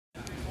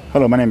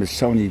Hello, my name is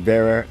Tony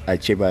VERA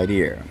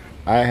Chevalier.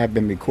 I have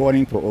been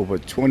recording for over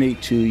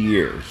 22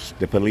 years.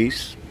 The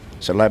police,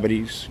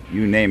 celebrities,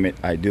 you name it,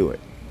 I do it.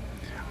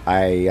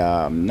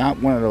 I'm not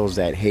one of those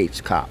that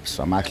hates cops.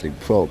 I'm actually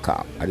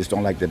pro-cop. I just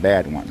don't like the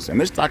bad ones. And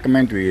this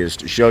documentary is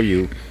to show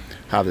you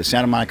how the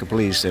Santa Monica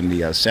Police and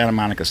the Santa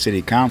Monica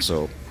City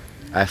Council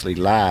actually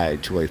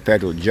lied to a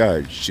federal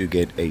judge to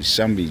get a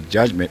summary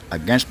judgment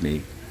against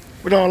me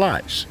with all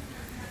lies.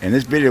 And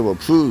this video will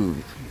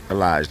prove the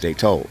lies they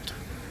told.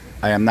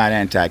 I am not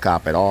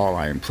anti-cop at all.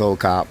 I am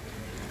pro-cop.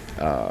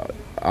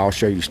 I'll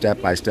show you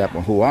step by step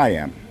on who I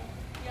am.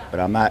 But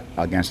I'm not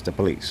against the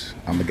police.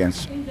 I'm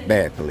against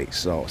bad police.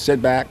 So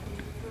sit back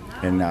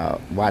and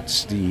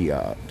watch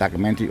the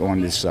documentary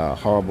on this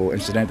horrible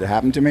incident that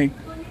happened to me.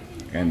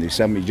 And the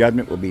summary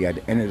judgment will be at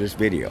the end of this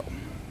video.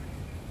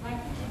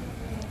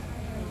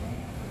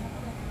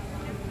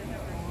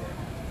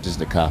 This is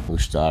the cop who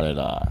started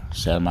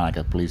Santa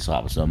Monica police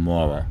officer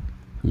Mora,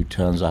 who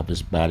turns off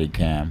his body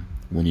cam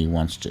when he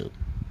wants to.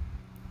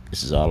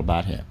 This is all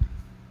about him.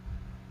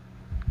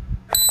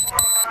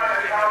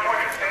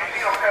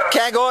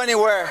 Can't go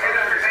anywhere.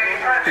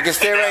 You can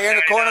stay right here in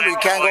the corner, but you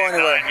can't go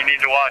anywhere. You need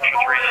to watch the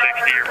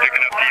 360. You're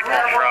picking up people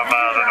from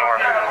the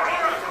north.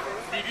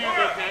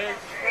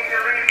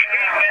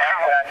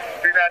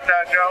 See that,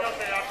 Joe?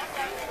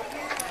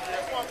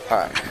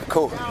 Alright,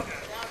 cool.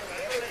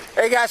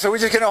 Hey guys, so we're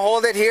just gonna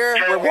hold it here.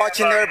 We're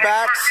watching their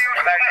backs.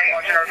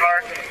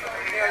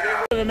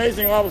 An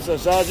amazing officer,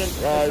 Sergeant.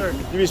 Yes,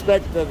 you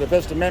respect the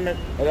First Amendment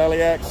at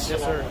LAX.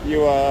 Yes, sir.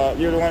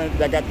 You're the one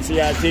that got the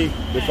CIT,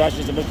 the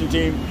Fascist Mission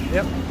Team.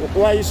 Yep.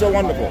 Why are you so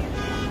wonderful?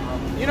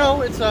 You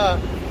know, it's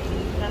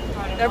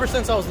ever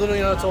since I was little,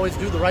 you know, it's always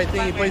do the right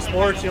thing. You play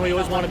sports, you know, you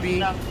always want to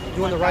be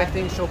doing the right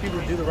thing, show people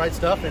to do the right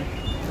stuff, and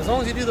as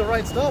long as you do the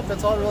right stuff,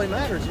 that's all that really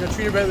matters. You know,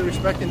 treat everybody with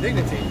respect and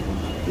dignity.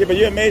 Yeah, but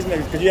you're amazing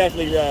because you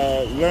actually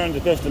learned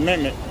the First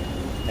Amendment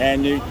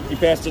and you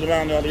passed it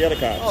around to all the other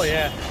cops. Oh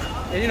yeah.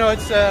 And, you know,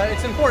 it's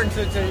important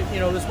to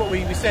you know, this is what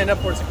we stand up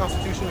for. It's the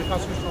Constitution and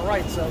constitutional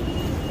rights. So,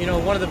 you know,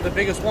 one of the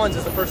biggest ones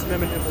is the First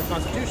Amendment of the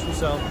Constitution.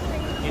 So,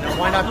 you know,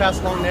 why not pass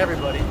along to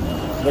everybody?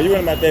 Well, you're one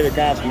of my favorite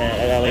cops, man,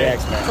 at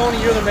LAX, man.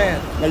 Tony, you're the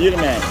man. No, you're the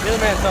man. You're the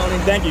man, Tony.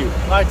 Thank you.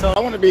 All right, Tony.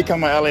 I want to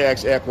become an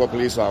LAX airport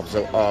police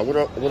officer.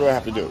 What do I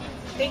have to do?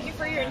 Thank you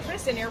for your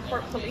interest in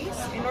airport police.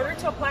 In order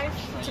to apply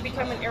to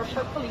become an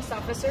airport police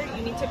officer,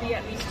 you need to be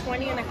at least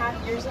 20 and a half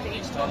years of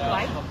age to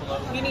apply.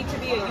 You need to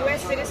be a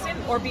U.S. citizen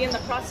or be in the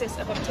process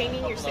of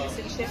obtaining your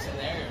citizenship.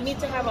 You need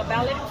to have a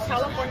valid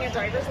California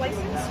driver's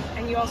license,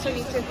 and you also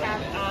need to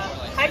have a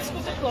high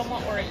school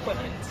diploma or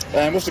equivalent.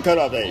 And what's the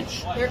cutoff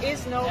age? There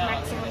is no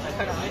maximum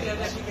cutoff age.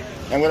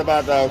 And what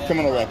about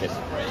criminal record?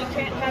 You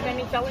can't have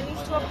any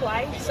felonies to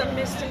apply. Some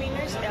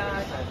misdemeanors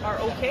are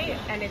okay,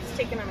 and it's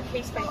taken on a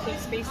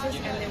case-by-case basis,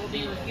 and they will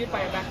be reviewed by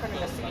a background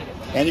investigator.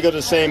 And you go to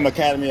the same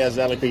academy as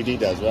LAPD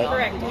does, right?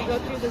 Correct. We go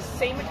through the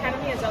same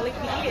academy as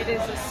LAPD. It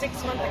is a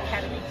 6-month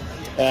academy.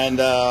 And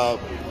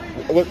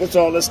what's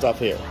all this stuff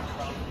here?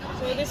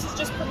 So this is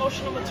just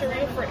promotional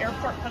material for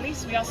airport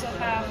police. We also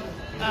have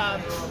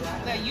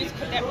the youth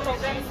cadet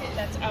program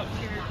that's out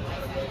here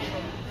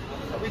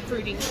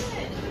recruiting.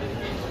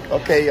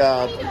 Okay,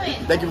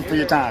 thank you for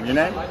your time. Your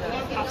name?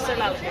 Officer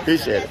Lau.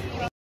 Appreciate it.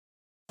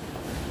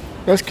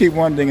 Let's keep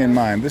one thing in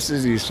mind. This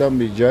is the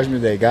summary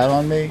judgment they got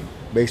on me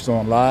based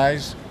on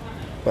lies,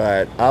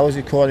 but I was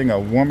recording a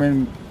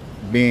woman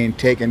being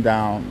taken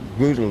down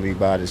brutally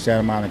by the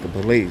Santa Monica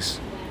police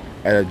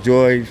at a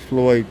George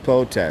Floyd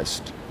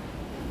protest.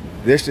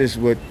 This is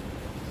what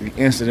the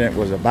incident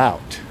was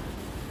about.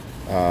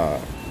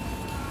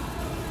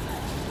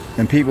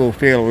 And people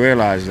fail to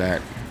realize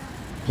that.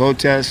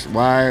 Protests,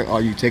 why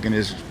are you taking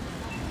this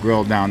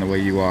girl down the way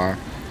you are?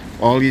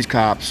 All these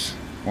cops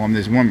on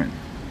this woman.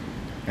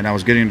 And I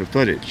was getting the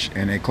footage,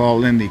 and they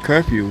called in the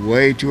curfew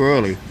way too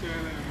early.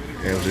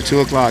 It was a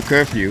 2 o'clock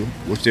curfew,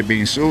 which they're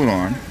being sued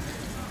on,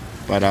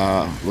 but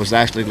was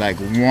actually like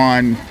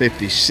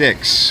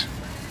 1:56.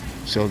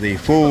 So the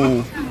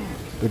fool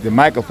with the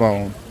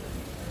microphone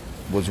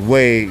was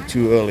way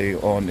too early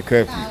on the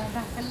curfew.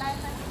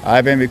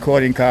 I've been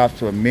recording cops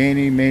for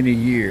many, many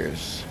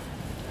years,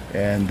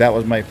 and that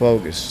was my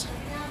focus.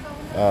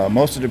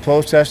 Most of the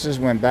protesters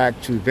went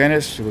back to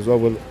Venice. It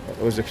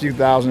was a few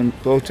thousand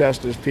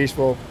protesters,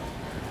 peaceful.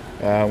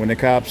 When the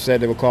cops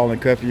said they were calling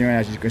curfew, and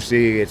as you can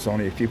see, it's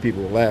only a few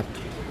people left.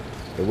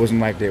 It wasn't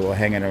like they were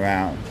hanging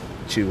around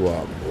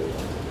to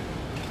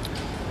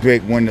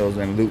break windows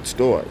and loot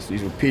stores.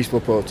 These were peaceful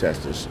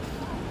protesters.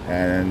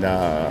 And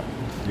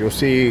you'll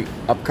see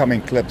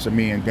upcoming clips of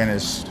me in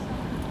Venice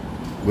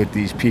with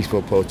these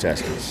peaceful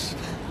protesters.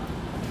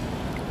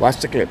 Watch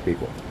the clip,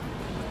 people.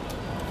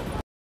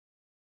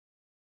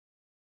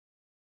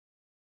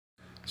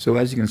 So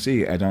as you can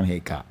see, I don't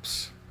hate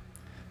cops.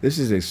 This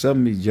is a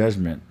summary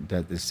judgment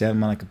that the Santa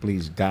Monica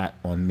police got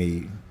on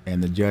me,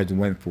 and the judge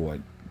went for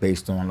it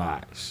based on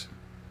lies.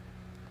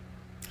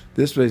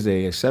 This was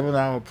a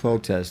 7-hour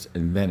protest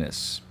in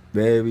Venice,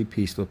 very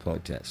peaceful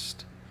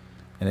protest,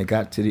 and it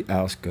got to the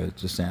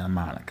outskirts of Santa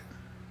Monica.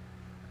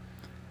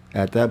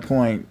 At that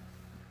point,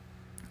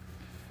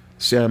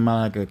 Santa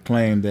Monica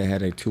claimed they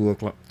had a 2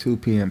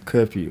 p.m.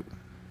 curfew.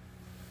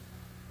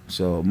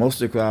 So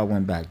most of the crowd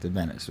went back to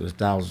Venice. It was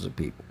thousands of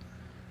people.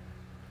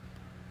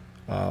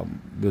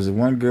 There's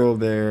one girl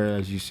there,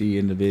 as you see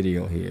in the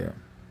video here,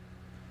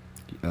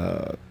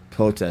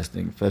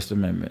 protesting First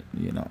Amendment.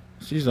 You know,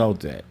 she's all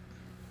dead.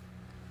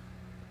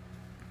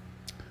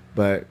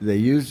 But they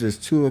used this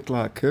 2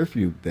 o'clock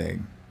curfew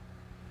thing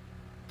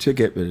to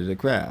get rid of the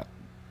crowd.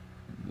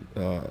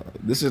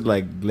 This is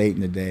like late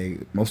in the day.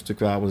 Most of the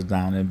crowd was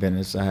down in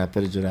Venice. I have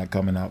footage of that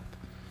coming up.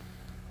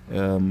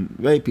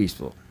 Very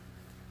peaceful.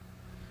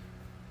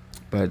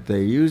 But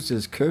they used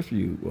this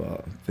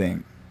curfew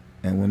thing.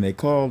 And when they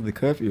called the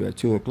curfew at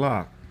 2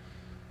 o'clock,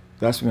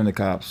 that's when the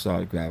cops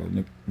started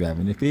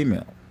grabbing the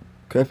female.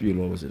 Curfew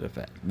law was in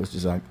effect,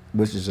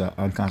 which is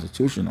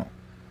unconstitutional.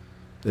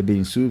 They're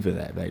being sued for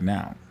that right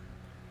now.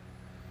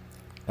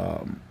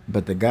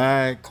 But the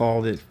guy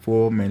called it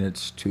 4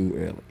 minutes too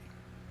early.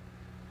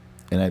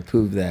 And I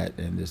proved that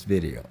in this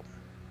video.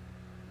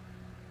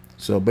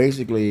 So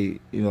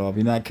basically, you know, if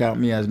you're not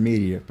counting me as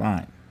media,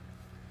 fine.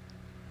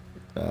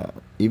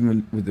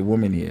 Even with the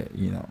woman here,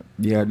 you know,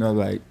 you have no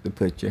right to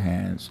put your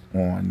hands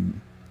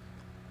on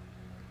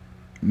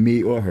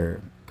me or her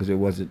because it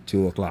wasn't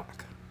 2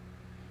 o'clock.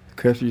 The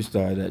curfew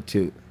started at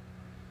 2.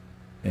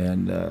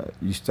 And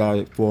you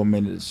started 4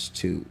 minutes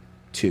to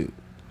 2.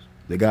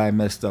 The guy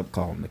messed up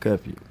calling the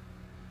curfew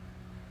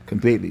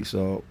completely.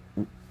 So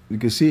you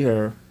can see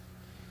her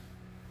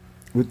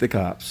with the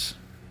cops.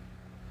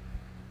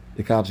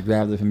 The cops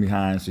grabbed her from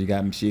behind, so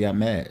she got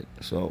mad.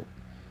 So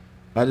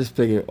I just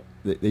figured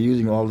they're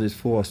using all this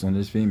force on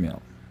this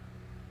female.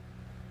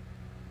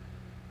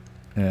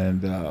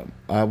 And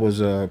I was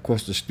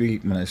across the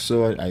street. When I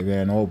saw it, I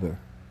ran over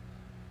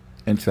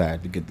and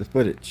tried to get the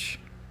footage.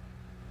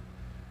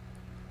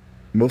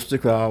 Most of the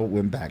crowd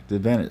went back to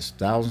Venice.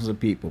 Thousands of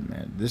people,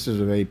 man. This is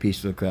a very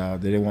peaceful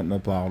crowd. They didn't want no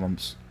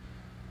problems.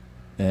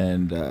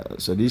 And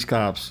so these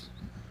cops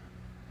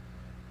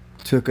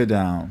took her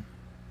down,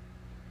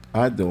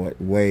 I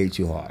thought, way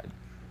too hard.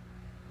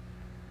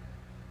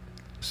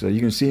 So you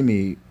can see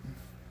me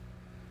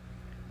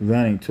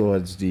running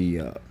towards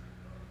the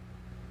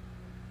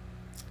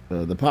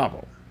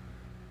Pablo.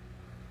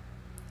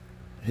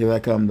 Here I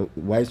come, the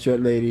white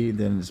shirt lady,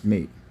 then it's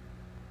me.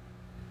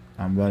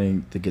 I'm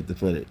running to get the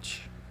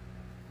footage.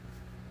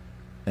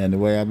 And the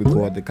way I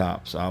record the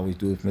cops, I always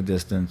do it from a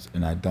distance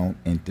and I don't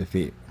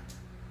interfere.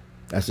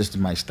 That's just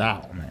my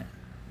style, man.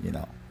 You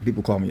know,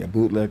 people call me a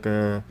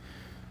bootlicker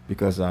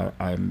because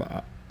I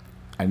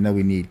know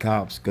we need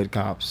cops, good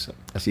cops.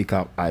 I see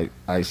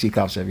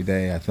cops every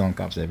day. I film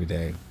cops every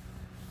day.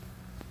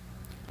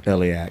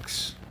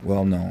 LAX,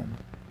 well known.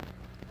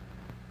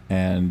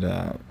 And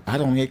I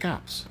don't hate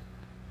cops.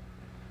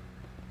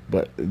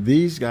 But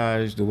these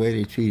guys, the way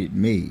they treated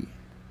me,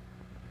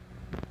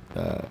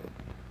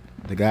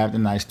 the guy with the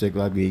nightstick,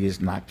 Rodriguez,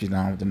 knocked you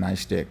down with the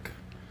nightstick,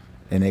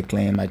 and they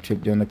claimed I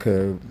tripped you on the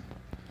curb,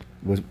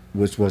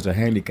 which was a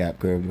handicap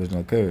curb. There was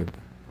no curb.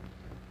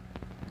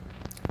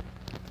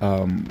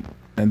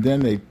 And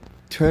then they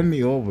turned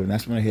me over, and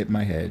that's when I hit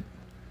my head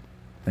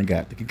and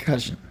got the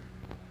concussion.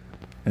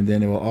 And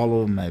then they were all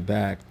over my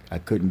back. I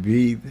couldn't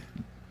breathe.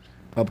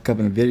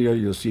 Upcoming video,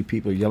 you'll see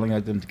people yelling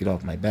at them to get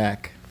off my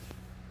back.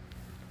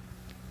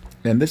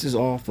 And this is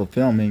all for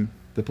filming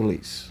the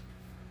police.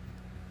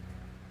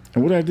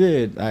 And what I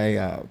did, I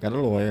got a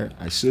lawyer.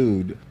 I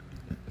sued,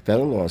 a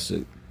federal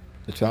lawsuit.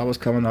 The trial was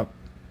coming up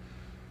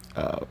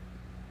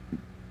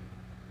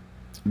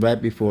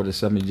right before the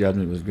summary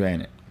judgment was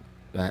granted.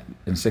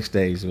 In 6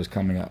 days, it was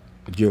coming up,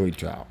 a jury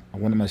trial. I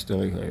wanted my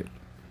story heard.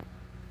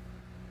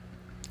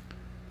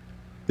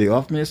 They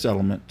offered me a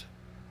settlement,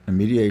 a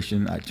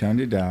mediation. I turned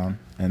it down,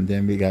 and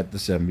then we got the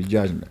summary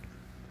judgment.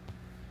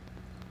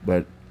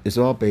 But it's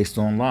all based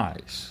on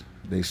lies.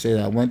 They say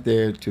I went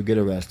there to get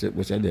arrested,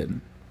 which I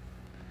didn't.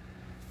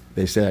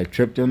 They say I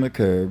tripped on the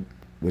curb,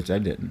 which I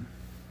didn't.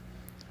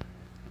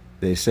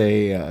 They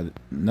say,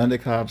 none of the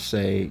cops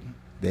say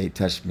they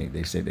touched me.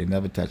 They say they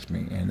never touched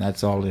me. And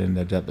that's all in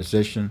the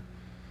deposition.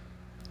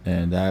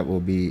 And that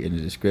will be in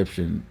the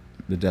description,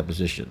 the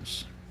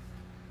depositions.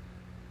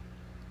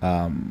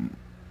 Then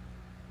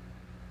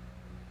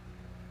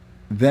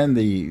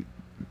the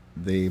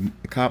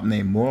cop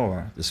named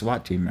Moore, the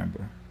SWAT team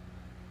member,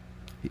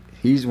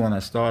 he's the one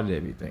that started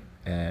everything.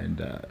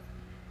 And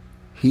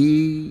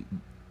he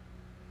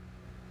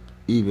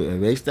either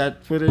erased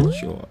that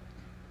footage or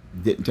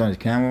didn't turn his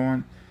camera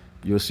on.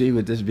 You'll see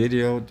with this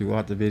video,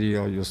 throughout the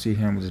video, you'll see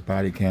him with his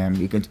body cam.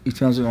 He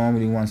turns it on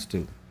when he wants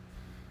to.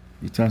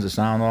 He turns the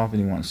sound off when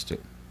he wants to.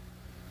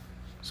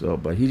 So,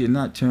 but he did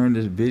not turn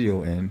this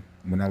video in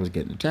when I was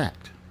getting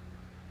attacked.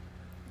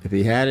 If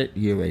he had it,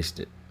 he erased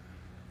it.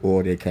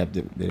 Or they kept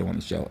it, they don't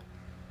want to show it.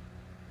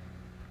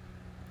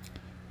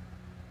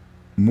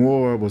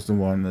 Moore was the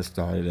one that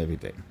started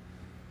everything.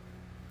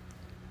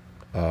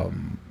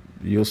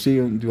 You'll see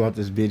him throughout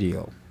this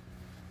video.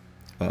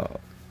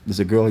 There's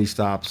a girl he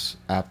stops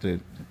after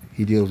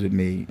he deals with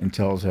me and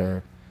tells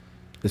her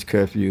it's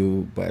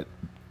curfew, but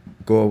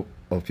go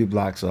a few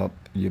blocks up,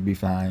 you'll be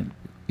fine.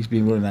 He's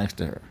being really nice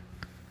to her.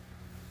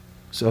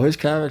 So his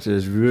character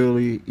is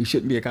really, he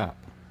shouldn't be a cop.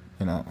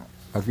 You know,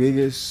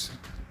 Rodriguez,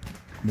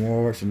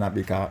 Moore should not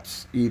be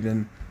cops.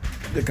 Even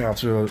the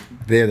cops who were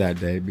there that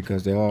day,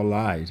 because they all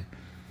lied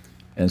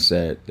and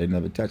said they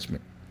never touched me.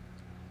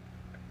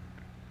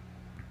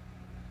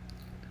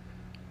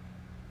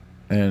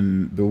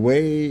 And the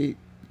way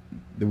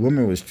the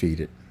woman was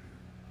treated,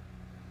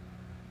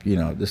 you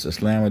know, just to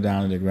slam her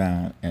down on the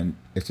ground, and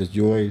it's a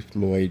George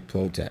Floyd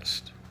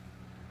protest.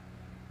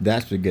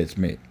 That's what gets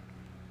me.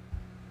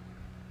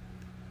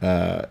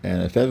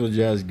 And a federal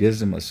judge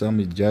gives them a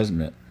summary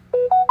judgment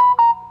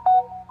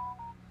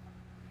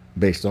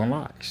based on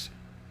lies.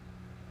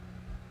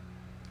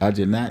 I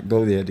did not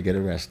go there to get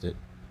arrested.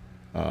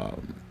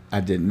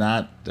 I did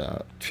not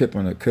trip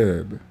on a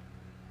curb.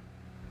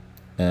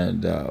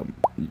 And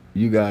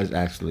you guys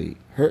actually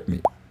hurt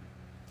me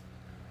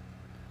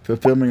for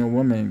filming a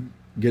woman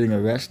getting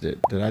arrested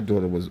that I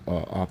thought it was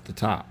off the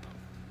top.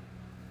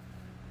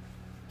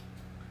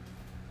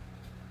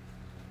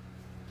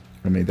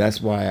 I mean, that's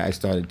why I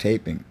started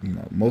taping. You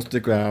know, most of the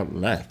crowd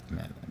left,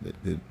 man.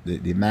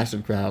 The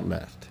massive crowd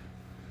left.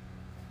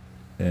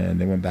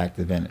 And they went back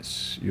to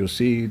Venice. You'll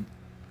see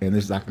in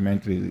this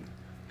documentary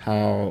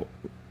how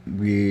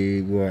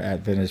we were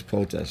at Venice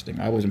protesting.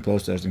 I wasn't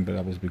protesting, but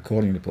I was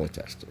recording the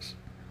protesters.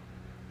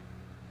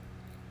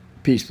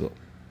 Peaceful.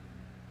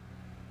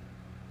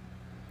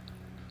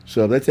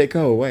 So they take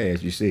her away,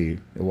 as you see.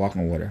 They're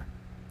walking with her.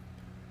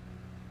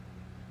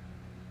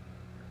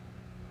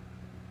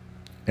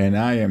 And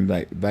I am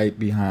like right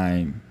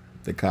behind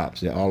the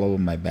cops. They're all over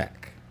my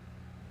back.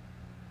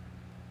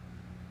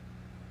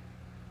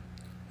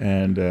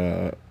 And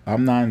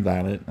I'm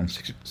non-violent. I'm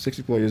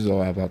 64 years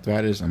old. I have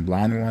arthritis. I'm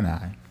blind in one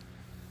eye.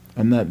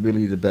 I'm not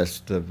really the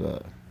best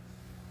of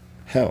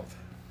health.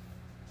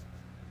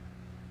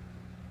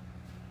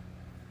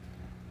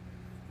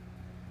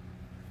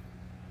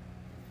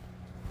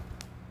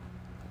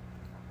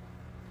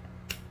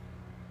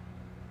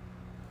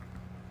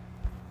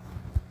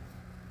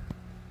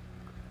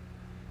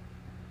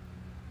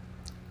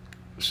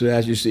 So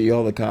as you see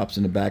all the cops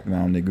in the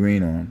background, they're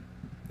green on.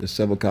 There's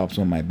several cops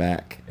on my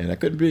back, and I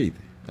couldn't breathe.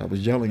 I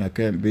was yelling I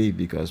couldn't breathe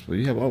because when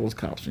you have all those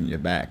cops on your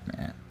back,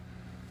 man,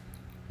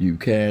 you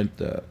can't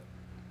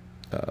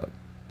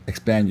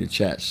expand your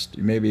chest.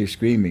 You may be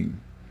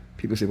screaming.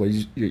 People say, well,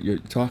 you're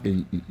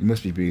talking, you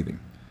must be breathing.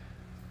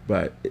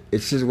 But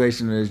it's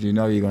situation is, you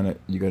know, you're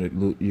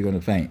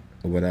gonna faint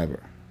or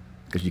whatever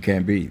because you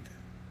can't breathe.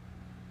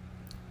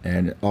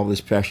 And all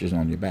this pressure's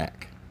on your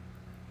back.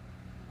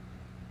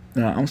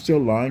 Now, I'm still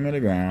lying on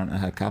the ground. I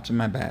have cops on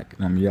my back,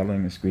 and I'm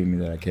yelling and screaming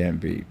that I can't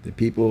breathe. The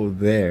people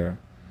there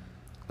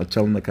are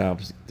telling the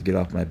cops to get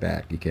off my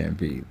back. You can't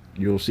breathe.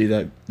 You'll see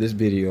that this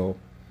video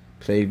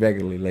played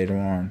regularly later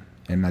on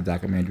in my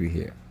documentary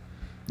here.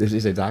 This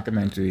is a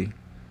documentary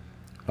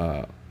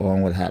on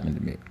what happened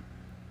to me.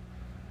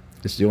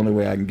 It's the only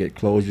way I can get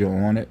closure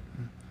on it.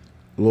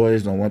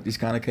 Lawyers don't want these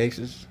kind of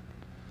cases.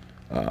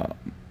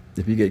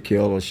 If you get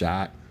killed or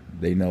shot,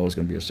 they know it's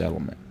going to be a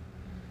settlement.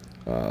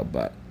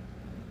 But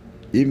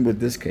even with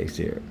this case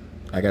here,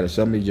 I got a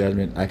summary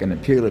judgment. I can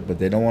appeal it, but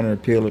they don't want to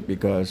appeal it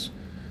because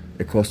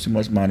it costs too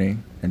much money.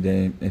 And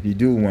then if you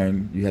do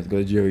win, you have to go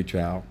to jury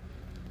trial.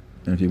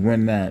 And if you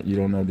win that, you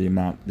don't know the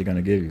amount they're going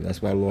to give you.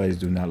 That's why lawyers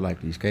do not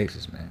like these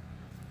cases, man.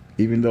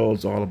 Even though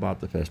it's all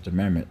about the First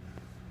Amendment,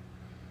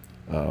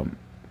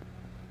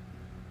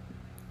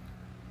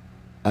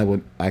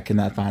 I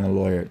cannot find a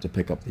lawyer to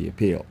pick up the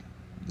appeal.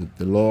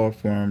 The law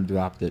firm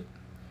dropped it.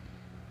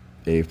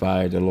 They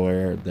fired the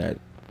lawyer that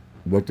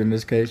worked in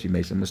this case. He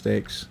made some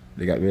mistakes.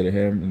 They got rid of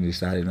him and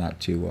decided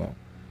not to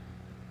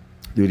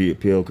do the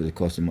appeal because it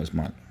cost too much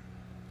money.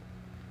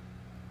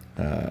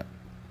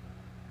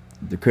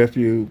 The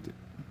curfew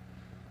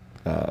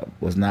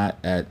was not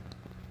at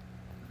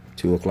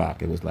 2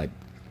 o'clock. It was like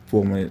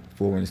 4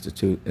 minutes to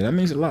 2. And that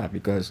means a lot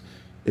because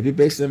if you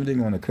base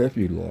everything on a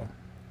curfew law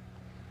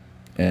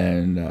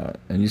and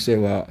you say,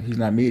 well, he's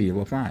not media,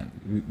 well, fine.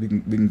 We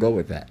can go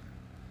with that.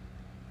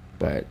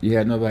 But you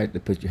had no right to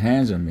put your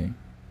hands on me.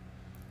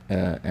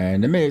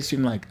 And it made it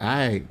seem like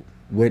I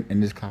went in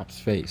this cop's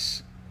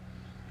face.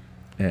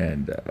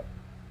 And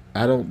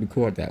I don't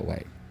record that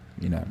way.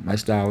 You know, my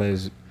style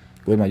is,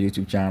 go to my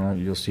YouTube channel,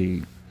 you'll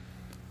see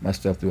my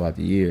stuff throughout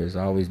the years.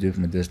 I always do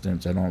from a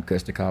distance. I don't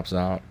cuss the cops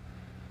out.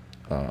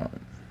 I'm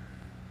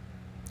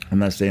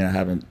not saying I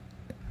haven't,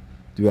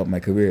 throughout my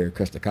career,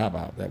 cussed a cop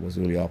out. That was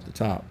really off the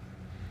top.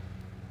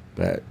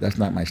 But that's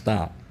not my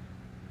style.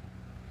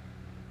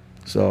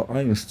 So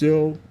I am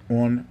still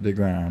on the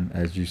ground,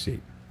 as you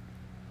see.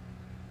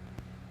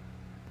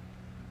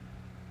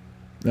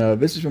 Now,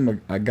 this is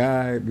from a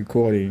guy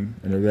recording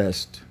an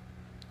arrest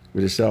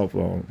with his cell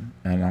phone,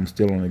 and I'm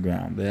still on the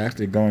ground. They're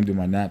actually going through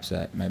my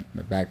knapsack, my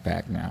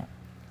backpack now.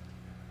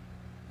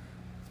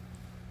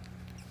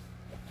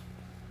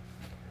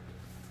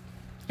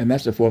 And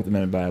that's a Fourth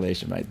Amendment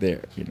violation right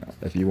there, you know,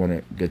 if you want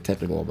to get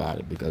technical about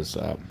it, because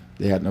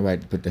they had no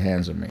right to put their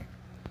hands on me.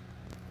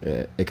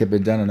 It could be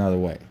done another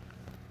way.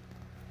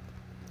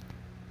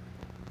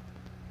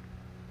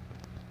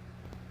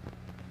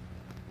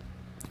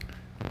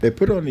 They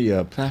put on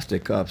the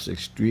plastic cuffs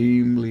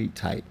extremely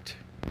tight,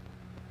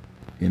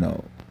 you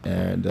know,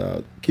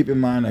 and keep in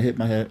mind I hit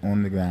my head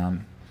on the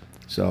ground,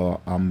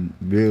 so I'm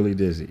really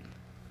dizzy.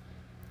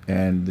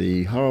 And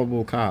the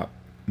horrible cop,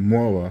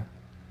 Mora,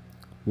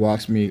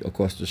 walks me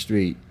across the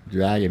street,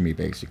 dragging me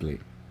basically,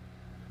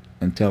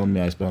 and telling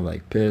me I smell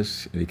like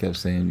piss, and he kept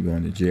saying, "You're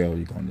going to jail,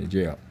 you're going to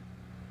jail."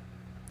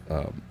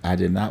 I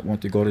did not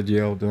want to go to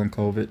jail during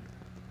COVID,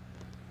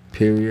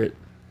 period.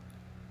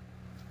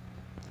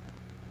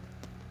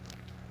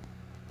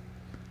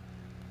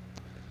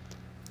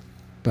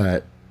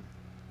 But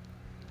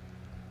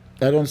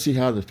I don't see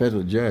how the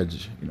federal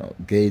judge, you know,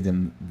 gave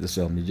them the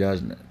summary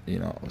judgment. You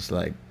know, it's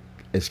like,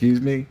 excuse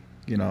me,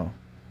 you know,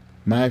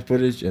 my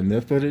footage and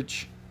their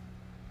footage,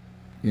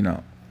 you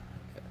know,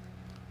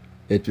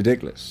 it's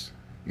ridiculous,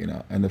 you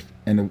know. And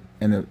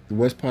the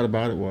worst part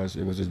about it was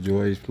a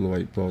George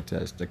Floyd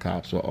protest. The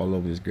cops were all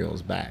over this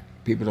girl's back.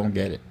 People don't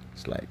get it.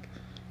 It's like,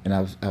 and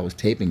I was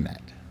taping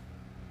that,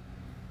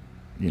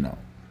 you know.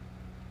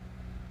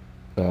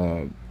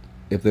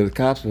 If the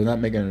cops were not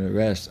making an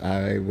arrest,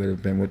 I would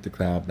have been with the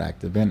crowd back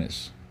to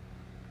Venice.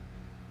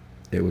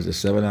 It was a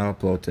 7-hour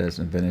protest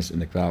in Venice, and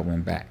the crowd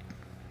went back.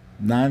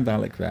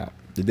 Non-violent crowd.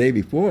 The day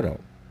before, though,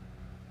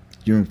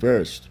 June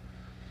 1st,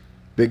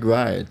 big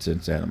riots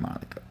in Santa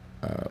Monica,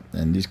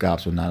 and these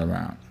cops were not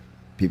around.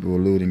 People were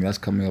looting. That's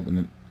coming up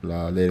in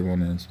the, later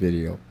on in this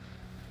video.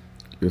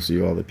 You'll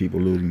see all the people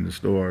looting the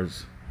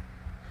stores,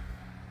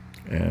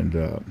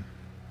 and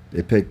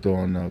they picked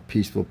on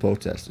peaceful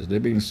protesters. They're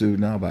being sued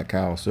now by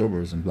Carol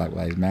Silvers and Black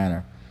Lives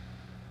Matter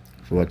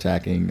for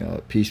attacking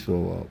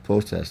peaceful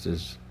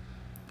protesters,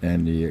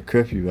 and the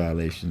curfew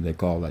violation they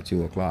call at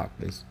 2 o'clock.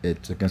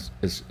 It's against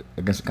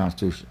the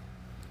Constitution.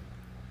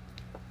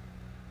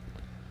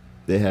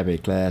 They have a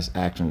class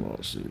action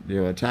lawsuit.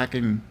 They're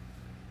attacking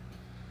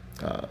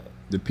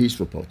the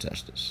peaceful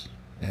protesters,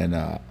 and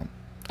I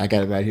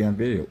got it right here on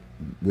video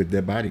with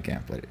their body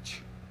cam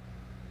footage,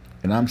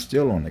 and I'm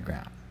still on the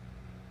ground,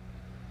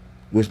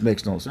 which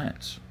makes no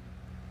sense.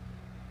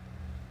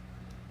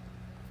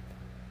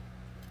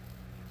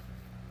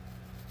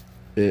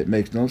 It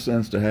makes no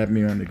sense to have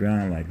me on the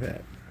ground like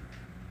that.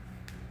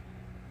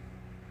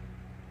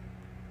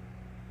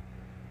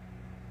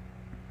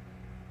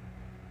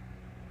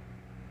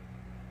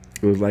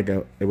 It was like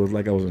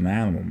I was an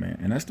animal, man,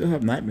 and I still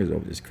have nightmares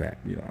over this crap.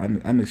 You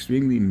know, I'm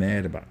extremely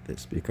mad about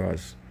this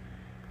because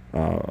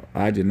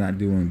I did not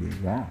do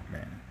anything wrong,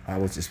 man. I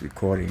was just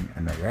recording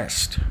an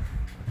arrest.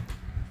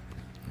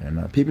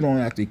 And people don't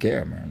actually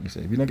care, man. You say,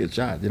 if you don't get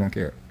shot, they don't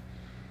care.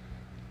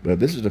 But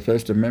this is the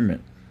First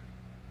Amendment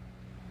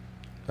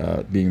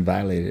being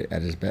violated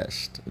at its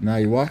best. Now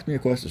he walks me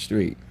across the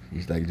street.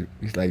 He's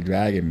like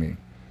dragging me.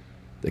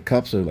 The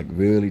cuffs are like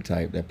really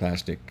tight, they're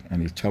plastic,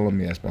 and he's telling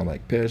me I smell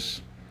like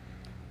piss.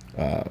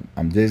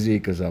 I'm dizzy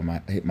because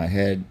I hit my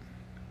head.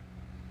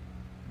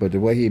 But the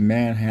way he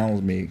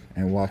manhandles me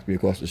and walks me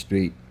across the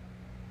street,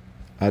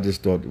 I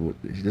just thought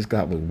this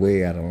guy was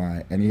way out of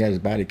line, and he had his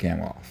body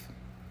cam off.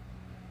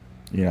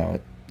 You know,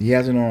 he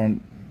has it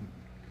on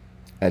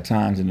at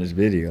times in this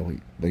video,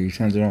 but he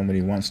turns it on when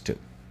he wants to.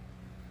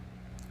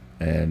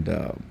 And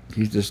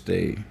he's just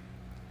a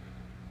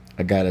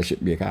guy that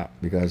shouldn't be a cop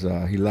because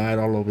he lied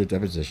all over his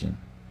deposition.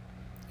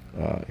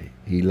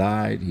 He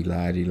lied.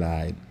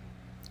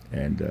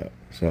 And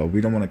so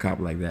we don't want a cop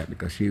like that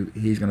because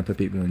he's going to put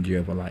people in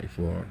jail for life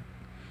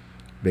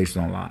based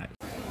on lies.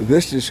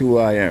 This is who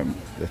I am,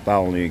 the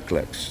following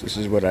clips. This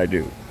is what I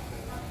do.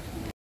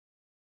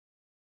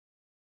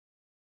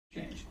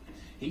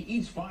 He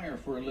eats fire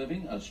for a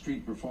living, a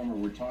street performer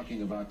we're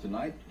talking about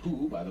tonight,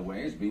 who, by the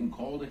way, is being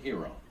called a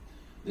hero.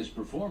 This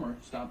performer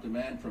stopped a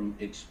man from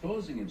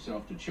exposing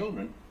himself to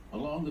children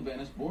along the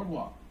Venice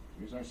boardwalk.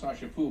 Here's our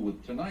Sasha Fu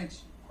with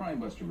tonight's Crime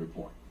Buster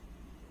report.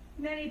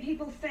 Many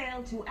people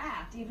fail to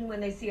act even when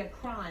they see a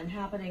crime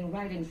happening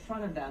right in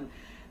front of them.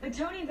 But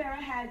Tony VERA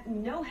had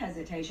no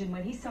hesitation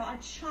when he saw a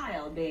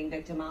child being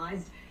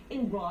victimized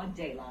in broad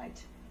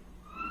daylight.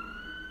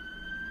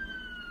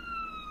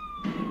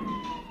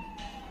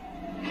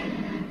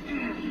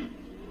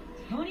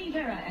 Tony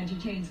VERA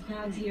entertains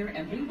crowds here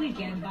every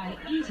weekend by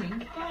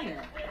eating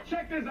fire.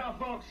 Check this out,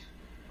 folks.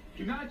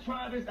 Do not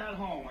try this at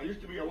home. I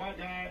used to be a white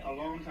guy a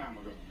long time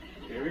ago.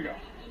 Here we go.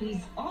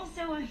 He's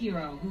also a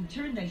hero who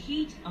turned the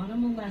heat on a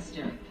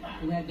molester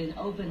who had been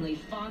openly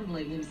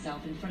fondling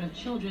himself in front of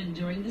children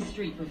during the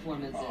street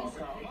performances.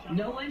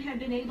 No one had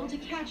been able to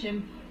catch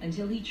him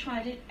until he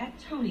tried it at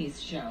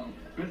Tony's show.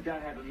 This guy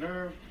had the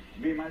nerve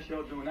to be in my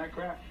show doing that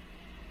crap.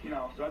 You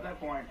know, so at that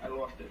point, I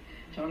lost it.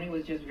 Tony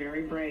was just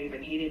very brave,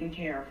 and he didn't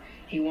care.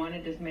 He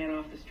wanted this man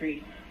off the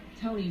street.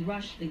 Tony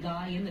rushed the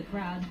guy in the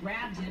crowd,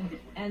 grabbed him,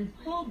 and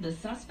pulled the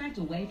suspect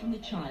away from the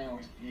child.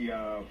 He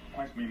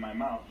punched me in my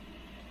mouth,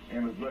 and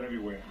there was blood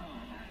everywhere.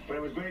 But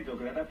it was great, though,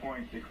 because at that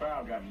point, the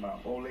crowd got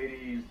involved. Old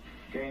ladies,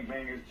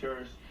 gangbangers,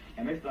 tourists,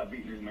 and they started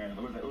beating this man.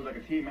 It was like a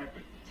team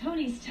effort.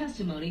 Tony's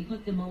testimony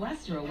put the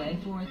molester away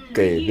for 3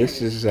 Okay, years.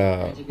 this is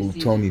who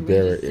Tony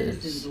VERA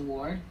is.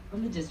 Award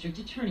from the district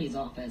attorney's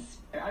office.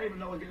 I didn't even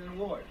know I was getting an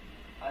award.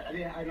 I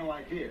had no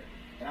idea,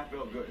 and I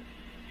felt good.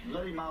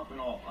 Bloody mouth and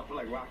all. I feel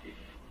like Rocky.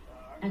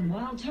 And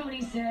while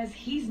Tony says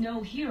he's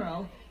no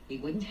hero, he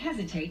wouldn't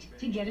hesitate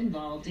to get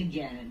involved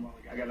again.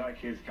 I got a lot of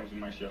kids come to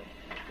my show.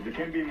 If they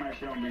can't be in my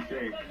show and be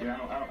safe, then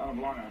I don't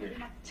belong out here.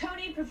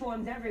 Tony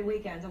performs every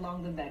weekend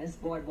along the Venice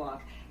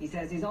Boardwalk. He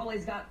says he's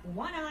always got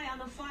one eye on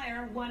the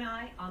fire, one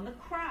eye on the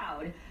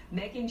crowd,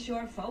 making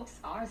sure folks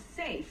are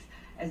safe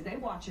as they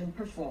watch him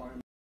perform.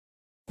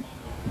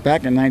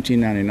 Back in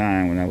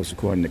 1999, when I was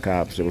recording the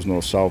cops, there was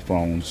no cell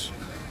phones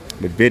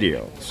with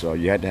video, so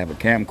you had to have a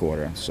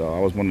camcorder. So I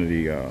was one of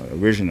the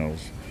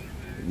originals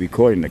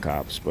recording the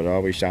cops, but I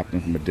always shot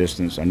them from a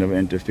distance. I never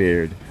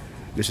interfered.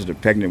 This is a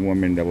pregnant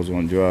woman that was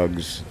on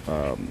drugs.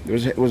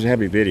 It was a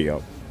heavy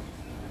video,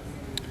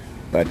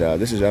 but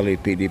this is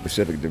LAPD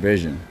Pacific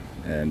Division,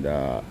 and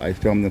I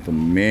filmed them for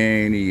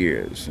many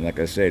years. And like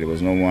I said, there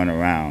was no one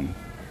around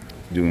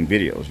doing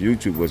videos.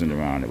 YouTube wasn't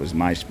around. It was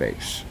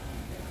MySpace.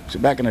 So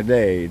back in the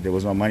day, there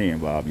was no money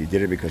involved. You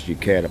did it because you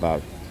cared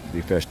about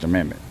the First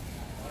Amendment.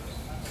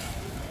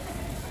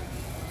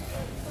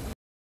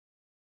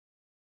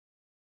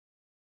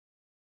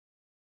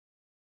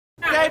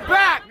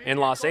 In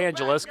Los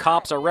Angeles,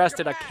 cops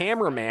arrested a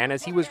cameraman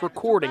as he was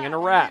recording an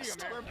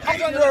arrest.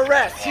 He's under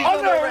arrest. He's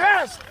under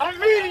arrest. I'm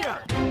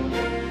media.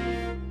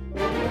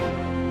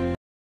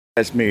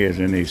 That's me, as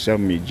in the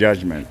summary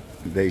judgment.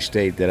 They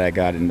state that I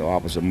got into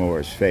Officer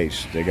Moore's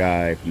face, the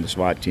guy from the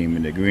SWAT team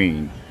in the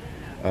green.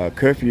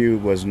 Curfew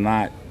was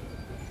not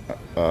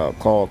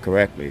called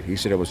correctly. He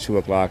said it was 2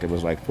 o'clock. It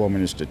was like 4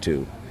 minutes to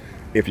 2,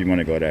 if you want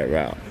to go that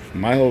route.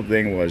 My whole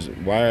thing was,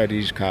 why are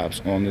these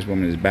cops on this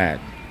woman's back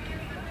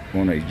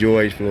on a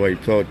George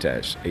Floyd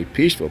protest, a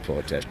peaceful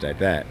protest at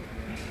that?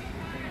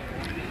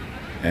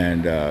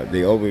 And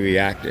they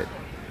overreacted.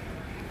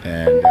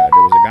 And there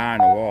was a guy on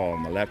the wall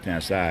on the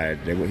left-hand side.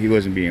 He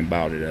wasn't being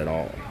bouted at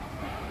all.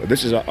 But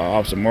this is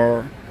Officer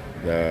Moore,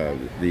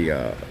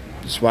 the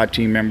SWAT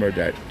team member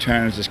that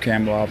turns this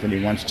camera off when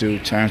he wants to,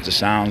 turns the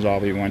sounds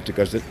off when he wants to,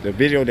 because the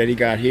video that he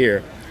got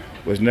here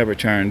was never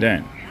turned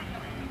in.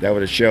 That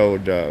would have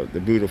showed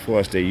the brutal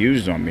force they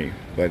used on me,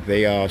 but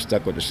they all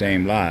stuck with the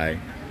same lie.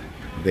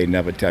 They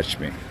never touched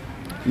me.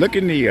 Look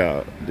in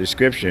the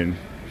description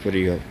for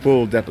the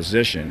full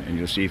deposition, and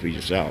you'll see for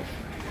yourself.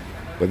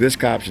 But this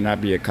cop should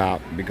not be a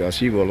cop, because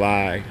he will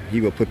lie.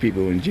 He will put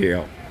people in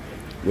jail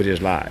with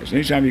his lies.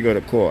 Anytime you go to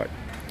court,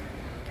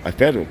 a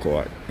federal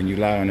court, and you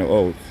lie on an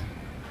oath,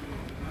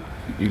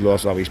 you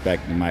lost all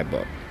respect in my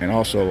book. And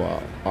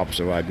also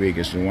Officer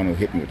Rodriguez, the one who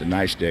hit me with the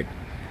nightstick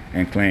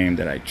and claimed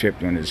that I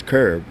tripped on his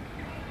curb.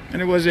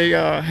 And it was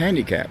a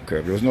handicap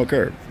curb. There was no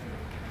curb.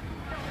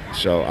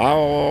 So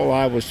all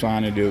I was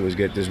trying to do was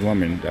get this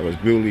woman that was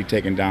brutally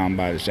taken down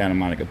by the Santa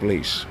Monica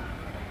police.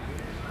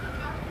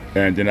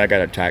 And then I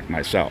got attacked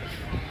myself.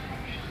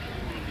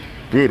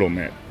 Brutal,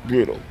 man,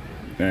 brutal.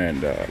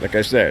 And like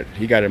I said,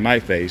 he got in my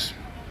face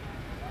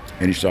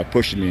and he started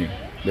pushing me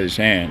with his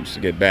hands to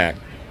get back.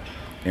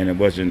 And it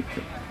wasn't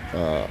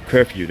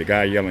curfew. The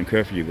guy yelling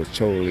curfew was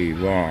totally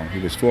wrong. He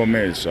was 4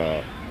 minutes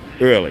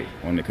early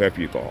on the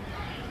curfew call.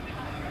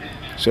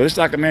 So this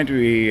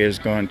documentary is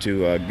going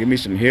to give me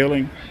some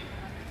healing,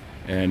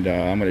 and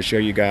I'm going to show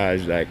you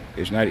guys that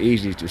it's not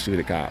easy to sue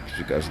the cops,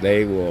 because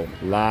they will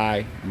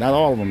lie. Not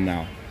all of them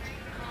now,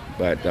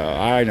 but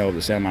I know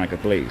the Santa Monica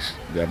police,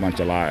 they're a bunch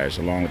of liars,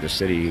 along with the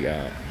city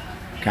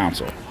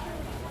council.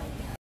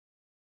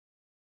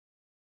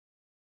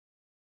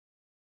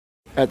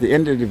 At the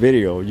end of the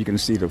video, you can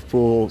see the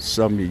full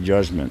summary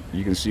judgment.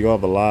 You can see all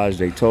the lies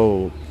they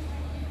told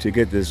to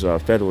get this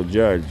federal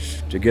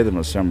judge to give them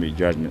a summary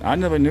judgment. I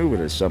never knew what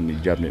a summary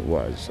judgment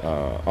was.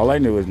 All I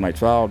knew was my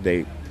trial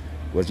date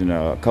was in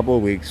a couple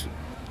of weeks,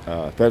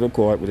 federal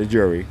court with a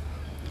jury.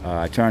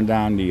 I turned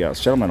down the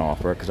settlement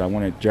offer because I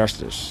wanted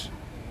justice.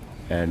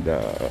 And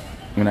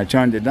when I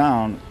turned it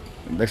down,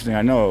 next thing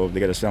I know,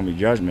 they get a summary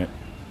judgment.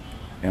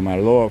 And my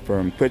law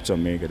firm quits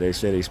on me because they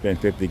say they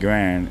spent 50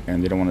 grand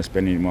and they don't want to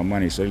spend any more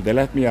money. So they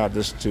left me out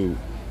just to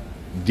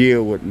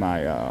deal with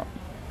my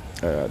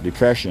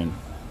depression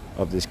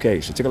of this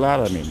case. It took a lot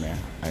of me, man.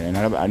 And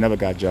I never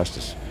got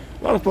justice.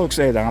 A lot of folks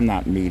say that I'm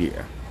not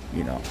media,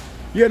 you know.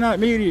 You're not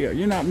media,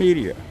 you're not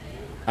media.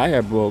 I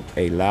have broke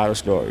a lot of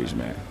stories,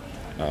 man,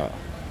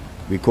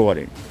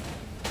 recording.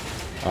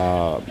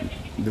 There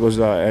was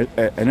an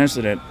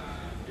incident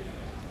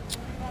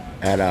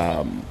at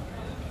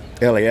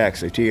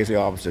LAX. A TSA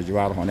officer,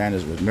 Gerardo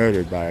Hernandez, was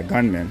murdered by a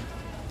gunman,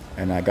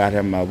 and I got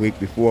him a week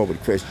before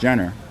with Chris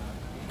Jenner,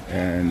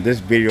 and this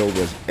video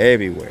was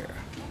everywhere.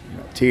 You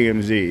know,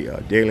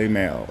 TMZ, Daily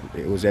Mail,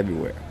 it was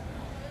everywhere.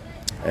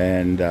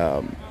 And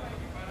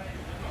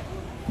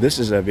this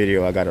is a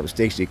video I got of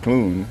Stacy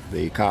Clune,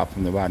 the cop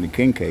from the Rodney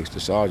King case, the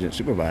sergeant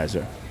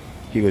supervisor.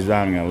 He was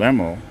driving a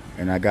limo,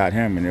 and I got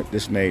him, and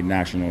this made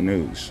national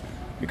news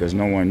because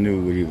no one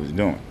knew what he was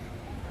doing.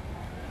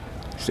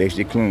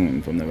 Stacy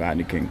Clune from the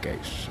Rodney King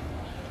case.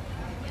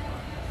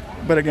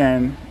 But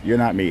again, you're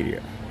not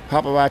media.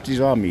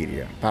 Paparazzis are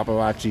media.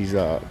 Paparazzis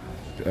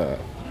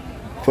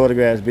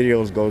photographs,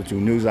 videos go to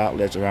news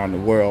outlets around the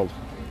world.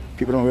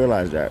 People don't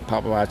realize that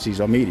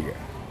paparazzis are media,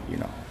 you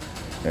know.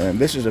 And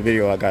this is a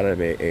video I got of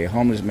a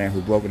homeless man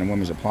who broke in a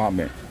woman's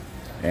apartment,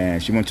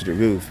 and she went to the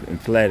roof and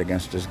fled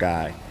against this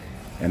guy.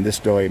 And this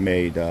story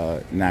made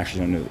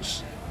national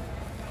news.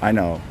 I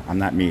know, I'm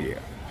not media.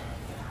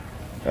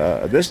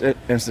 This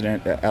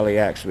incident at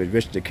LAX with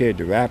Rich the Kid,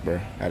 the rapper,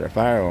 had a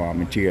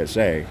firearm in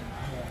TSA.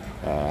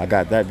 I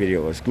got that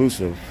video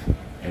exclusive,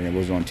 and it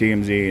was on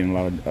TMZ and a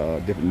lot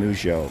of different news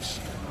shows.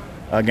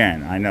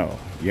 Again, I know,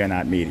 you're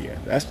not media.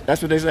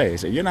 That's what they say. They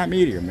say, you're not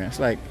media, man. It's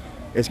like,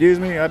 excuse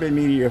me, I've been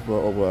media for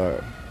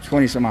over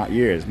 20 some odd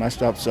years. My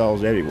stuff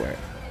sells everywhere.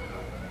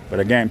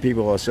 But again,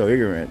 people are so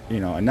ignorant, you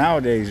know, and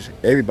nowadays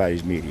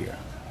everybody's media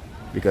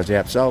because they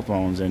have cell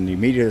phones, and the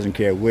media doesn't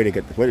care where they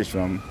get the footage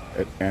from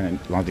and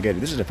as long as they get it.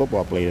 This is a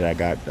football player that I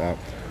got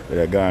with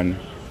a gun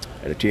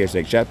at a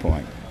TSA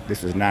checkpoint.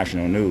 This is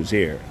national news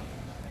here.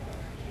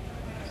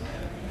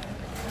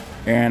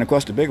 And of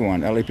course the big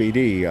one,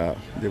 LAPD,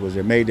 there was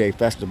a May Day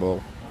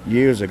festival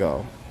years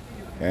ago,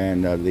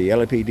 and the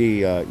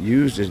LAPD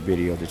used this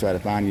video to try to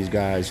find these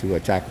guys who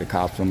attacked the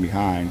cops from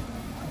behind,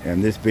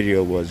 and this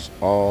video was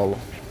all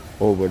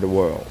over the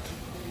world.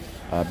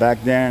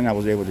 Back then I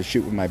was able to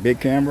shoot with my big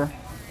camera,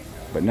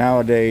 but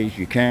nowadays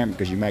you can't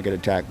because you might get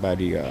attacked by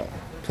the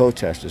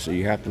protesters, so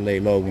you have to lay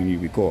low when you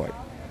record.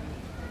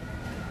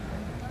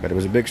 But it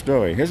was a big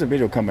story. Here's a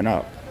video coming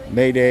up.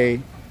 May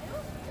Day,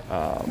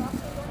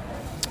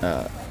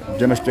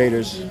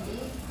 demonstrators.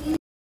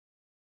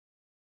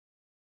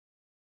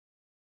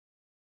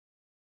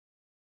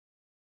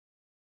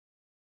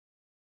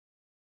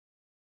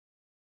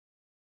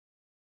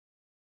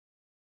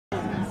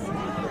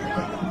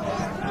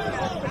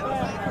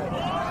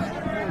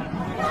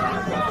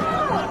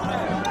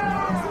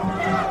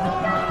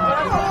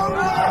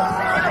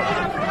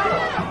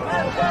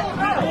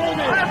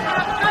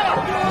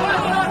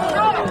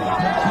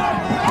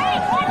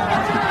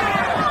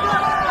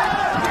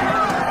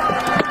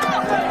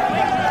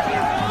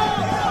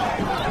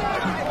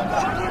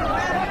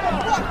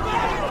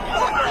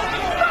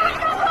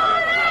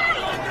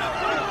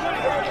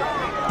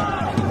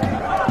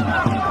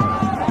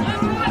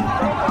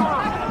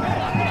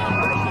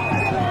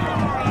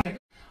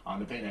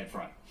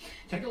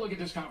 Take a look at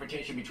this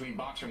confrontation between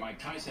boxer Mike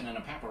Tyson and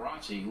a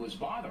paparazzi who was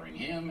bothering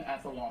him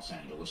at the Los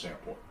Angeles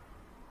airport.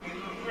 All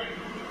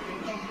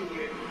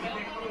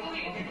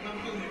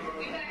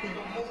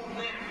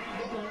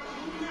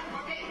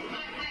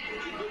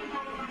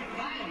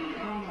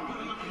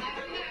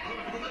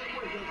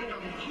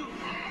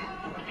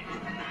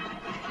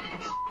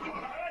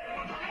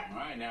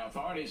right, now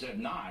authorities have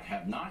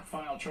not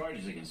filed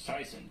charges against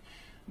Tyson,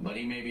 but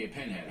he may be a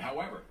pinhead.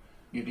 However,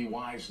 you'd be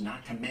wise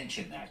not to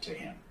mention that to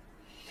him.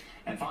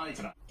 And finally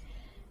tonight,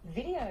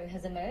 video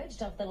has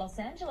emerged of the Los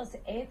Angeles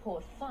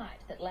airport fight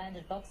that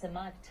landed boxer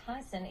Mike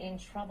Tyson in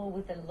trouble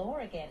with the law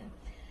again.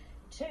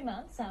 2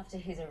 months after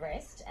his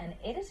arrest, an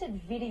edited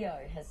video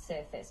has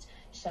surfaced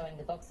showing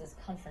the boxer's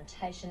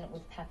confrontation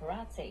with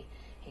paparazzi.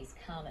 He's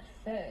calm at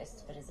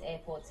first, but as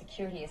airport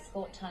security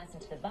escort Tyson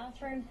to the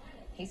bathroom,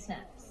 he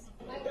snaps.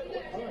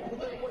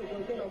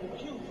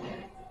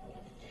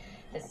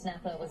 The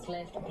snapper was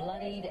left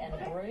bloodied and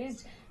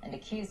bruised and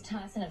accused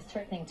Tyson of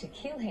threatening to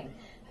kill him,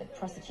 but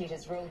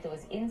prosecutors ruled there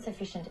was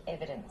insufficient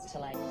evidence to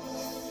lay.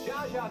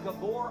 Zsa Zsa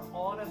Gabor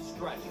on a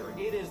stretcher.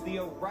 It is the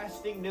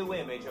arresting new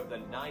image of the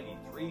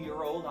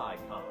 93-year-old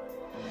icon.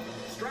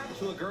 Strapped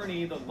to a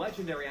gurney, the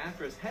legendary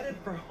actress headed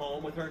for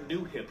home with her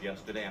new hip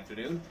yesterday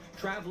afternoon,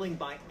 traveling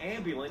by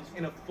ambulance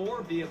in a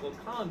 4-vehicle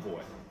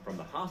convoy from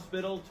the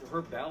hospital to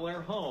her Bel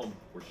Air home,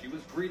 where she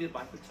was greeted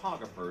by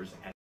photographers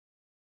at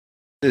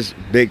This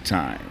big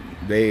time.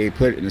 They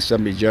put in the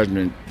summary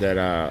judgment that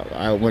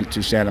I went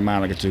to Santa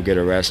Monica to get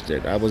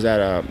arrested. I was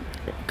at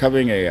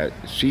covering a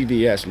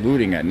CVS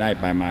looting at night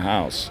by my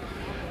house.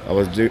 I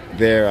was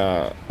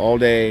there all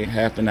day,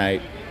 half the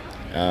night,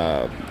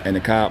 and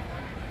the cop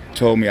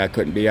told me I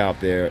couldn't be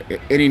out there.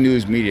 Any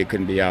news media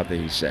couldn't be out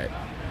there, he said.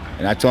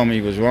 And I told him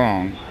he was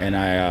wrong, and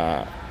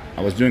I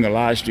was doing a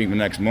live stream the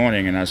next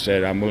morning, and I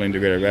said I'm willing to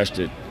get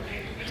arrested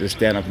to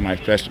stand up for my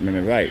First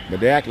Amendment right. But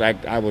they act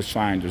like I was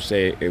trying to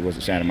say it was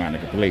the Santa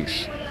Monica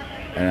police.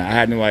 And I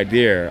had no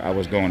idea I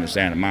was going to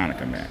Santa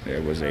Monica, man.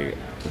 It was a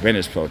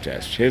Venice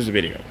protest. Here's the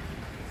video.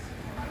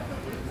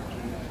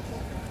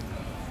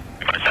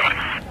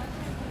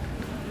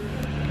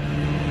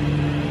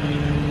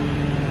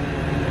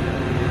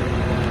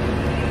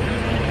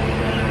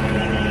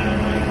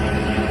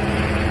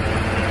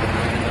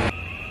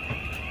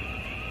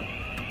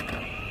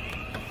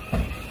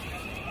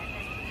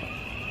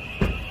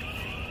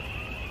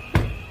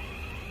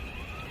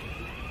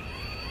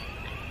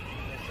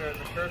 There's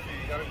a curfew.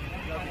 You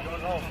gotta be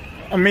going home.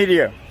 A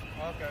media.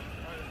 Okay.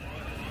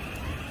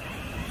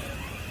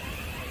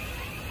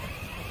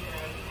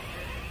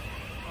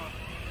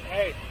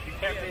 Hey, you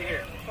can't be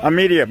here. I'm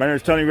media. My name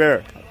is Tony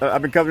VERA.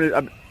 I've been covering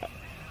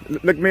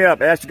it. Look me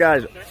up. Ask the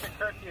guys. There's a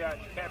curfew out.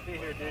 You can't be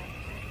here, dude.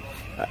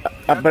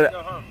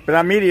 But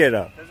I'm media,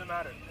 though. Doesn't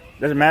matter.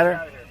 Doesn't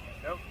matter?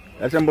 Nope.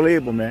 That's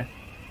unbelievable, man.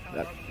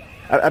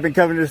 I've been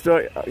covering this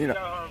story, you know. Go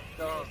home.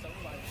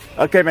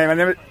 Okay, man. My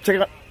name is, check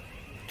it out.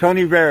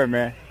 Tony VERA,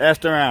 man.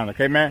 Asked around,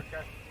 okay, man?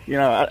 Okay. You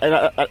know,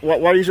 why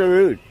are you so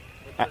rude?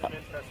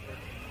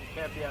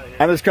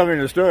 I'm just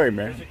covering the story,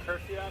 man. There's a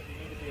curfew out, you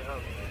need to be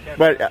home.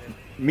 But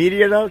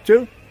media, though,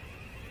 too?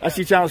 I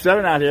see Channel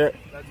 7 out here.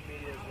 That's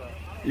media as well.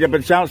 Yeah,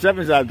 but Channel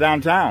 7's out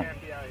downtown.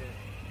 Can't be out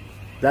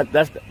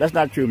here. That's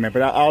not true, man.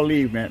 But I'll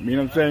leave, man. You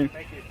know what I'm saying?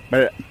 Thank you.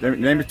 But the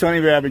name is Tony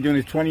VERA. I've been doing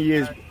this 20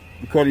 years,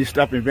 recording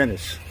stuff in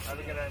Venice. Have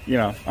a good night. You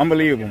know,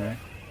 unbelievable, man.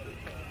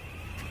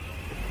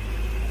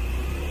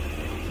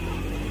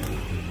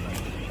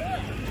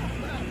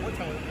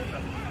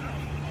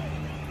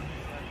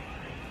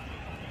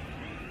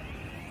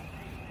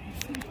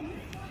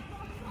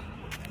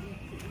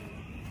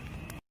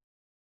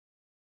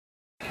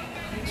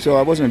 So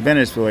I was in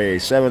Venice for a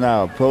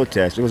 7-hour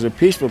protest. It was a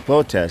peaceful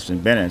protest in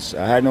Venice.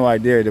 I had no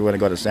idea they were going to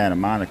go to Santa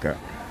Monica.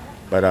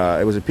 But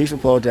it was a peaceful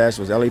protest.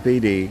 It was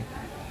LAPD.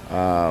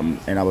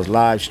 And I was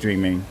live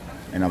streaming.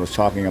 And I was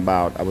talking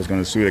about I was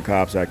going to sue the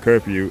cops at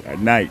curfew at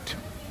night.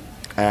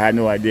 I had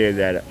no idea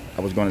that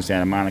I was going to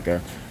Santa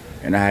Monica.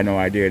 And I had no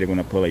idea they were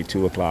going to pull a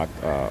 2 o'clock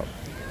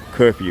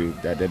curfew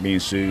that they're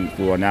being sued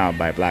for now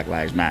by Black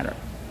Lives Matter.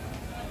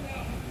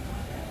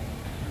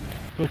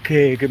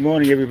 Okay, good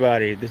morning,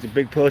 everybody. There's a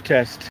big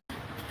protest.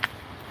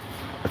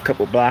 A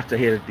couple blocks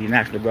ahead. The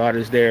National Guard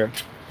is there.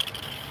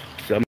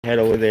 So I'm gonna head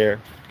over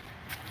there.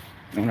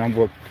 And I'm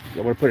going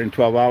to put in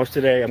 12 hours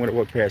today. I'm going to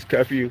work past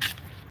curfew.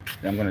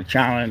 And I'm going to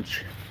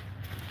challenge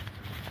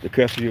the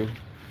curfew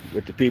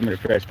with the freedom of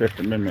the press, Fifth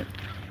Amendment.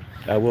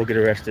 I will get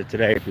arrested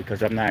today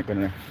because I'm not going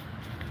to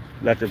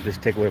let them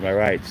just take away my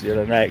rights. The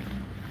other night,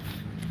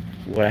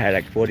 when I had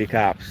like 40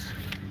 cops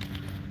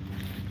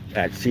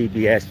at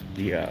CBS,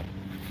 the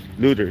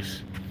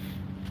looters.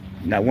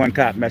 Not one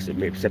cop messed with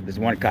me except this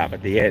one cop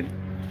at the end.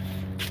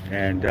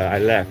 And I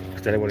left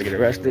because I didn't want to get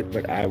arrested,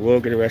 but I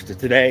will get arrested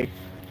today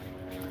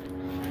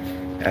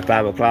at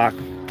 5 o'clock.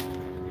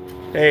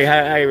 Hey,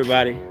 hi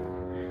everybody.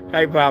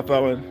 Hi, Bob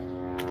Owen.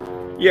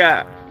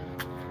 Yeah.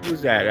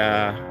 Who's that?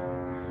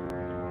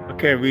 I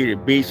can't read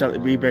it. B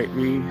something. B.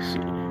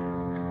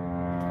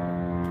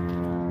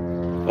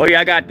 Oh yeah,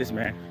 I got this,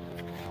 man.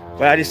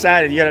 But I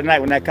decided the other night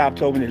when that cop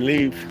told me to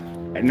leave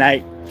at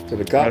night. So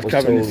the cop I was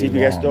covering totally the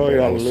CBS story.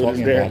 All the looters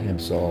there. him,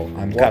 so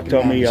I'm the cop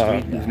told me he he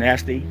was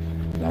nasty.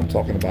 I'm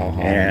talking about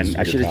how and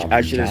I should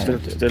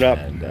have stood up.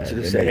 I should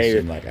have said, "Hey,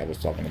 like I was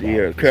talking about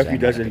the curfew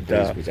doesn't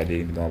which I didn't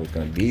even know I was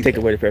going to be take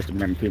there. away the First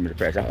Amendment, freedom of the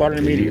press." I'm part of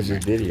the media.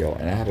 This video,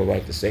 and I have a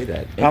right to say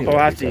that.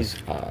 Paparazzis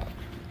are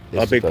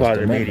a big part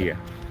of the media.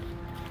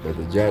 But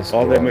the judge,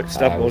 all their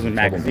stuff goes in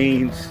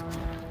magazines,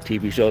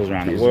 TV shows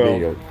around the world.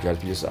 Video, judge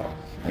for yourself.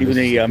 Even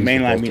the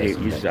mainline media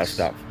uses our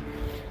stuff.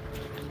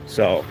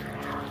 So,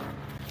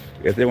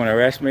 if they want to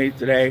arrest me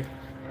today,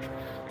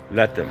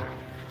 let them.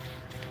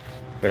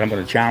 But I'm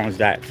going to challenge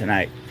that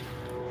tonight.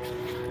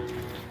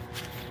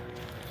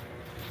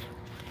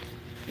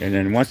 And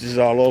then once this is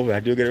all over, I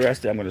do get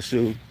arrested, I'm going to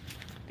sue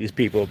these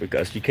people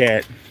because you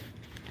can't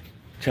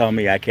tell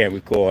me I can't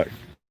record.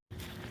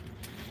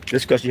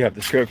 Just because you have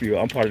this curfew,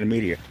 I'm part of the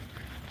media.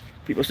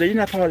 People say, you're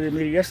not part of the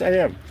media. Yes, I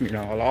am. You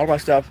know, a lot of my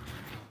stuff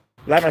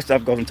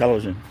goes on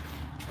television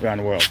around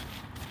the world.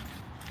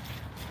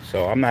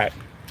 So I'm going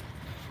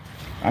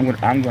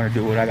to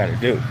do what I got to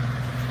do.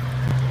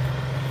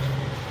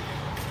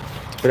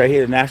 But I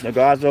hear the National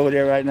Guard's over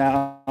there right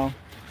now.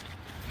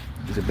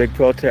 There's a big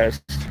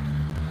protest. I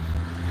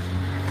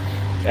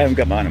haven't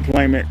got my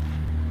unemployment.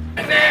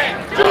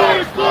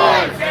 George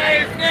Floyd,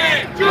 say his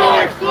name!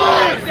 George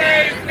Floyd,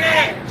 say his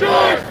name!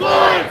 George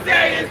Floyd,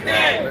 say his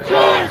name!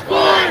 George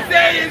Floyd,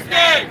 say his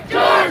name!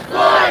 George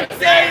Floyd,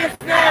 say his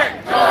name!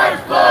 George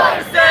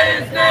Floyd,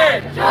 say his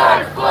name!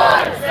 George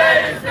Floyd,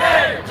 say his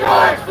name!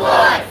 George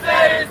Floyd,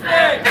 say his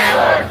name!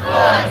 George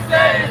Floyd,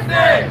 say his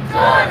name!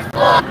 George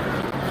Floyd.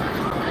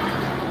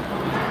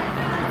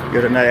 The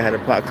other night I had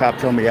a cop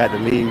tell me I had to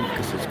leave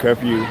because it's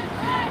curfew.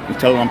 I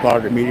told him I'm part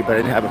of the media, but I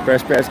didn't have a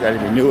press pass. I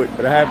didn't even knew it.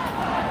 But I have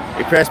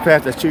a press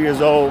pass that's 2 years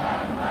old.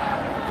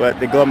 But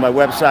they go on my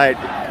website.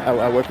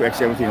 I work for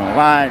X17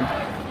 Online.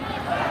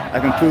 I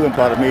can prove I'm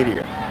part of the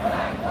media.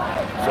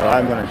 So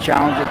I'm going to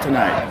challenge it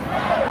tonight.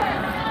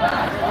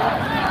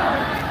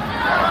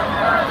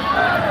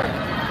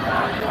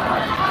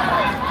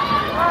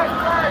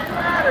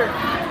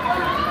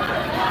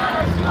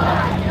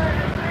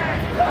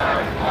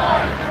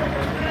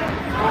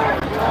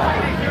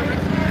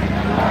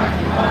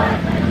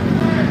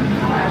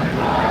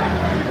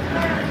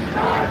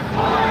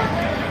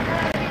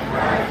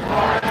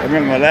 I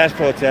remember my last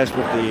protest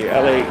with the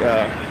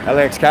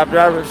LAX cab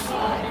drivers.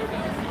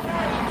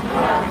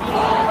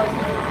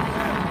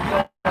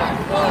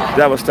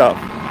 That was tough.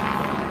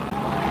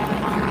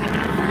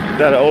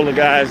 That older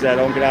guys that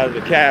don't get out of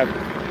the cab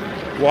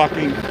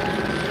walking.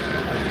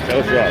 That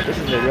was rough. This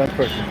is a young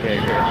person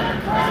came here.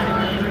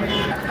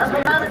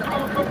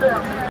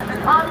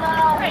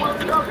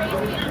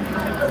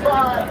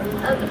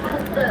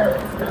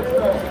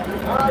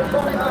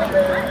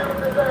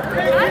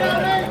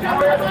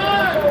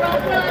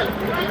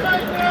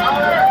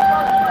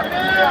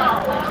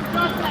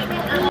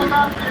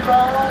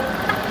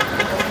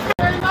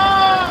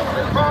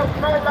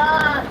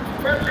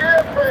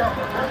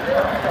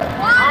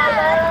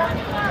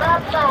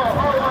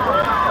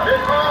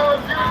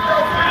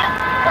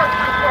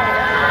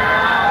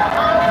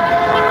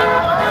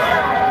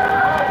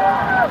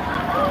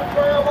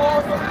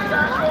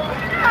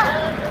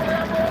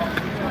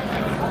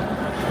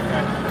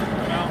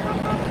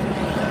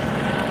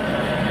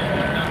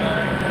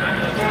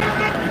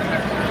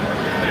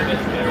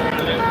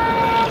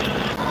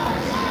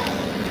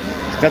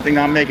 Nothing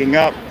I'm making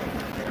up.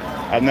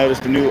 I've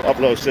noticed the new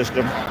upload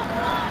system.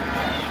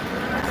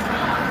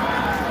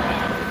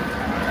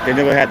 They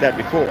never had that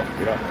before,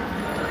 you know.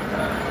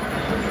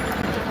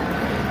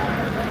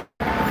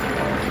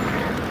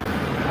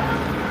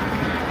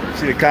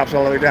 See the cops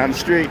all the way down the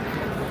street.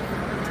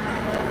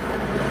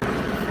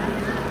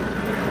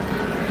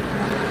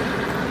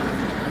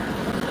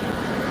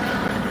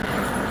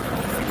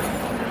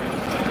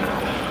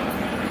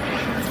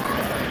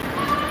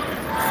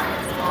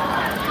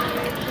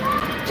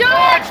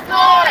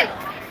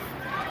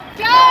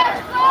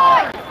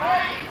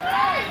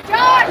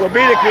 Well,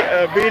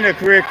 being a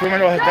career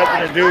criminal has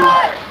nothing to do with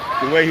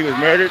the way he was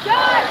murdered.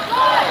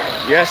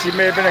 Yes, he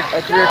may have been a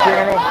career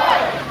criminal,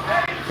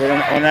 but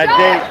on that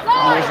date,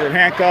 he was in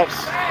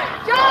handcuffs,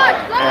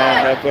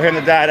 and for him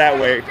to die that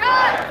way,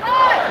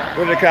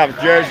 what are the cops?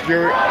 Judge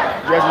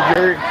and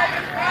jury,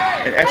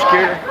 and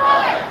executor?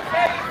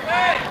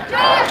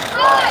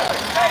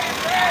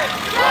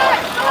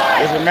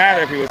 Doesn't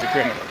matter if he was a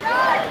criminal.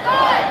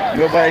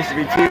 Nobody should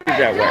be treated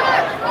that way.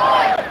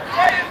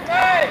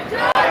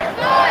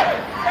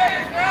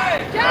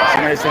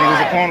 Somebody saying he was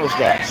a porno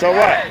star. So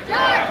what?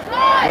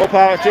 More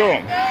power to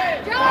him.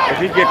 If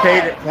he get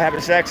paid for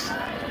having sex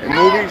in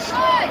movies,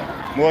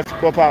 more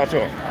power to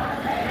him.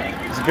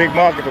 It's a big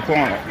market for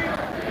porno.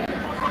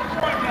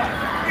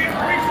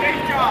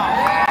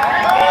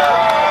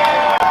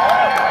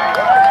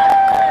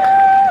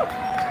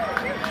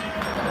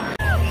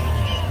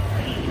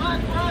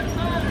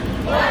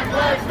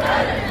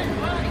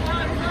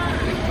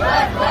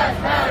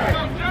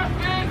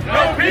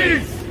 No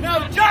peace!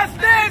 No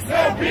justice!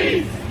 No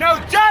peace! No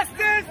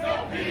justice!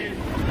 No peace!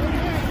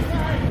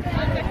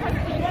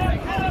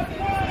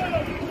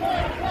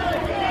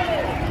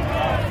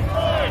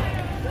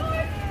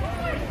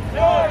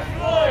 George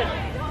Floyd!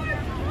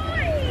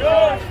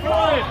 George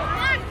Floyd!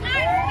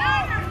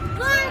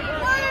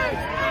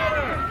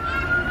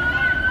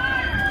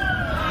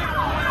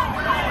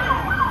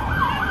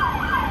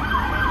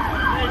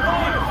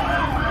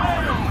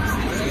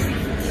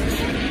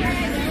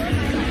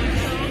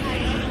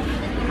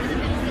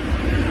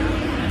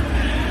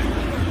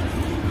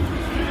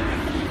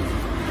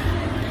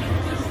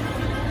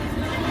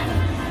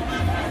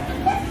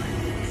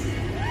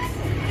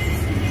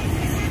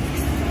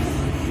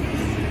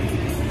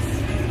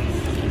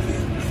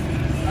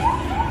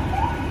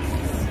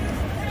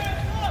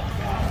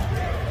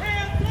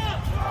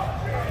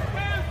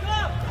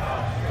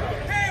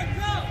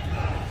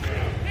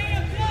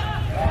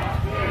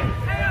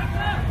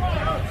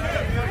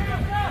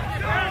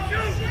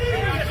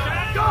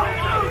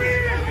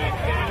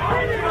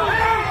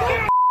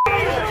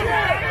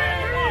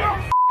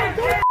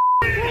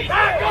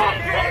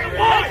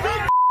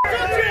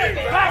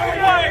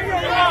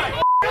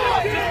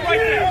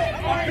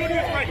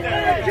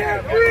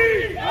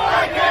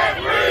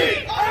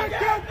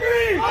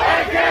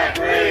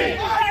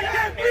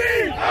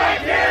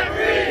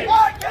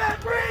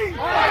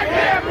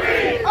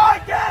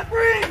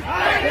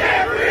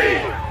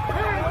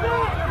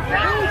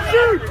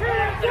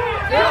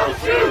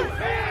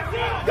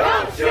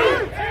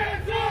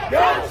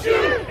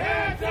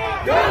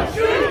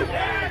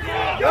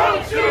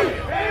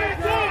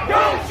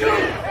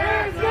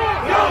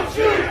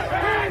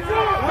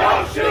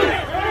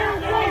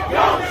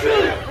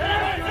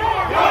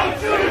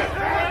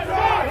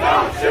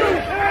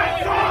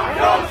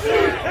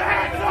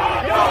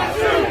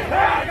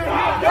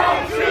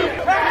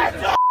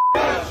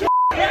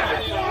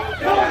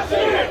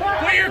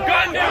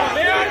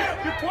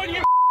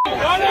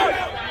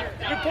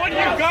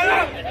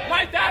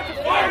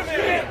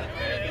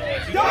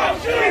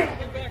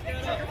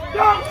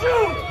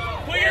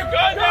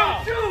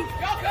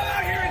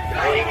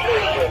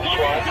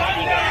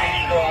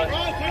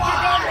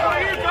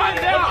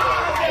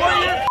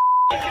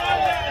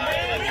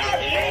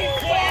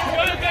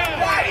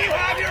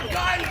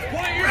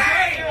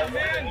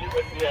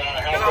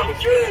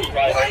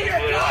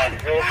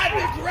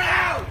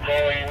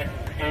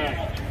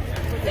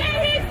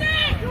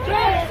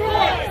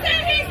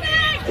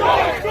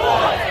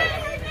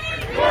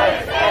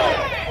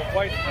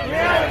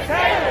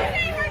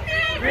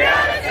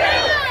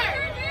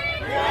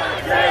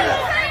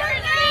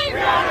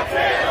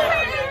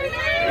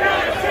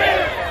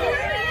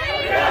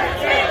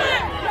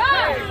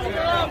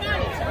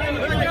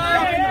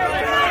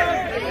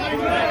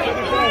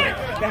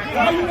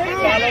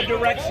 Follow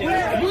directions. You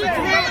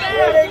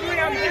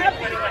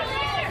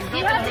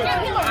have to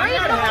get people reasonable on.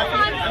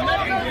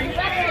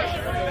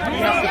 You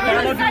have to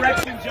follow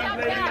directions, young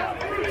lady.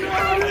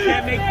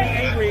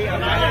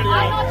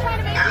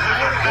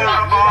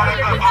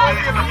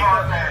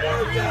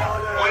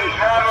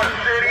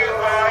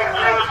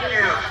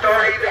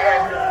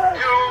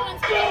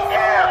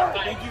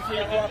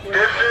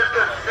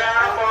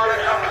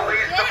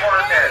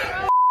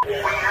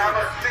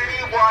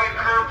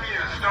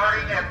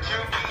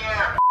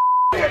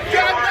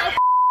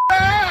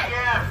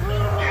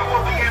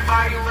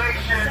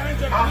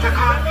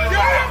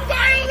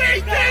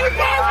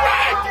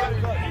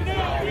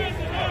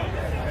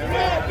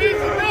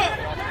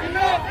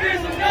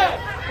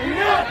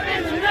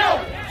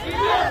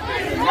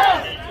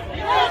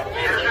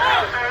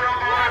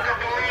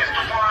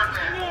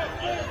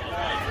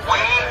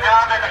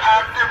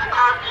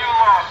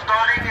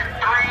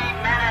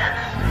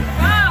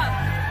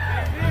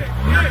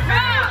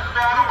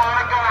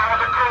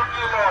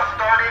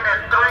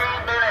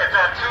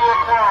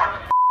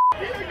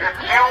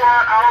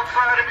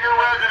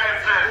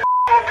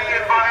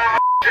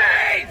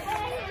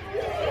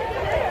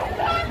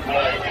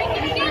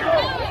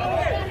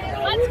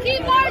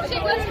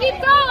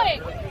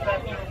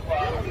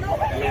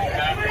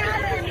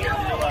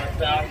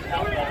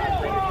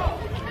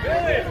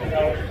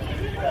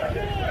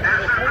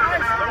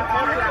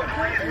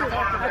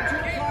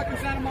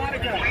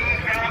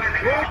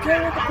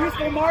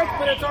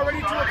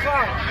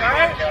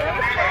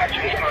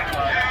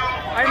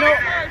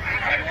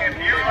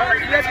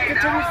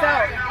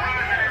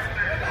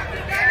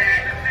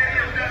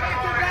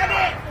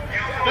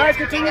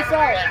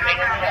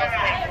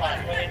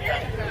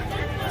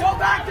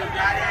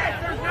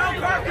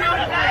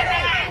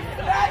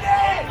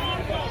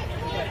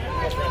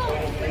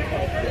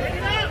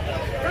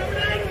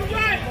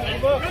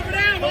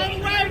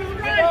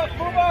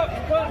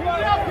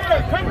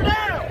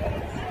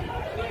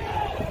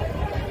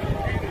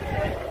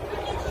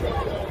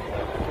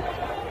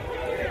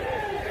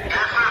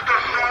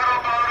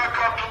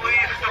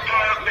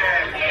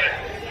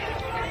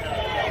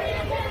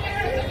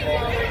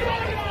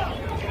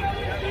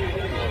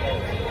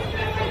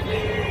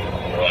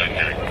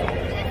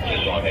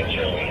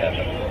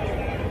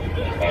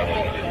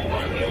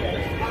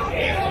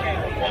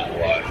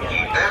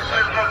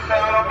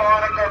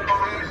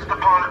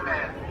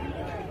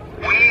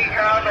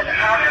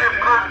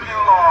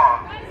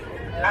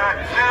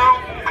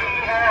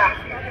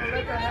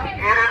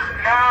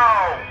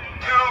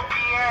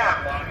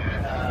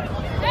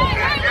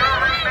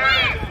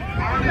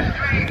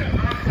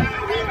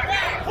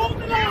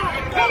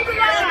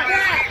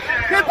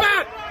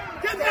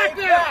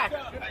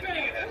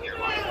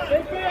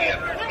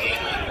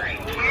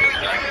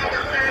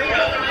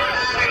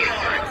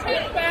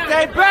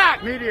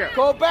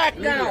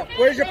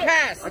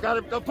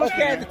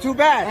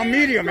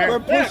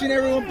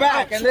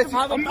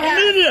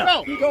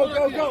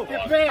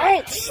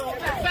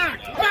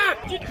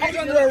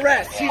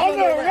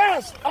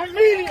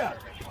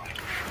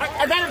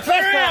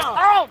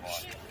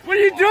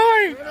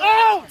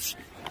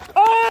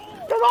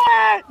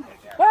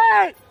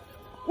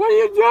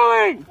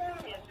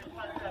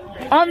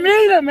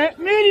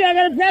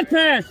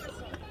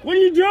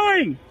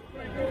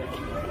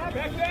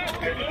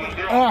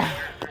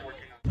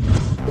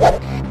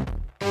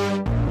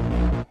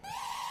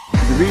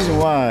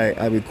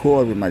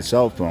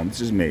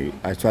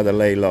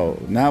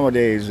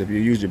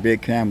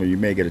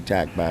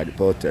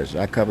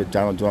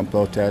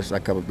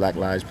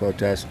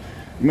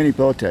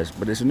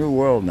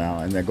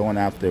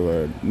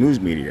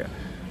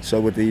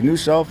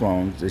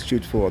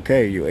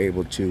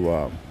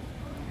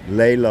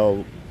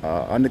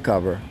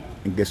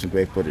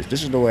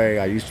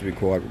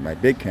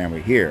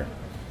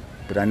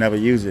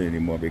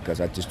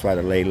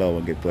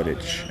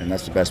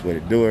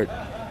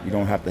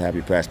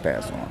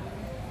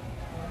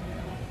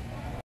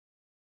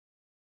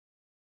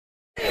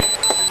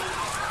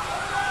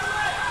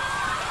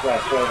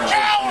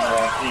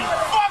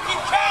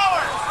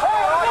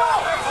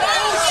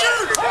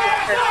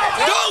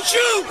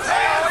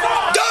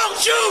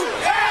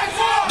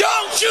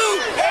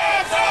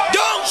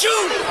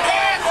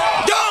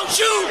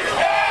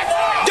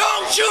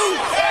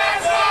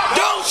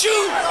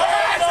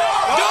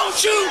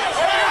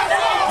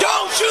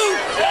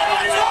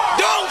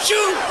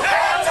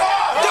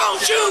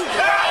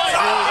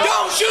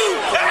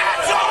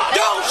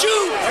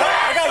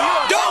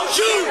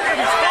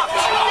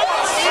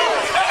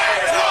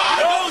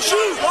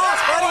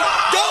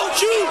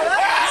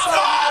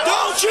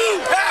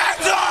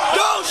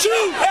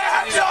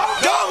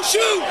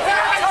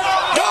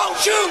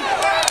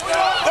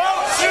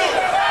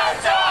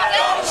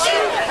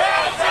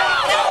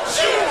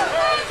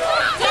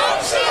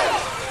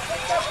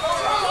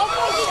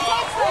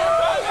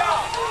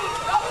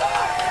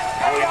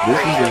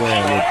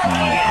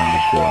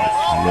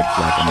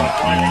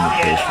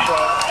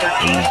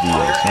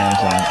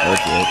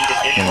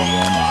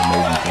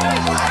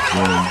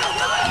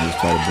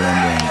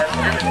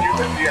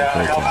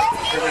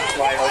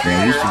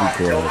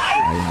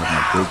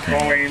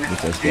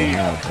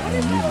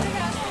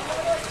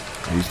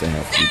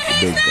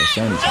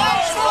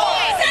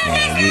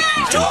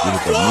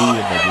 George Floyd!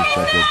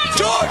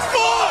 George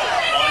Floyd!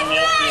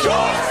 This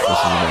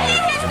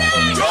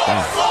is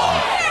about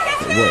stop.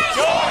 It works.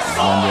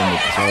 London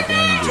with the South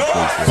End, you get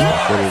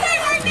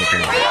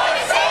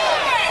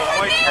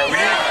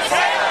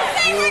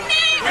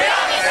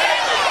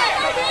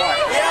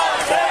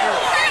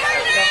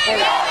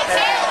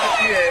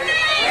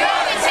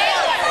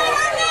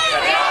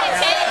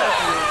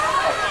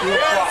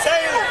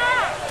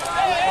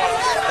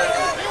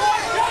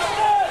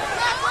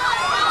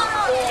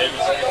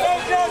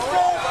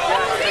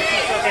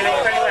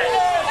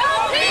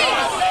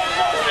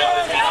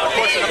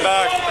pushing him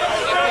back.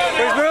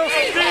 Please move.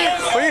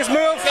 Please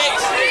move.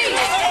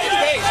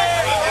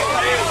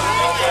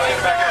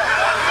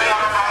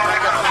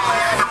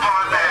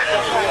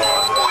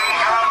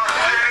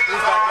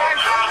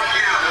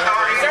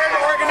 Is there an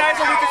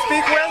organizer we could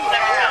speak with?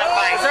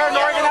 Is there an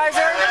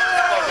organizer?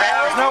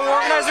 There's no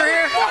organizer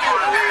here?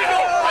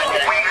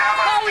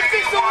 Oh, we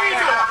speak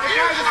Norwegian. Is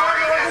there an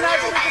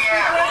organizer we can speak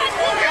with?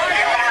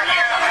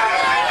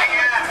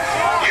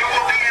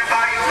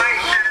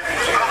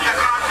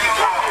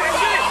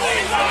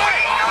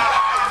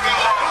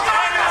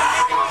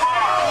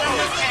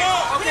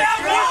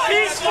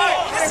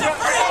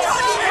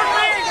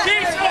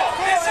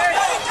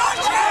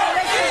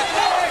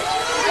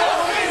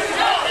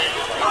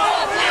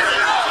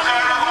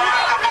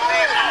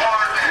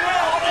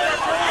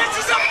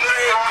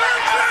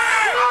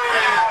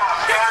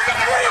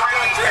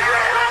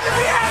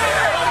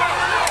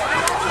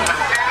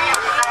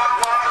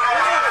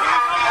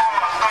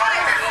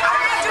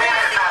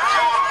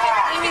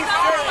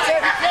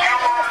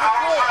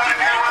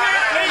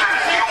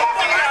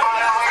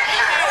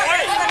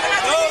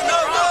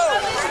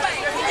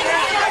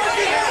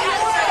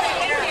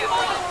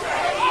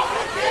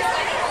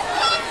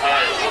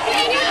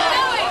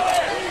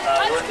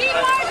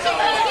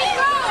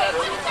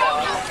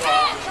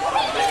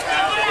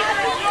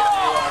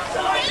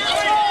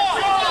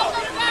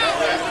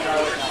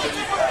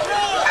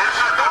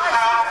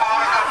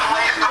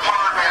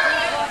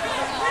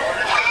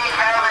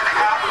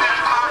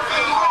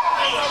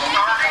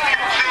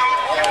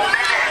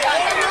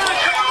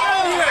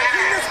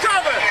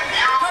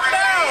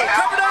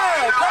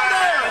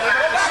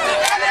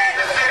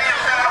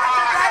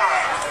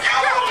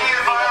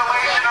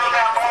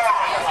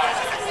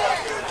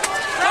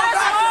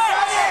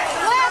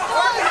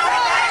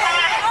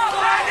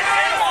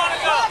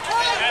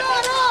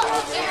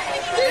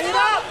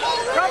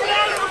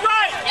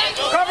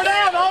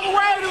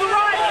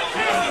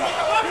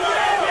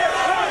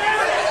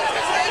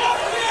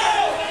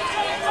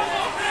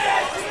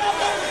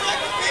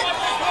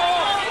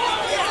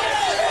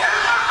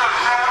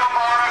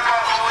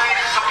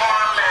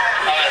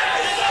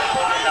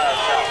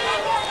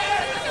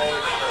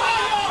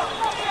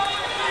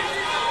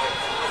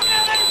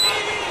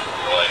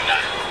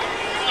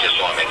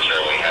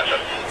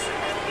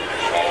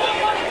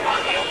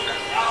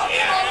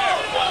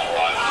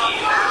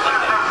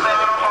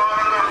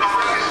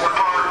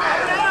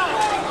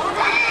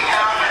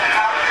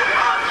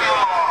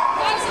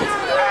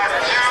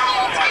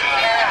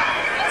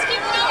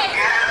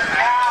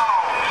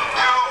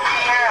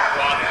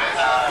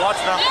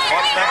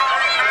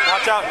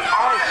 Watch out.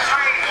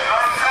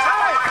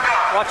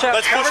 Watch out.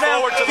 Let's push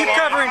forward to the line. Keep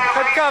covering.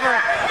 Keep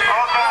covering.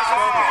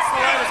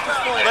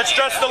 Let's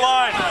dress the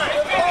line.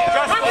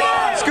 Dress the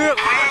line. Scoop.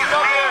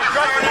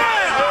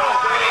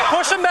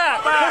 Push him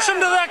back. Push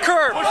him to that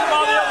curb. Push him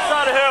on the other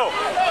side of the hill.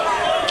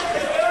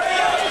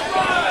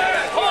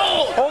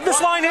 Hold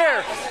this line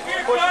here.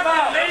 Push him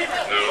out.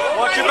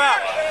 Watch your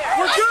back.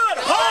 We're good.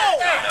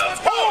 Hold.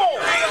 Hold.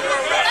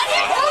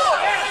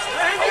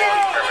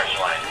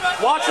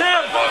 Watch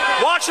him.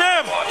 Watch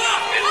him.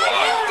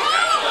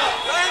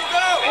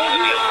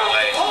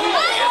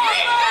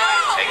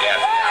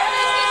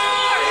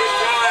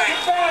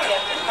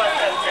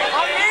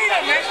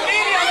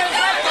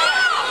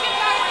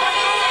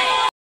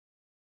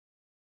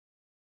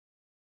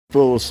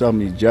 Full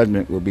summary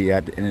judgment will be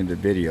at the end of the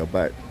video,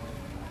 but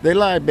they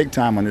lied big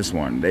time on this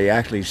one. They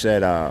actually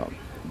said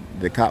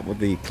the cop with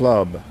the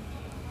club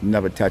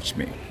never touched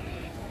me.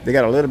 They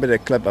got a little bit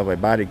of clip of a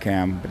body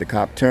cam, but the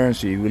cop turned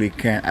so you really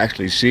can't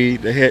actually see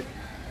the hit.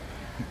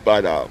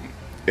 But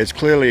it's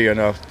clearly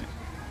enough.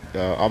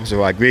 Officer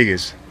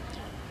Rodriguez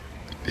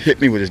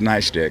hit me with his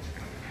nightstick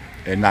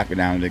and knocked me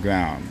down to the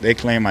ground. They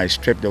claim I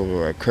tripped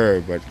over a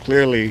curb, but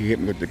clearly he hit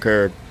me with the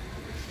curb,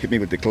 hit me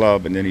with the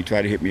club, and then he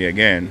tried to hit me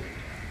again.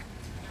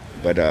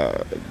 But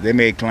they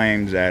made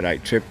claims that I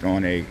tripped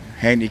on a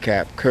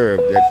handicapped curb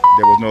that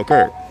there was no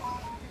curb.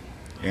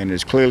 And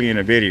it's clearly in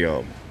a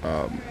video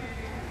of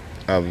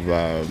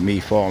me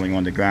falling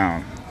on the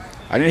ground.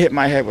 I didn't hit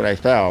my head when I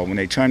fell. When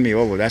they turned me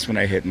over, that's when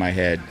I hit my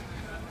head.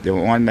 They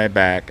were on my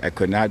back. I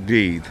could not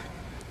breathe.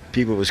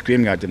 People were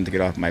screaming at them to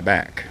get off my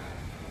back.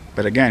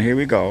 But again, here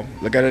we go.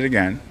 Look at it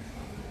again.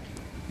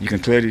 You can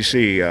clearly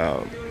see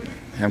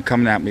him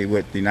coming at me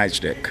with the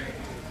nightstick.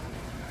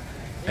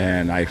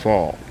 And I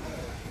fall.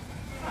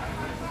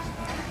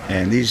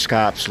 And these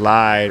cops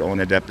lied on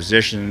their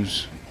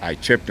depositions I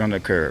tripped on the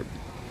curb.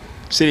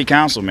 City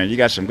council, man, you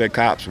got some good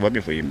cops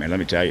working for you, man. Let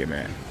me tell you,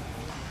 man.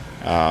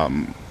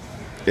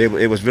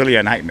 It was really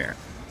a nightmare.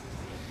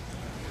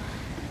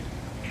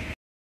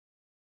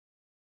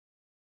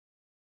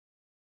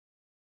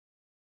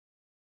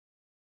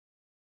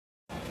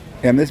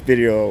 And this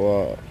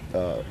video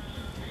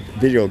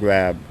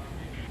grab,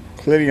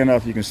 clearly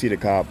enough, you can see the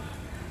cop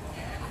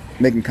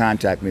making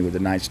contact with me with the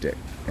nightstick,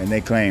 and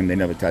they claim they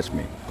never touched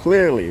me.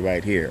 Clearly,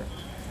 right here.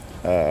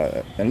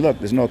 And look,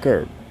 there's no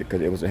curb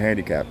because it was a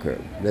handicap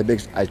curb.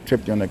 I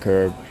tripped you on the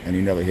curb, and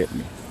you never hit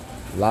me.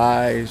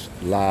 Lies,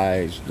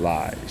 lies,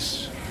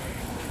 lies.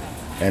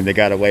 And they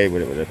got away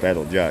with it with a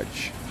federal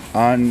judge.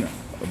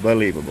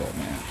 Unbelievable,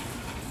 man.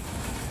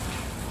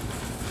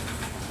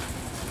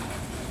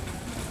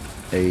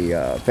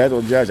 A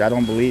federal judge, I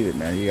don't believe it,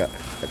 man.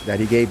 That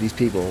he gave these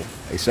people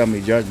a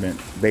summary judgment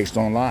based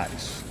on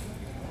lies.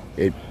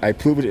 I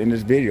proved it in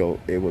this video.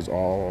 It was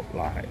all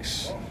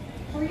lies.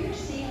 For your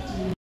safety.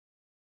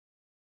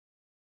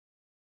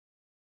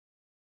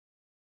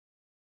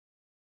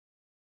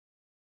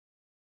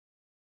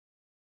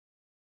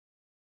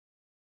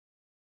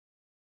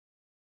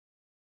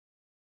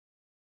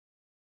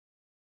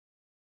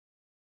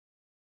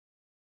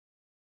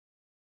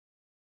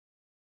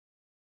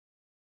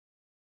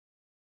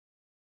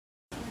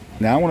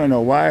 Now, I want to know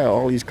why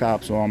all these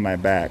cops are on my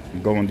back,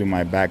 going through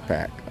my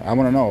backpack. I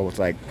want to know. It's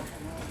like,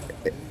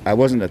 I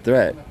wasn't a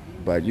threat,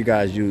 but you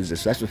guys used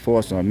excessive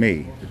force on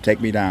me to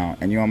take me down,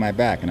 and you're on my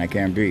back, and I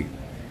can't breathe.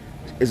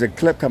 There's a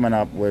clip coming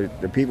up where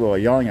the people are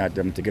yelling at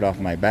them to get off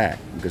my back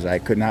because I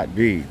could not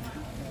breathe.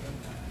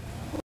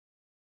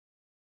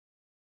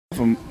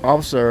 From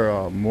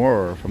Officer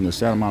Moore from the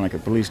Santa Monica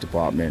Police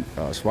Department,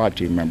 SWAT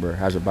team member,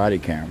 has a body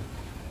cam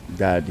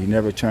that he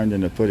never turned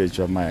in the footage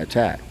of my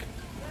attack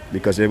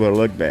because it would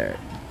look bad.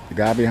 The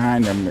guy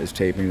behind them is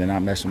taping, they're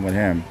not messing with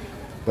him.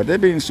 But they're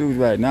being sued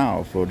right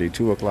now for the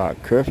 2 o'clock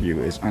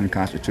curfew is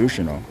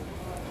unconstitutional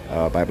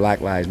by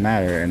Black Lives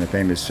Matter and the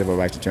famous civil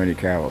rights attorney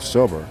Carol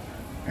Silver.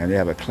 And they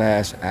have a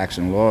class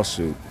action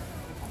lawsuit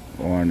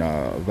on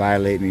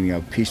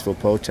violating peaceful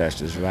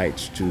protesters'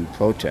 rights to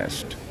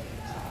protest.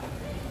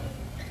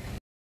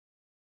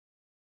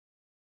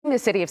 The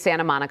city of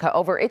Santa Monica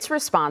over its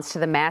response to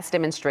the mass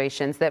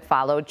demonstrations that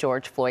followed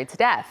George Floyd's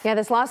death. Yeah,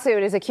 this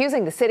lawsuit is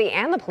accusing the city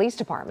and the police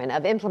department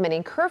of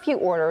implementing curfew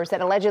orders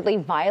that allegedly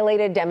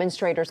violated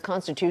demonstrators'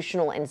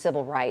 constitutional and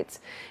civil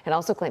rights. It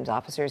also claims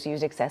officers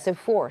used excessive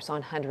force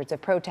on hundreds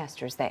of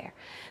protesters there.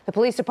 The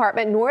police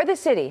department nor the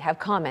city have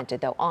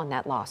commented, though, on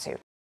that lawsuit.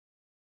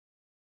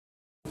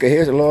 Okay,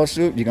 here's a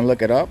lawsuit. You can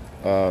look it up,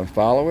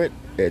 follow it.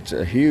 It's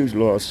a huge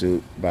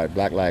lawsuit by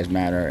Black Lives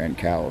Matter and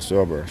Carol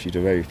Silver. She's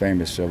a very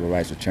famous civil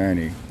rights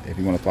attorney. If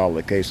you want to follow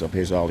the case up,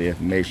 here's all the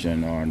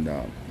information on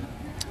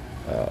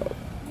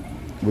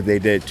what they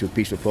did to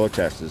peaceful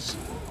protesters.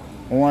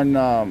 On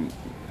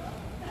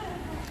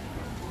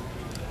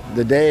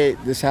the day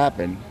this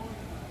happened,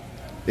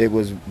 it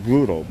was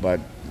brutal, but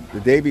the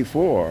day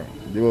before,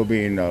 they were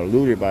being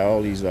looted by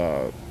all these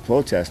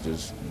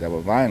protesters that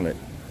were violent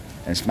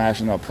and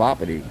smashing up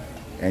property,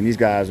 and these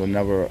guys were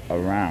never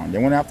around. They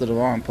went after the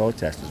wrong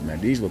protesters, man.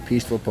 These were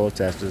peaceful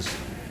protesters.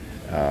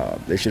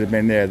 They should have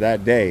been there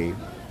that day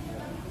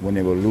when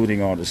they were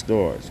looting all the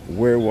stores.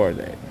 Where were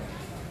they?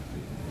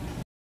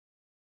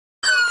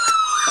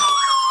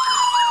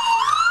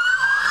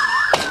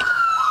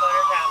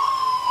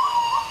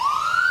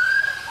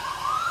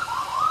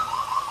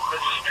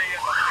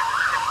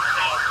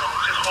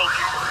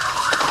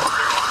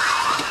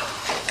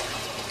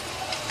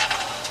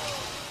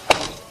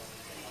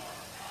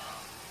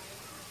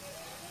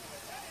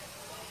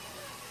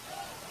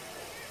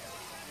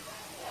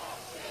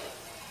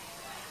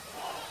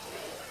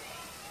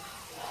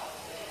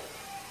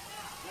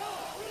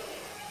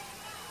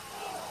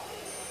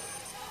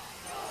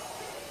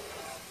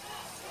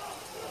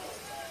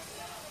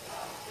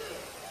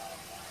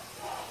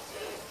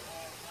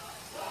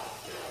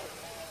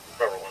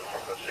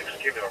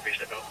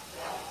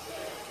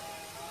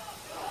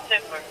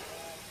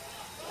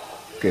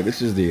 Okay,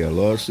 this is the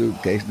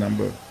lawsuit, case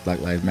number,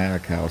 Black Lives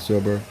Matter, Carol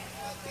Silver,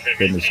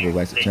 famous civil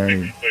rights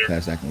attorney,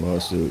 class action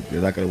lawsuit.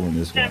 They're not going to win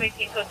this one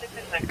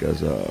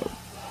because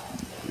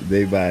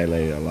they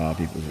violated a lot of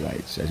people's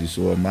rights, as you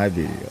saw in my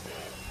video.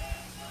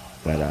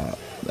 But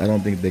I don't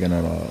think they're going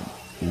to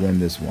win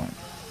this one.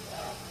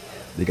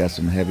 They got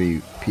some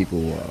heavy people,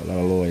 a lot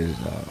of lawyers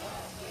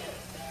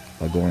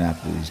are going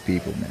after these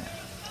people, man.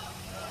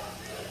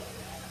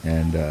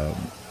 And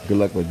good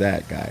luck with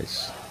that,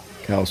 guys.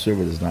 Carol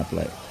Silver does not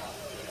play.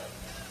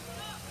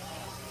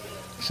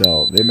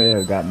 So they may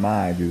have got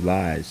mine through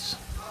lies,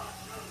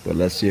 but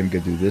let's see him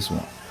get through this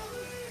one.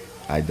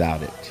 I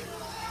doubt it.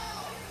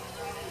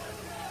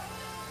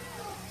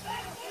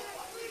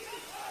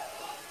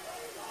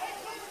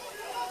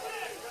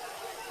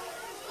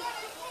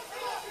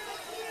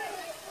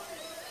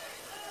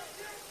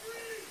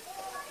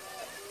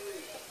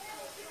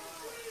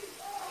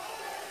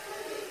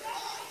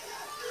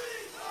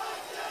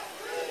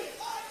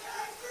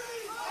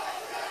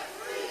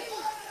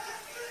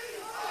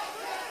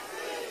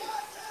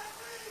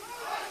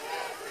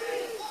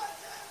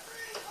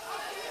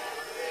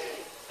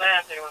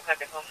 31,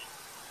 copy, call.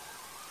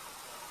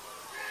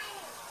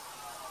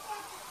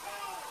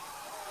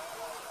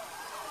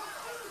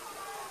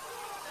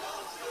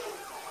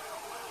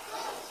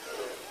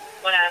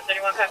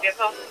 31, copy,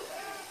 call.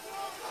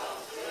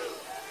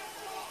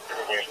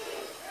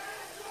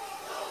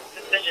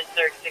 Suspicious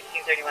search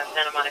 1631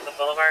 Santa Monica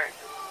Boulevard,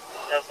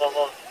 the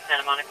Volvo of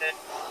Santa Monica.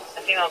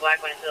 A female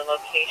black went into the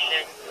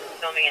location,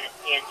 filming in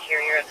the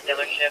interior of the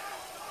dealership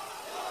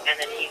and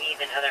the TVs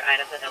and other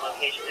items at the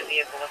location. The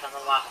vehicle was on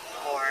the lot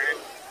for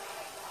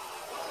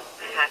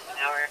a half an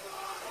hour.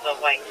 The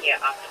white Kia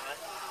Optima,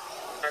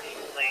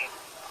 commercial plate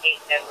 8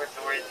 Edward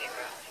North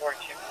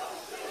 042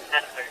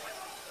 Adam 31.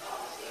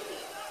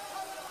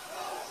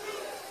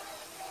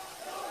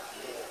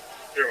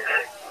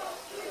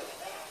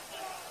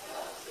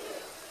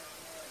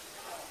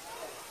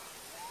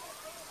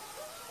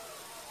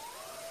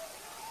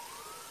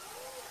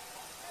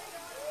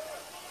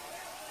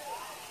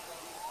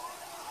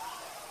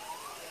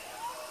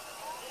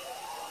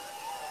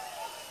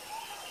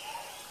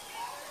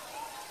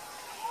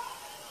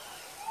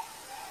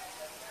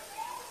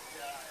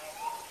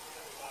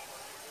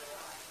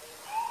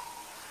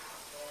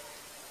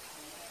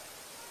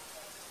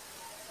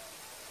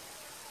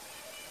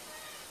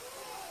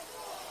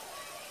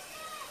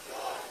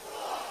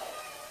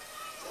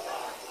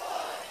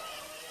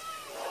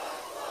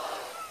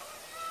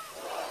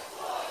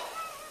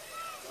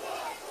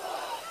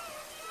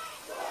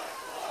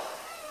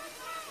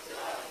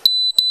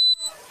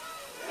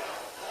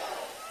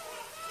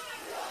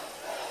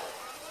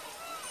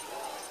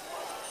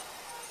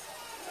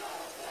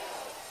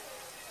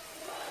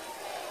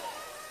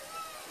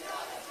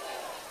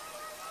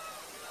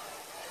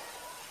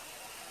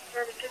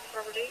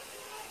 Property,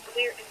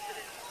 clear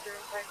incident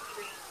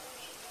 053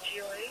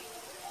 GOA,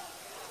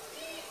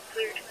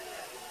 clear incident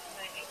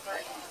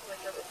 985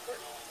 with a report,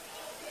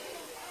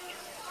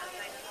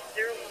 incident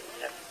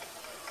 017,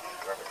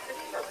 Robert 6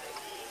 property.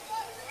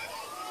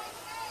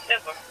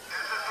 Stand for. This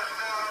is the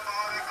Santa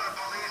Monica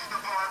Police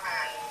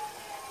Department.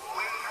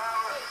 We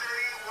have a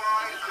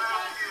citywide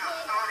curfew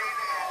starting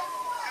at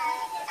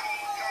 2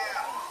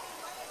 p.m.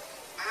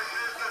 This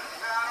is the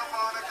Santa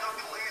Monica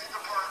Police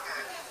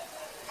Department.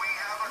 We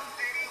have a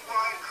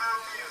citywide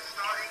curfew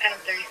starting Adam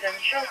 37,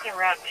 show us en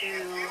route to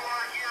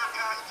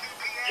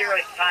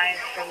 085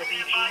 from the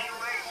BG.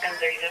 Adam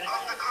 37.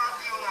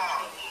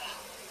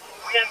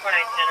 1049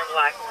 Center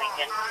Block,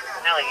 Lincoln,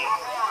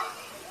 Alligator.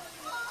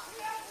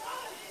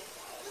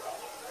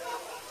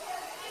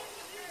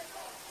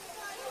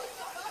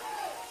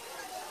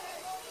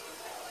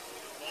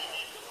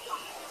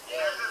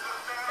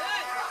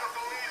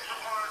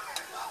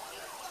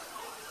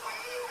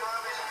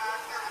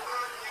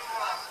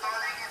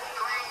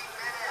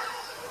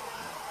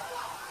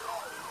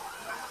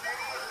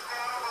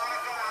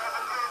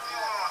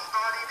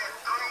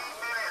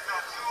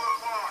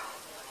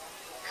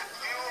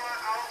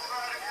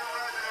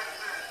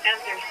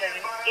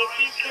 If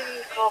you can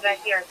call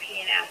back the RP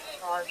and ask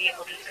for our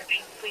vehicle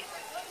description, please.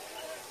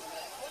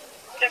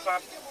 Check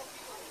off.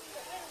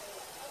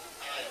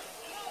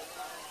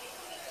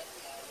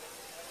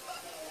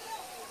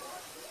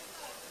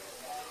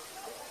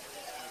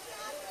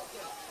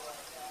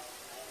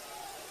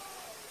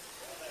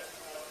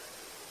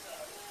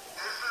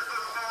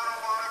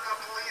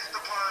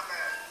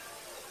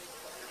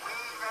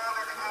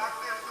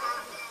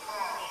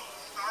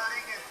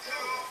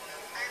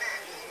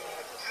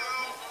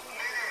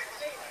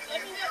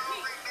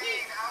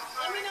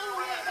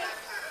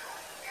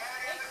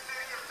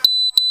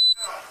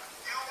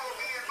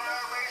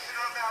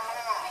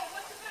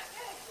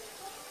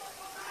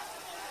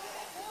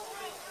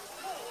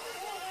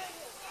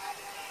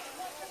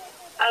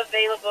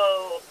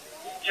 Available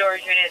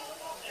George units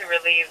to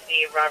relieve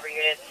the robber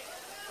units.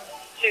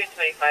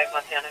 225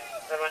 Montana.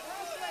 Good one.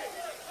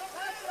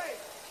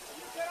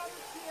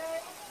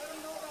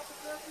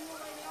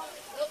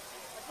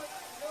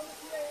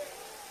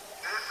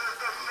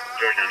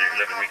 George unit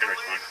 11, we can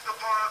respond.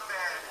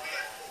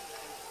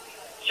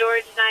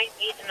 George 9,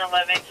 8, and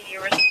 11, can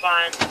you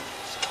respond?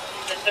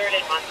 The 3rd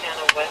in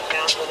Montana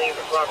westbound, believe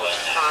Robert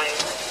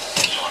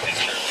 5. Just want to make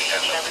sure we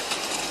have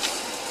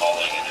all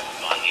the units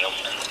on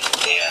Nielsen.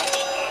 And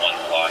 1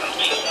 block,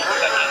 we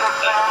have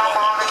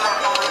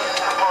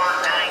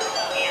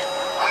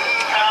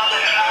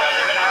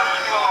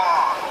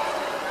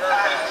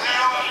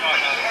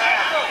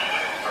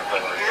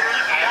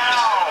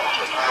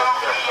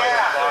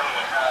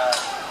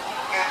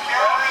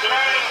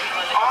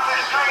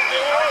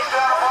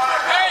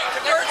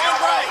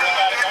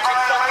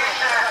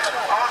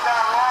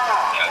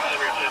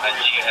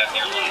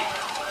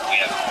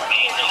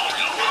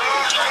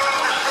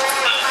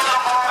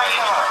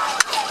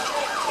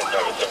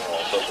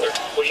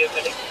What do you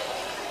think?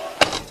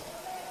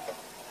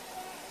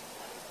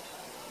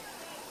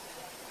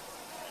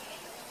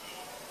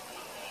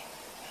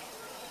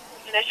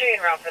 Can I show you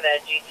en route for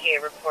that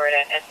GTA report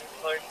at Essence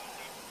Floor?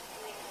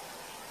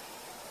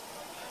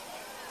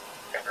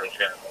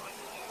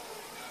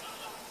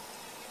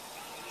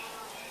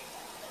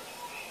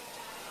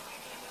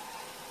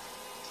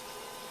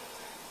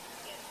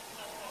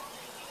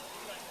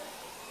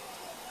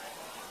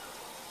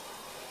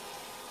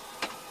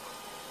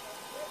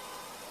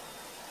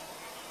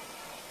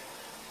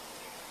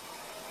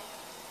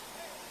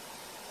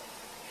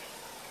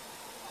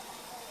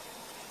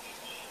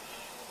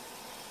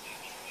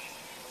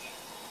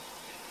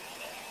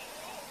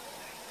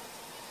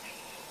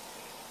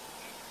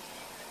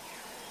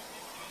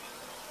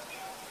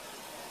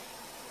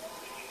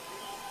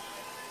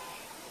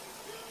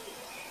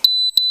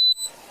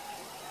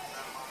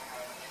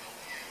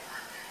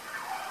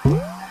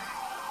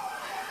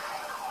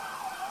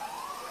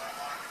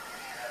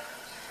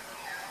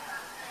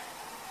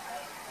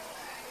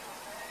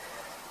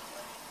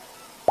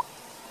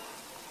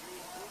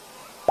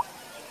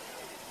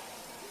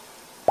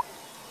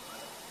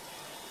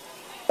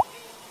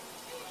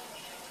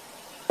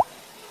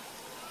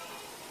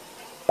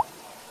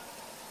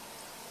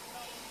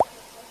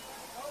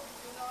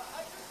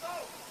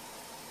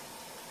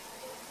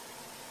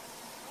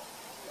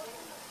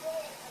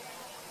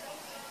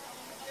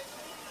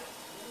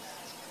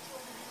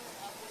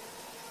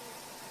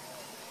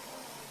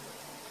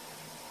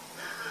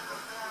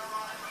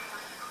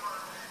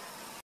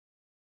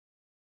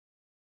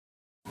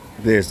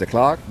 There's the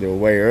clock. They were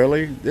way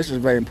early. This is a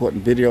very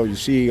important video. You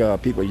see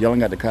people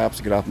yelling at the cops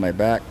to get off my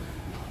back,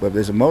 but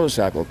there's a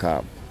motorcycle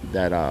cop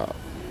that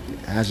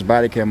has his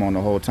body cam on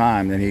the whole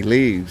time. Then he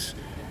leaves,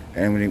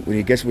 and when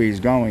he gets where he's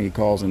going, he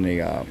calls in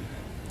the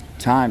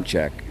time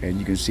check, and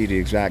you can see the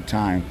exact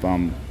time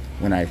from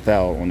when I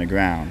fell on the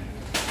ground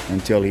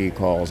until he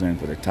calls in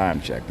for the time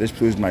check. This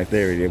proves my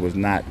theory. It was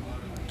not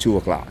 2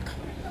 o'clock.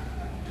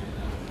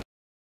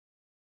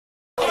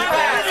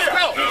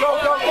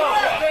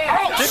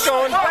 Keep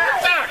going.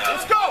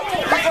 Let's go.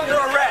 He's under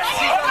arrest.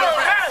 He's under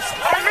arrest.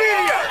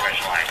 Immediate.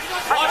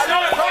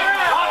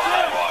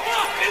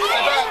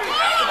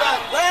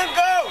 Let him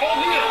go.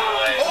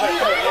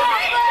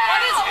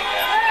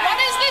 What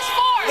is this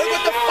for? Look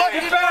what the fuck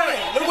you're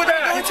doing. Look what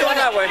they're doing to him.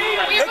 That way.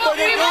 Look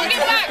what they're doing to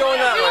him. Keep going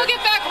that way. We will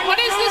get back.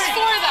 What is this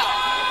for, though?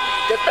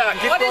 Get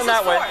back. Keep going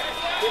that way.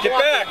 Get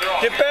back.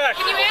 Get back.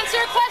 Can you answer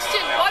a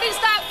question? What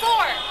is that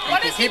for?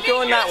 What is keep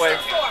going that way.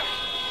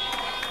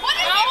 What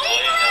is he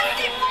being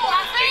arrested for?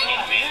 Nothing?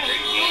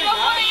 You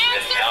don't want to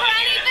answer for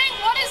anything?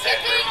 What is he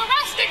being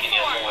arrested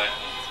for?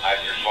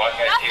 Your SWAT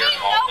guys here Nothing?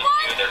 called No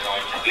one? they're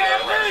going to be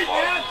arrested.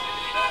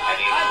 I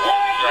need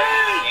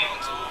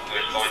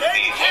there's going to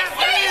be He's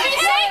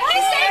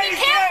saying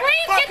he can't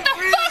breathe. Get the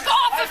fuck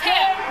off of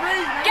him.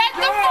 Get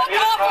the fuck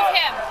off of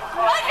him.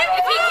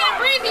 If he can't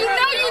breathe, you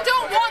know you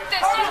don't want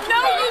this. You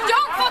know you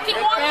don't fucking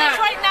want this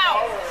right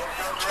now.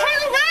 Turn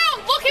around.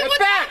 Look at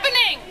what's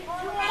happening.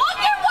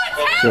 Look at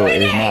what's happening. So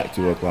it is not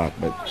 2 o'clock,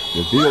 but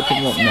the video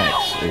coming up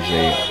next is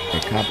a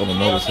cop on a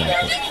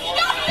motorcycle,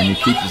 and he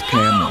keeps his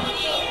camera on.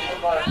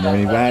 And when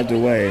he rides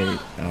away,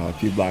 a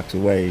few blocks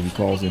away, he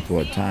calls in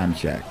for a time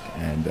check,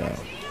 and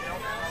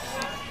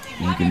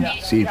you can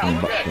see from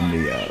the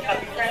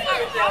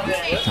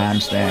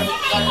timestamp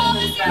and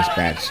the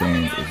dispatch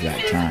saying the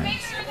exact time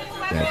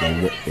that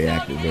they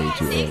acted way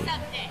too early.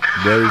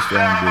 Very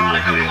strong video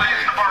here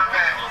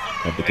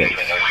of the case.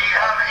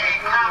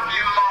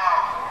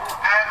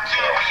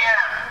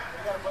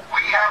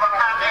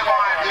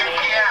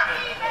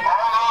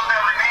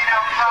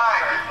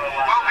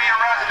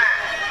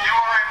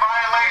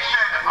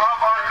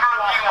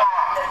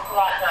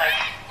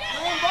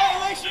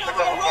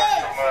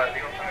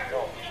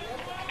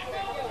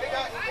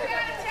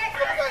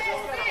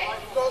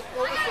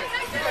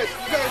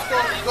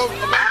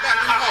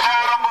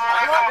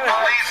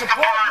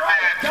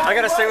 I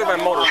gotta stay with my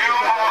motor.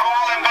 Cover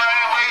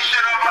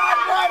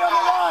down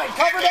right.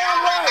 Cover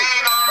down right.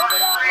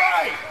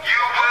 You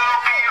will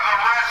be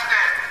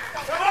arrested.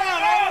 Cover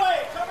down all the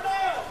way. Cover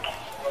down.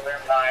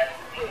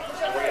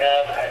 We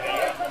have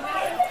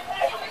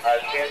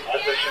seen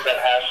positions at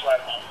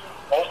Ashland.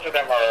 Most of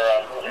them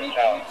are moving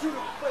south. You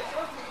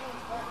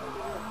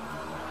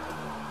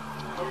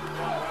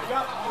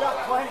got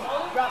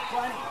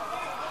plenty.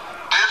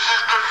 This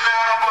is the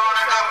Santa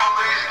Monica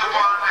Police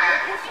Department.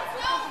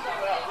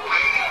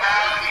 We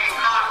have a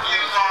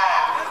curfew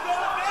law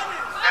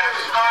that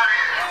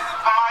started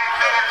 5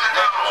 minutes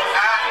ago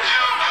at 2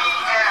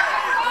 p.m.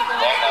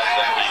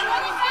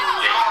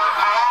 You are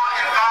all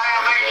in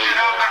violation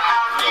of the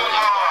curfew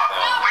law.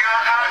 We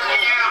are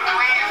asking you to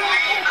please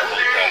leave the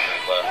city.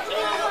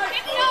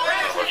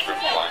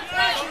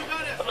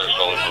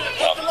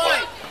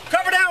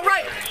 Cover down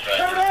right.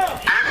 Cover down.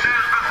 This is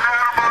the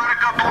Santa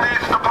Monica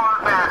Police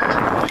Department.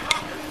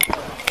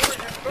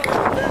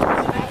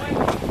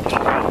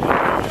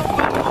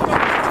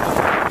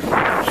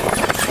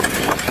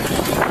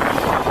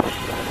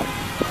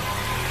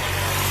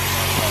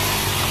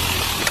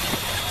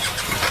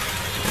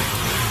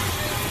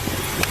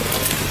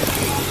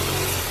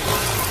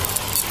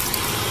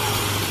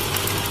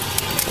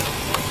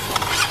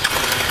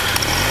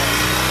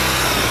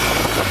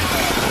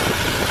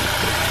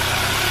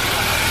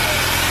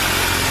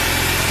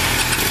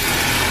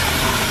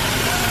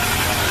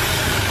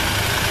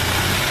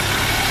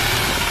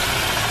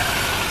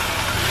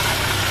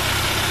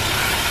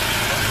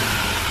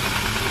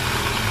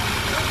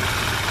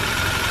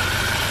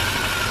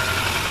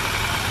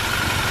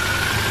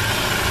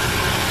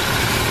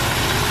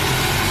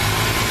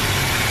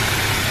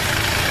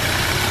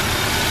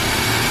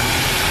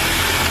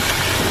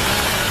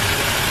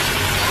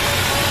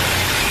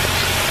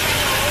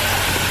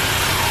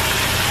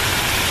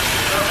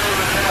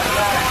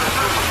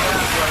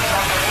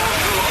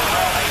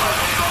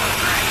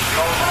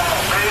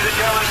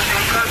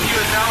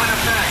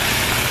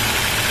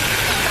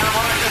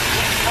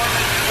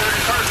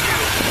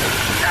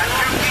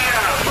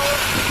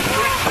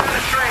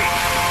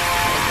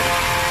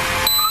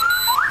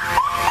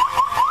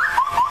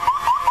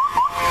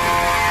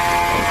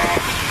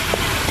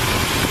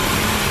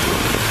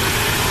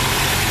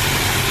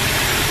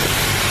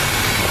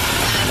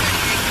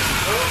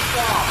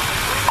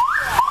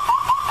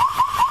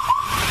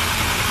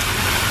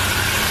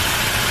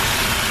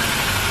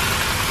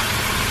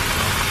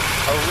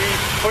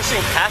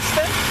 Pushing past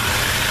it?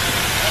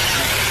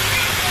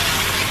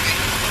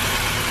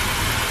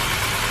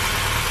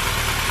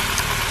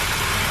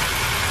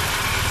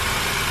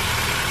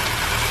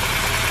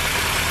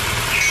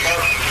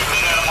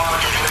 Santa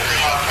Monica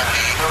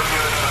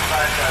Police Department.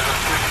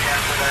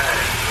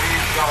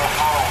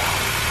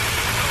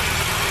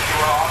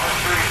 are on the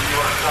street. You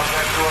are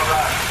subject to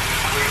arrest.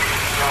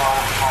 Please go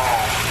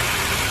home.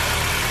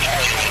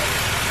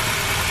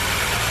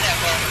 Yeah,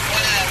 well,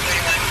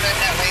 131, turn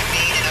that way,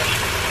 Main and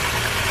Ocean.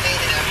 Main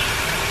and Ocean.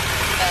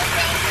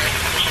 Southbound first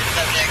position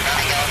subject on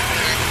a yellow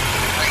scooter.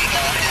 Where you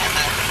go ahead,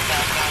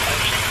 southbound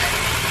Ocean,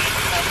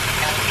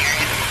 southbound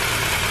area.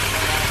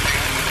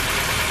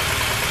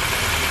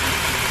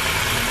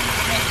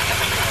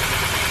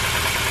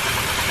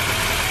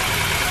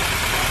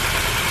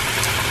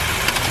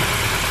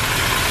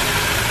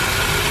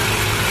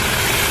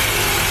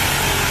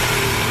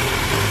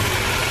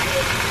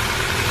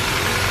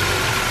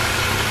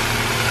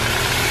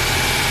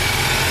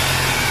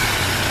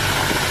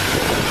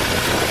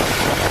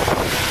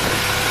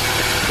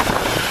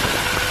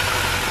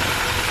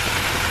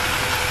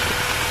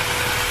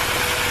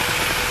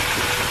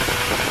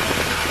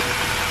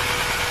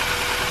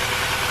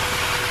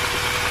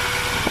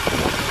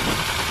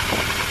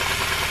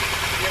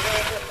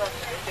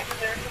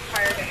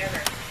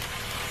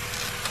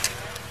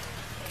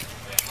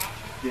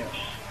 Yes,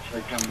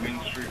 they come Main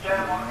Street from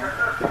the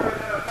north.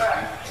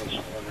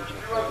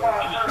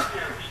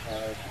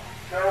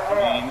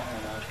 Main,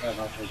 and I've got an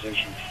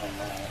authorization from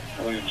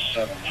Williams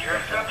 7.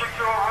 You're subject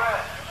to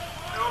arrest.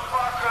 2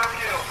 o'clock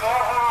curfew. Go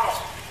home.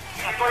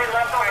 Anybody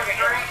left on the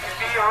street can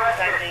be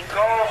arrested.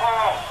 Go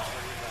home.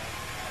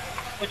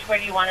 Which way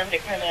do you want him to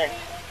come in?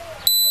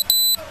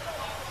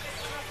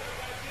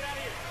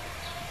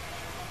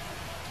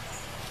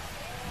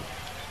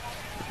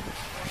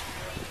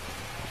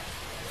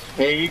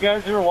 Hey, you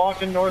guys who are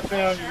walking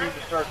northbound, you need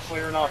to start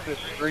clearing off this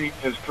street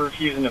because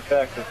curfew's in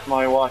effect if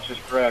my watch is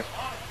correct.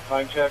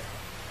 Time check.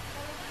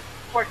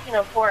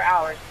 1404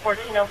 hours.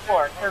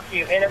 1404.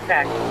 Curfew in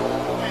effect.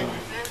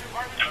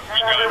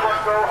 Everyone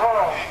go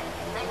home.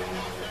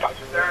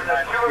 There's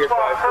a 2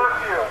 o'clock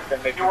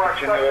curfew. You are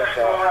subject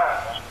to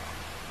arrest.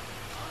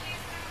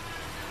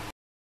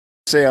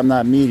 Say I'm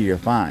not media,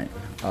 fine,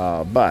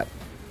 but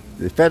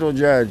the federal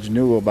judge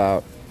knew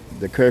about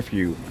the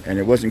curfew, and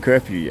it wasn't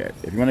curfew yet.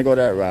 If you want to go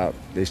that route,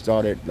 they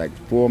started like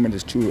 4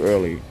 minutes too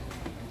early,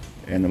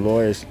 and the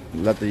lawyers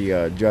let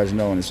the judge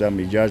know in the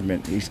summary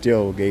judgment. He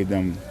still gave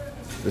them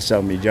the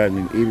summary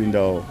judgment, even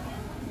though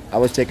I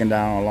was taken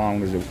down along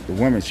with the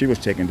woman. She was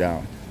taken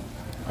down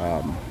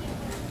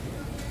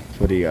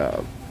for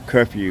the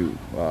curfew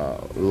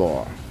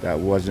law that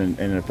wasn't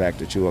in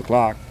effect at 2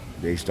 o'clock.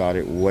 They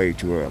started way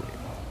too early.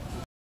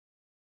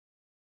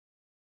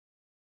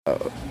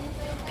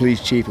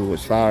 Police chief who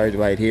was fired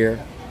right here.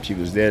 She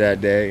was there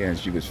that day, and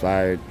she was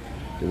fired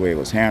the way it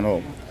was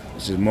handled.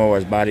 This is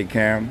Moore's body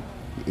cam.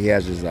 He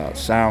has his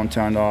sound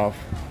turned off.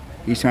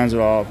 He turns it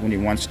off when he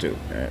wants to.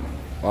 And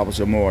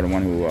Officer Moore, the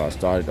one who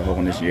started the whole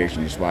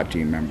initiation, the SWAT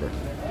team member,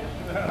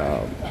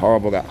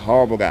 horrible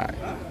guy.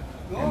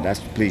 And that's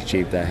the police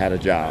chief that had a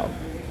job.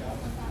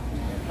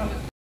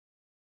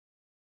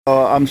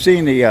 I'm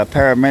seeing the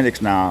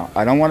paramedics now.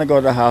 I don't want to go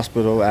to the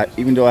hospital,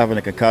 even though I have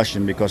a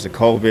concussion because of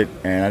COVID,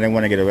 and I didn't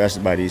want to get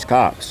arrested by these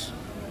cops.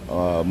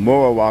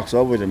 Moore walks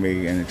over to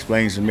me and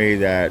explains to me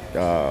that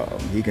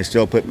he can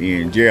still put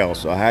me in jail,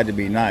 so I had to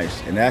be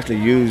nice and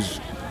actually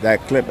use that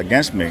clip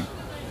against me,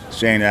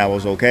 saying that I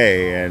was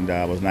okay and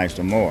I was nice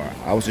to Moore.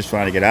 I was just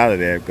trying to get out of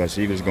there because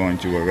he was going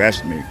to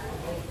arrest me.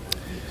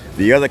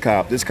 The other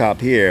cop, this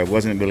cop here,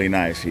 wasn't really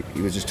nice. He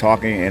was just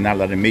talking and not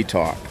letting me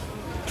talk.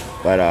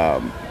 But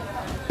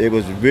it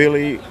was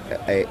really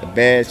a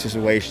bad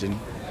situation,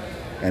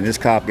 and this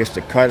cop gets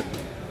to cut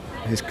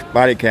his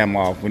body cam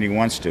off when he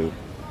wants to,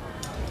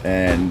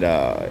 and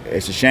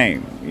it's a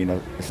shame. You know,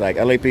 it's like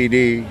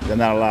LAPD, they're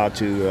not allowed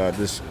to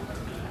just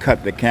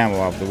cut the camera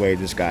off the way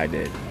this guy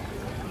did.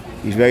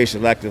 He's very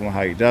selective on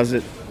how he does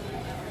it.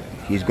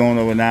 He's going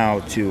over now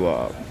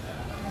to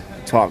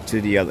talk to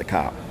the other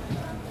cop.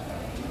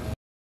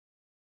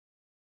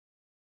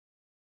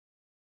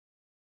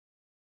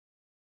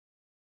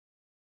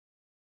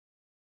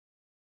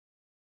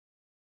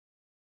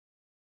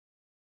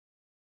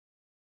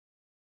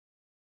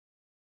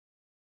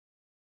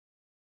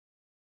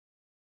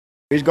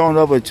 He's going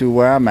over to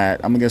where I'm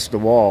at. I'm against the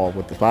wall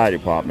with the fire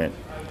department,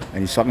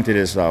 and he's talking to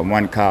this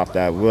one cop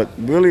that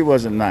really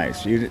wasn't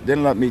nice. He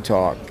didn't let me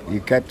talk. He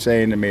kept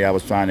saying to me I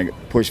was trying to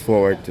push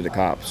forward to the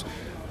cops.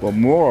 But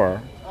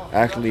Moore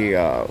actually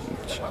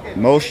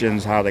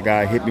motions how the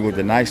guy hit me with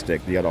the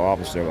nightstick, the other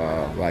officer,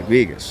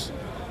 Rodriguez.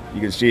 You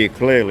can see it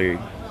clearly.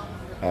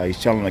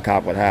 He's telling the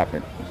cop what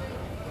happened.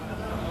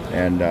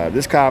 And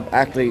this cop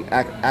actually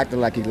acted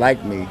like he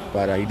liked me,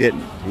 but he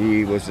didn't.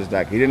 He was just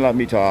like, he didn't let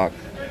me talk.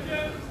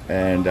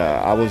 And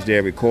I was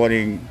there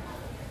recording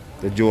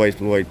the George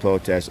Floyd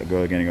protest, a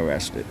girl getting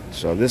arrested.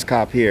 So this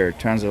cop here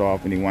turns it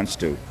off when he wants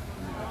to.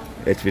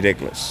 It's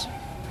ridiculous.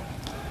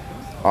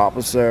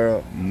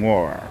 Officer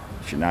Moore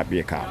should not be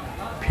a cop,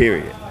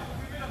 period.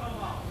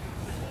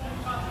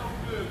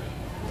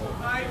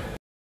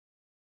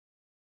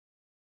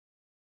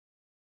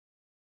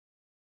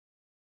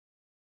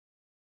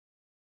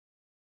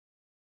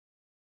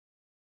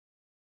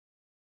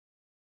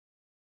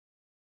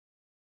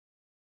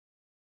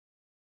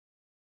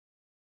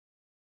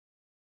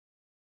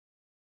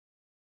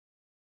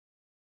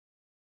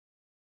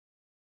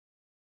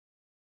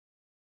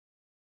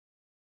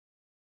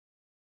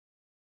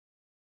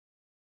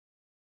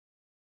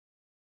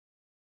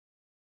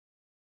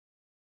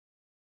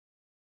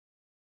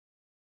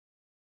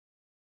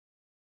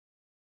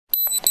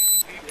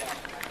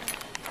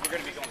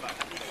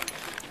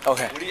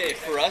 Okay. What do you,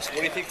 for us, what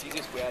do you think is the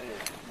easiest way out of here?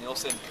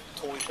 Nielsen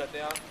totally shut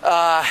down?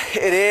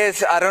 It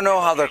is. I don't know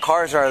how their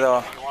cars are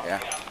though. Yeah.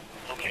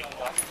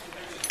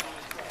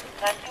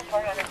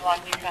 400 block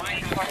East South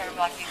Beach, 400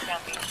 block East South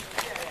Beach.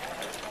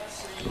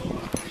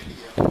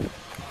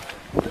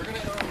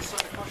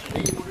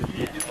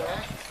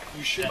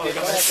 You should get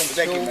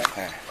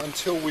back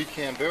until we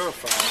can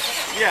verify.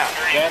 Yeah.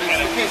 That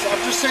is the case.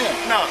 I'm just saying.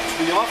 No.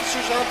 The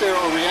officers out there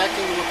are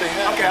reacting to what they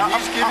have. Okay,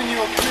 He's giving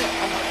you a commit.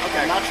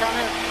 I'm not trying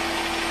to.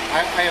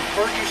 I have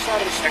heard your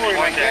side of the story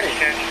and I get it.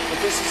 But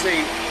this is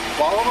a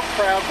volatile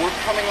crowd. We're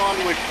coming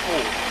onto it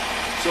cold.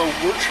 So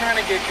we're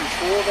trying to get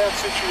control of that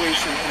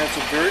situation, and it's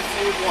a very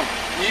fluid one.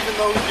 Even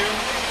though you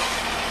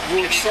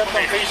will accept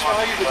on face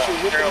value that you're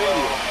with the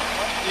media.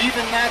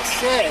 Even that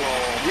said,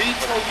 we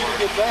tell you to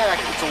get back.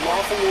 It's a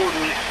lawful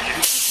order.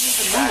 You just need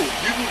to move.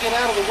 You can get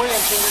out of the way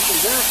until we can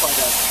verify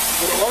that.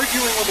 But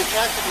arguing with a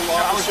tactical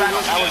officer...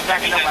 I was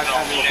backing up my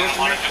car. Okay.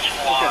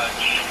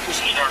 Just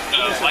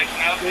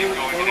they're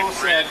all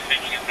said.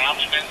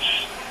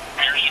 Announcements.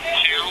 Here's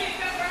 2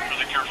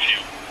 for the curfew.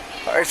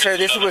 All right, sir,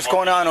 this is what's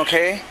going on,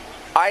 okay?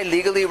 I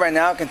legally right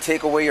now can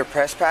take away your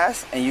press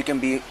pass and you can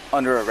be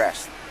under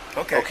arrest.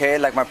 Okay. Okay,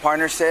 like my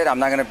partner said, I'm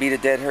not going to beat a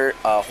dead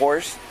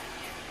horse.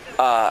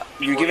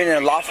 You're giving a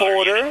lawful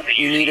order,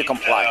 you need to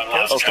comply.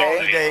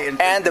 Okay?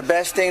 And the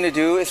best thing to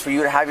do is for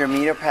you to have your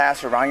meter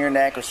pass around your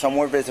neck or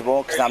somewhere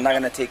visible, because I'm not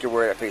going to take your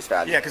word at face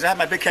value. Yeah, because I have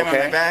my big camera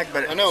in my bag,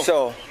 but... I know.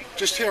 So,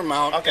 just hear him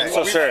out. Okay.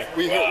 So, sir,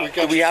 we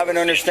have an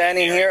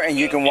understanding here and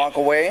you can walk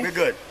away? We're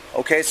good.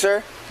 Okay,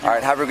 sir? All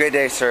right, have a great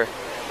day, sir.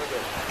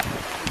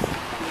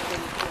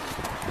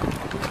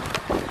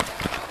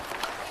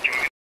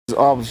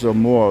 Officer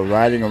Moore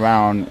riding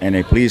around in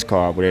a police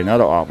car with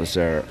another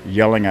officer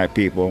yelling at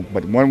people,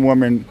 but one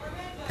woman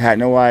had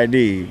no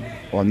ID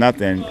or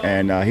nothing,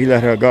 and he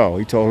let her go.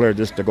 He told her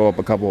just to go up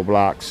a couple of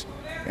blocks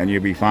and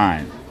you'll be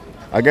fine.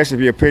 I guess if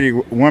you're a pretty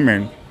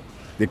woman,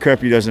 the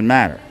curfew doesn't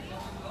matter.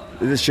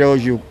 This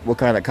shows you what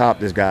kind of cop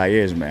this guy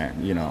is,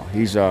 man. You know,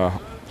 he's a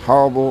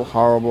horrible,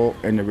 horrible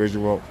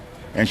individual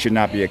and should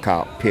not be a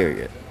cop,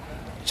 period.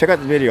 Check out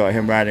the video of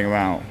him riding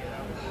around.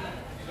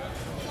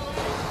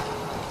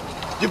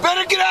 You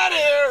better get out of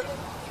here!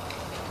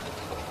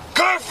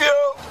 Curfew!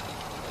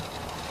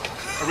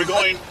 Are we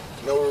going?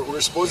 No,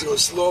 we're supposed to go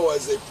slow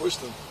as they push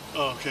them.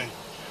 Oh, okay.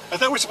 I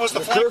thought we were supposed to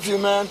The flank. curfew,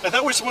 man. I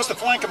thought we were supposed to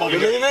flank them over You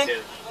here. leaving?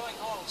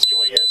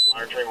 Yeah,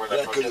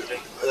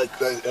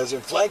 like, as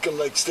in flank them,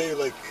 like stay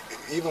like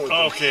even with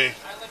them. Okay.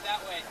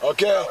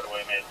 Okay.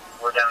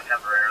 We're down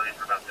temporarily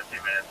for about 15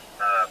 minutes.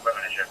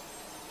 Equipment issue.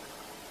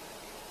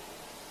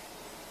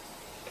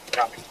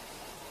 Copy.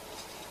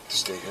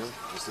 Stay here.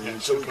 Stay here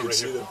Just so we put can right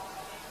see here. them.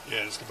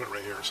 Yeah, just gonna put it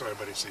right here so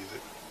everybody sees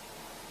it.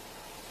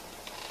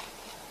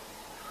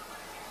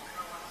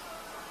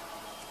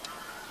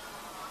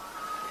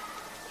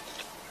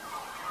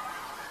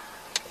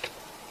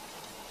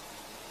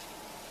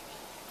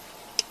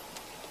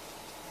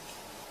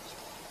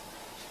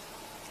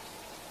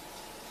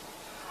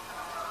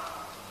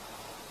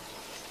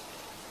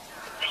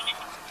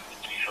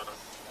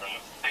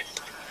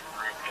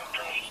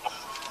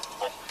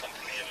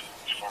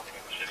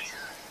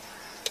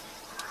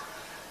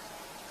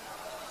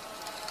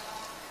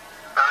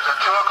 There's a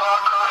 2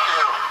 o'clock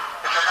curfew.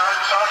 If you're not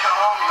inside your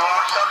home, you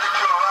are subject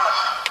to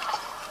arrest.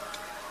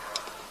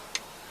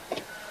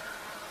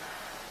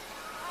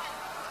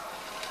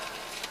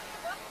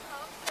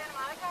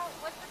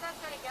 What's the best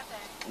way to get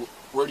there?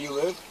 Where do you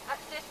live? At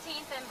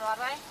 15th and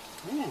Broadway.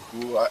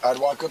 Ooh, I'd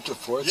walk up to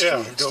 4th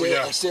Yeah,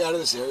 Street. Stay out of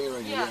this area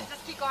right here. Yeah,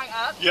 just keep going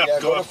up. Yeah,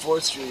 go go to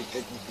 4th Street.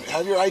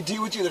 Have your ID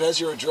with you that has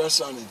your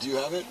address on it. Do you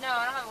have it? No,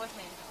 I don't have it with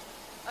me.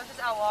 I was just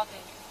out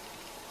walking.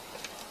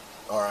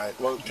 All right.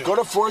 Well, go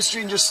to 4th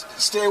Street and just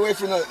stay away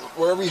from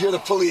wherever you hear the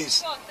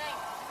police. Cool, thanks.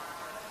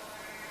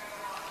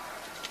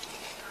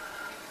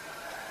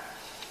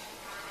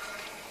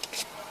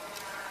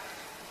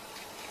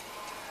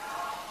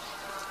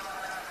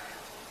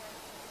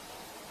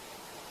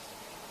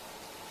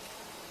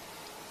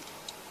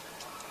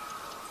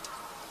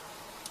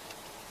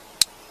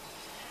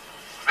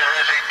 There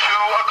is a 2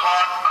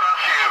 o'clock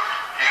curfew.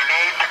 You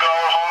need to go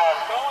home.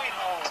 Going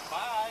home.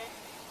 Bye.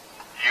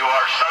 You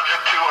are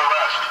subject to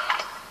arrest.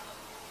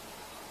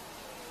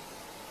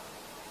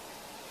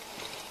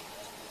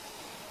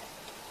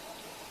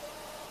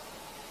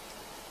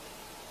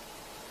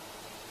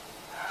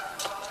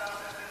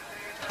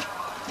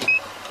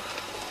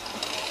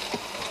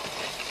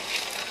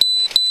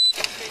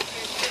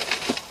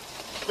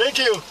 Thank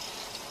you.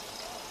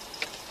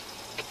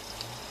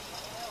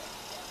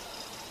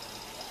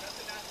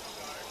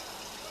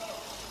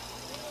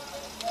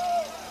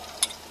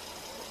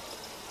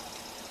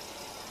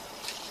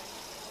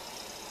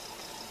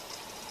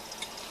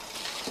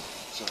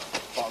 So,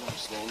 follow him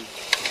slowly.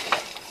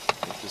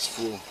 This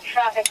fool.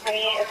 Traffic, honey,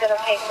 is it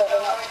okay for the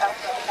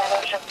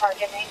fellowship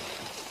parking?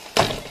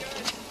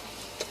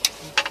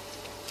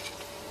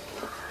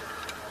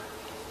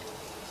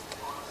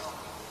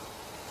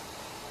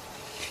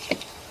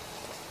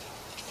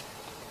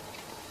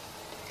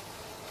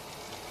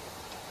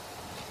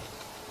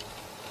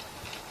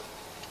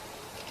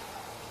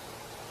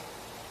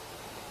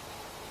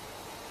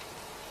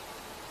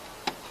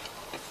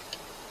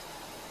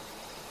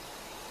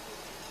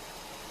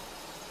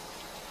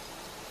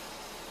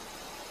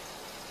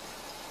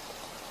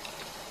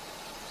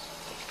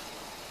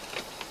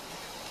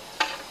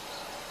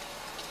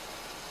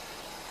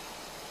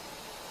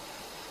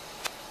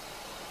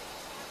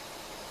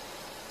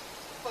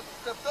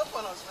 Crept up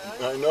on us,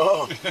 man. I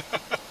know.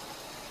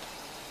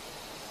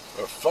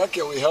 But fuck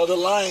it, we held the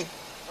line.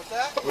 What's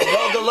that? We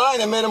held the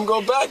line and made them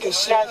go back and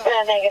shit.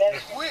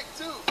 Negative. Quick,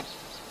 too.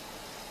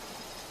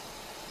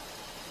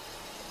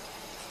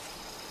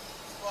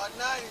 Squad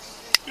 9 and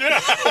shit.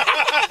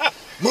 Yeah.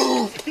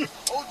 Move.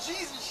 Oh,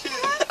 Jesus, shit.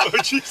 Oh,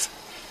 jeez.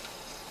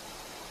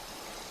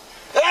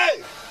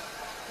 Hey!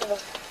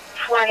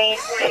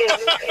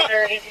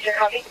 22:30, did you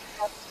copy?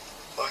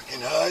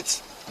 Fucking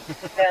huts.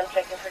 Down,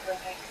 checking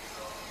frequency.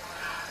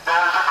 There's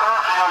a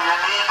curfew. You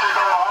need to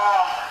go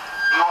home.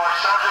 You are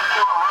subject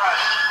to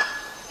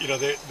arrest. You know,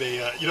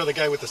 you know the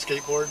guy with the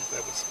skateboard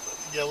that was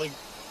yelling?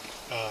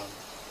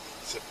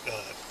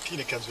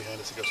 Tina comes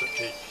behind us and goes,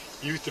 okay,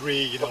 you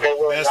three, you know,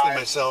 Master and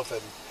myself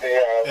and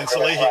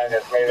Salehi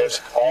goes,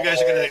 you guys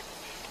are going to,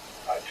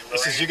 he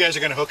says, you guys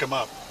are going to hook him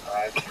up.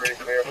 It's pretty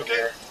clear from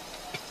here.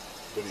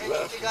 But he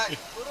left. Hey, guys,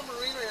 put a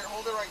marina here.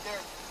 Hold it right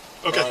there.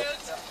 Okay.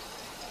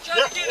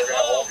 We're going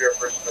to hold here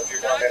for a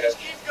few more minutes.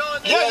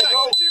 Yeah,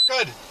 you're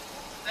good.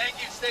 Thank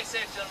you. Stay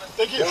safe, gentlemen.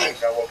 Thank you. And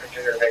we'll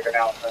continue to make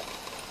announcements.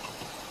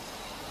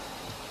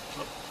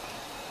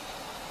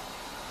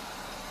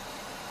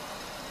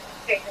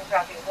 Jason,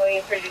 copy.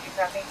 William 3, did you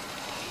copy?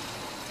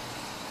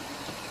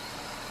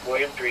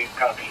 William 3,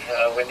 copy.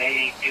 When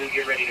they do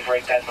get ready to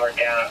break that part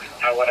down,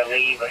 I want to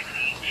leave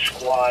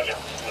squad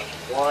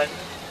 1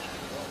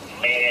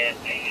 and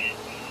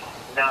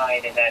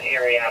 9 in that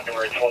area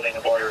afterwards, holding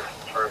the border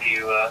for a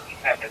few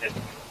after this.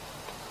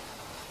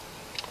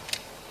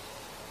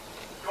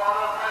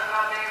 Squad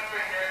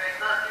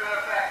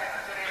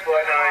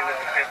 9,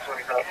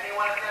 1020, copy.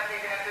 Anyone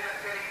attempting to enter the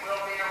city will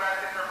be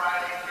arrested for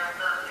violating their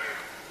curfew.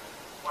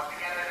 Once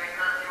again, there's a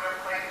curfew in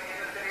place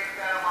in the city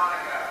of Santa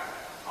Monica.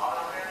 All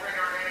those entering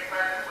or remaining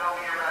present will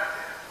be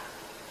arrested.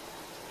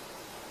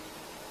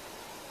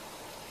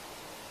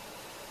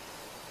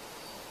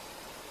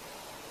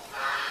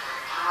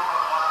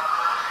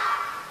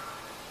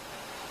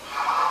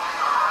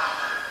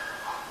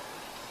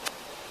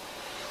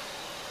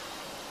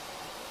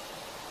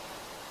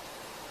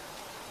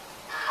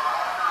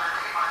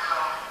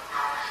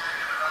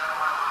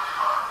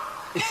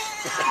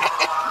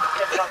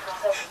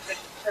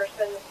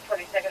 Person,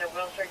 22nd of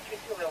Wilshire,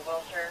 22 of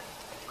Wilshire.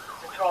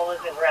 Patrol is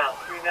en route.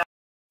 3 miles.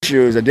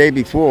 The day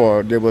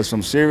before, there was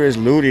some serious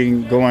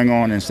looting going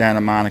on in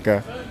Santa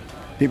Monica.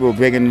 People were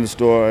breaking into the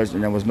stores,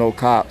 and there was no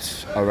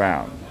cops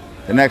around.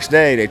 The next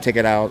day, they took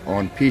it out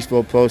on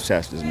peaceful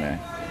protesters, man.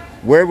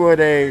 Where were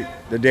they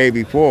the day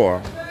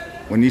before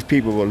when these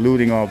people were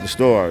looting all the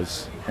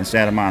stores in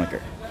Santa Monica?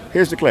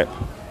 Here's the clip.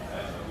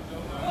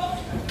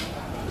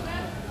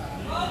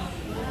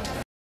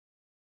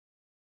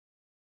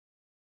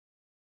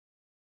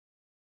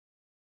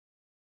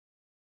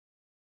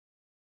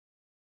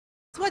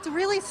 What's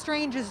really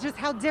strange is just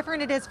how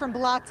different it is from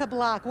block to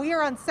block. We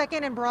are on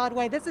 2nd and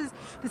Broadway. This is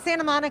the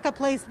Santa Monica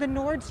place, the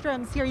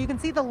Nordstroms here. You can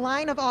see the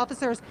line of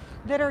officers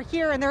that are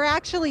here, and there are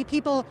actually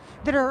people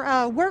that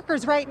are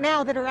workers right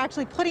now that are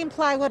actually putting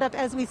plywood up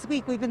as we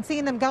speak. We've been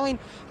seeing them going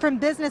from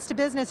business to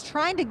business,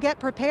 trying to get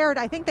prepared.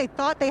 I think they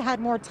thought they had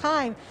more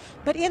time,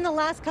 but in the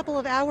last couple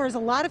of hours, a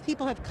lot of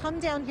people have come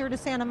down here to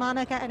Santa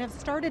Monica and have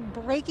started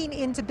breaking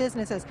into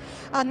businesses.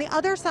 On the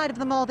other side of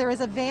the mall, there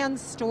is a Vans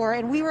store,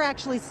 and we were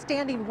actually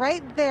standing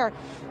right there.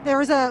 There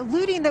was a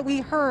looting that we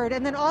heard,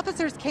 and then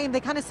officers came. They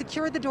kind of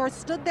secured the door,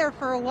 stood there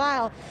for a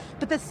while.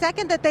 But the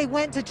second that they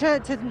went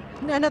to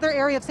another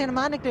area of Santa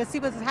Monica to see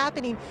what was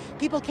happening,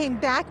 people came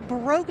back,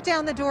 broke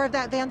down the door of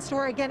that Vans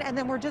store again, and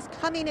then were just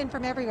coming in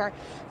from everywhere.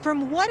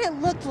 From what it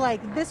looked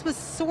like, this was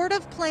sort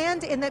of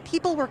planned in that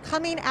people were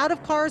coming out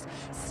of cars,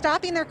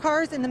 stopping their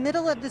cars in the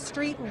middle of the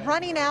street,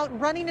 running out,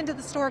 running into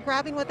the store,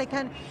 grabbing what they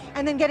can,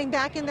 and then getting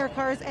back in their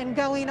cars and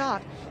going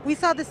off. We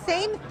saw the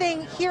same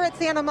thing here at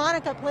Santa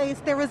Monica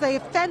Place. There was a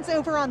fence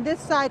over on this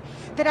side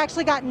that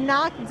actually got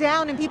knocked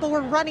down, and people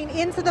were running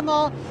into the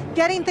mall,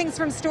 getting things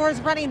from stores,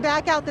 running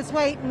back out this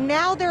way.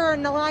 Now there are a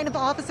line of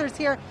officers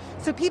here,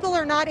 so people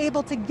are not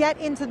able to get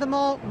into the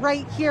mall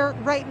right here,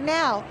 right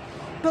now.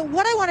 But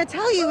what I want to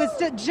tell you is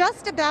that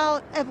just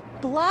about a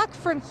block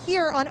from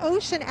here on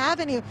Ocean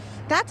Avenue,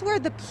 that's where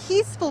the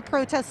peaceful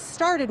protests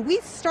started. We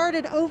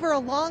started over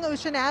along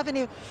Ocean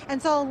Avenue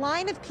and saw a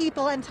line of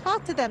people and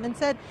talked to them and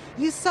said,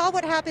 you saw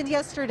what happened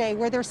yesterday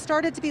where there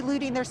started to be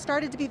looting, there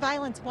started to be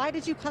violence. Why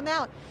did you come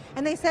out?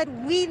 And they said,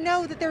 we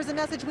know that there's a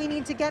message we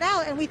need to get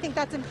out, and we think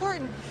that's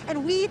important.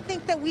 And we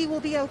think that we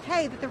will be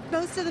okay, that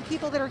most of the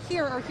people that are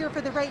here for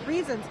the right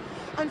reasons.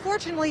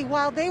 Unfortunately,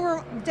 while they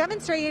were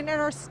demonstrating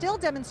and are still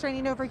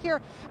demonstrating over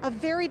here, a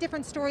very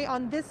different story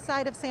on this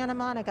side of Santa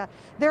Monica.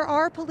 There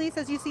are police,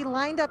 as you see,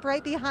 lined up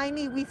right behind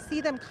me. We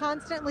see them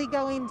constantly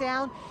going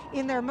down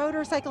in their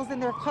motorcycles, in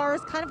their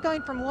cars, kind of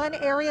going from one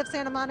area of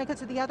Santa Monica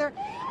to the other.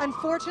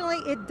 Unfortunately,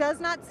 it does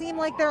not seem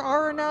like there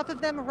are enough of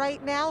them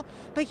right now,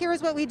 but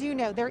here's what we do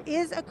know. There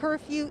is a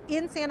curfew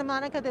in Santa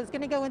Monica that's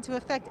going to go into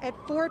effect at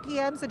 4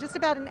 p.m., so just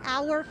about an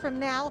hour from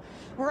now.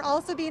 We're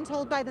also being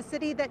told by the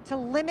city that to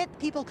limit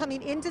people coming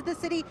coming into the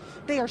city.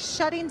 They are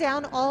shutting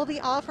down all the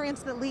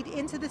off-ramps that lead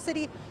into the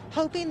city,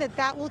 hoping that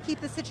that will keep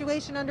the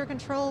situation under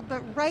control.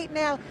 But right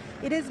now,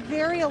 it is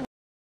very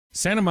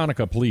Santa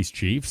Monica Police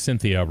Chief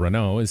Cynthia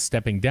Renaud is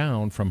stepping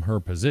down from her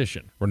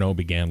position. Renaud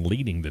began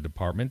leading the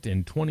department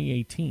in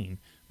 2018.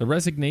 The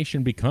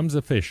resignation becomes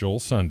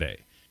official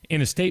Sunday.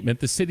 In a statement,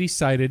 the city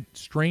cited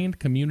strained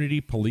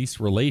community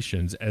police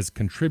relations as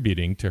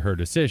contributing to her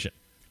decision.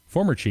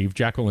 Former Chief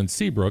Jacqueline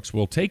Seabrooks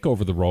will take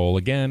over the role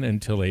again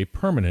until a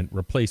permanent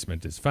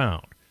replacement is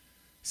found.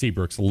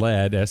 Seabrooks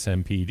led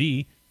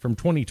SMPD from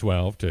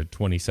 2012 to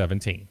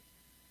 2017.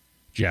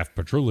 Jeff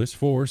Petroulis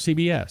for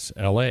CBS,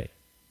 LA.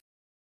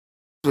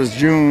 It was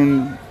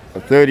June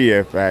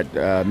 30th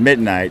at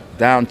midnight,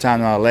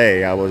 downtown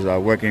LA. I was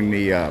working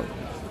the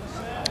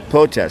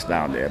protest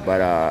down there, but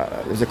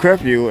it was a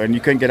curfew and you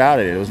couldn't get out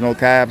of there. There was no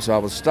cab, so I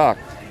was stuck.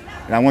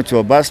 And I went to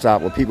a bus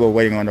stop where people were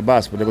waiting on the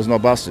bus, but there was no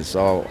buses.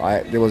 So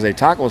there was a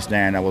taco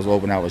stand that was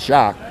open. I was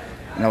shocked,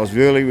 and I was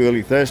really,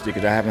 really thirsty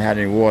because I haven't had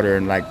any water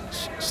in like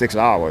 6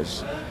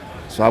 hours.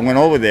 So I went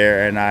over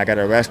there and I got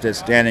arrested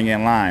standing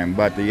in line.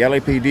 But the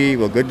LAPD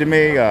were good to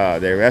me.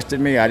 They arrested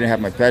me. I didn't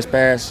have my press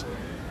pass.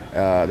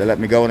 They let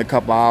me go in a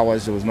couple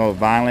hours. There was no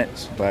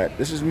violence. But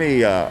this is me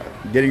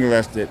getting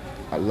arrested,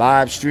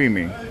 live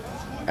streaming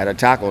at a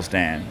taco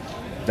stand,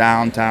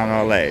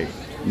 downtown LA.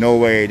 No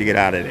way to get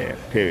out of there,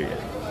 period.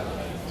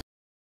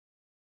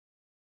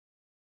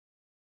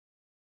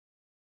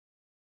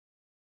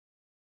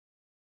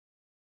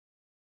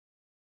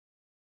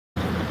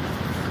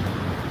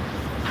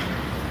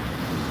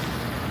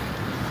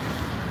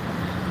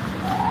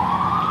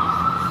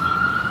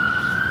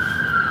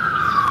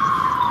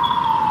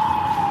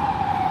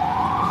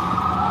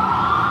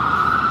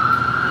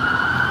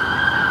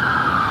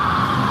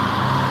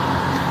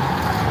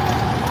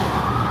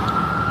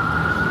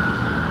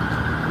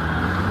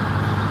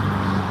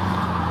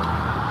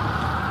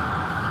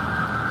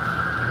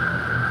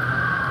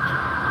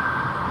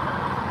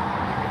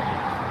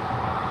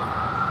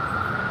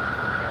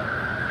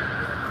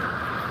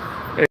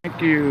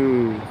 Thank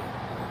you,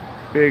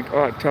 Big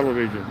Art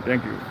Television.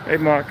 Thank you. Hey,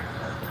 Mark.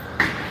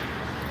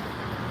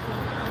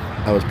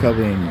 I was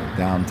covering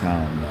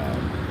downtown.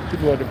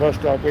 People at the bus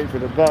stop waiting for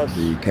the bus.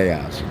 The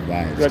chaos,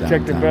 riots You got to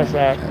check the bus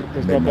out.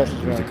 There's no buses.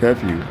 It was a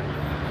curfew,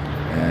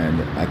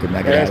 and I could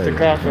not get out of there.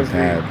 There was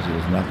cabs, there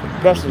was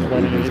nothing. Buses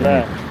running in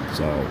the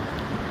So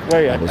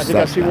wait, I think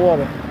I see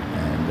water.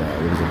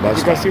 And it was a bus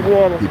stop. See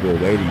water. People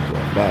were waiting for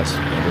a bus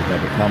that was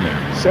never coming.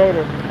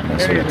 Soda. And I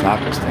saw the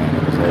taco stand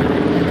that was open. I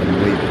couldn't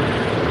believe it.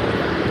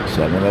 So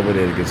I went over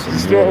there to get some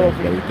water. I was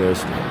very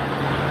thirsty.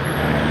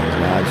 And it was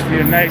live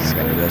streaming. Nice. I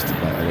got arrested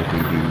by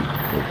LAPD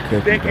for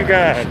curfew. Thank you,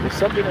 God. There's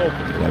something open.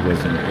 I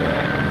wasn't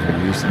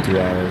released in 2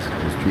 hours. I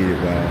was treated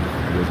well.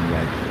 It wasn't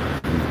like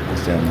the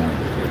Santa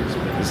Monica place.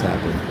 This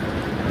happened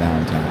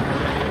downtown.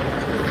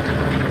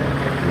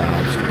 And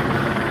live streaming.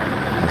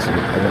 I said,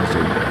 I want to say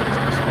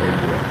it's very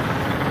good.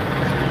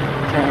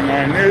 Channel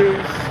 9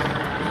 News.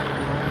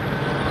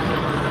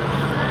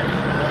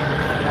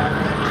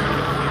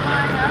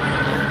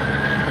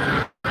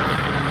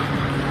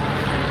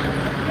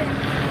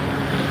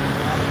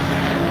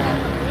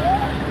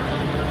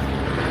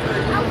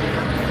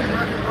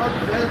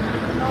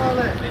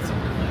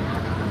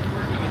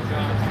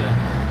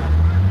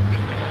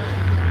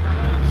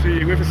 See,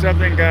 you wait for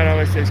something, God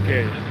always takes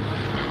care of you.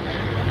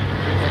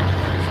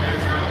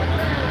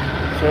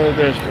 So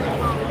there's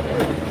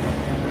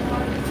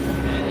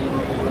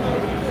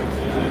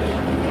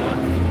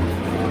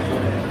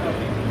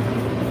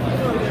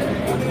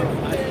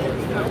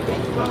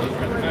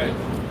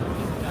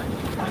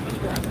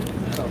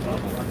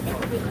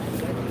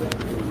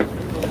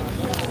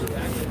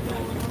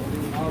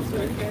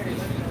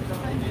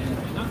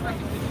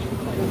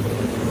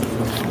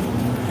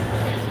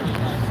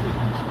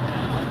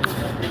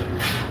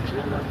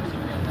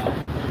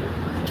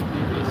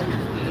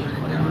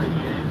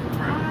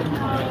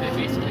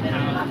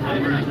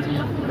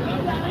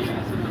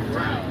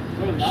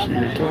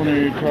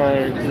Tony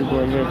Kai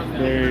Uber Lyft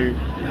Bay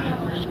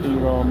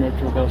Speed all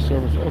Metro bus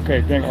service. Okay,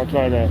 I'll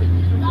try that.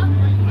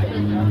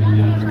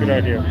 It's a good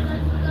idea.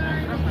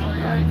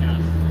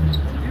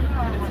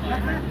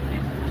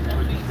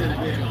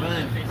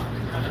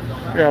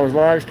 Yeah, I was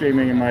live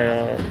streaming and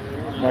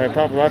my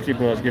paparazzi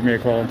boss gave me a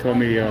call and told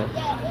me to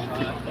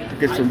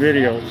get some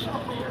videos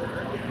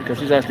because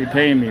he's actually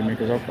paying me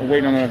because I'm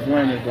waiting on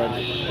unemployment, but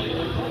I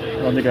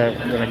don't think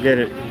I'm going to get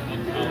it.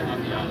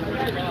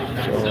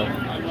 So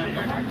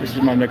this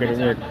is my negative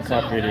work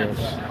cop videos.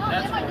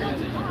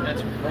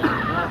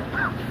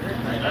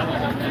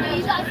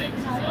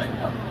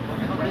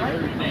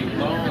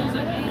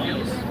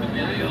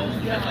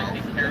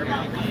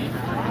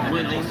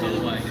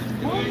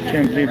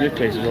 Can't believe this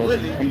place is open.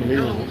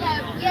 Unbelievable.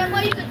 Yeah,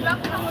 well, you could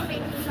drop it on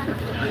me.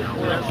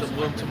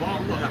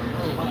 Tomorrow we'll have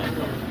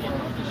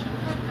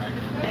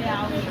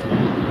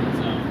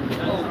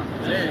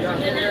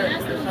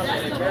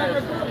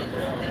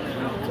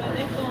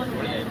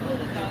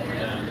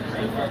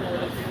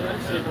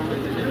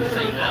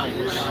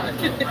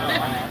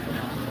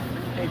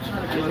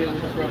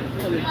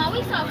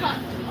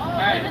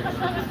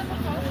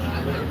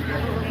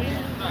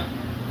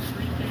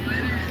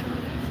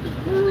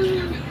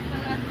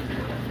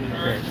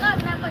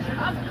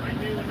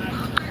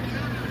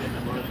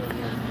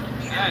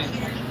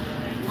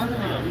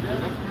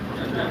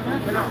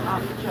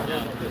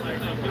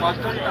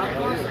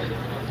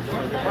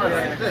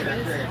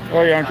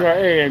Oh yeah, I'm trying.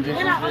 Hey, Angie. Oh,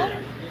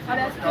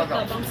 that's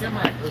pickup. I'm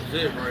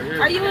sorry.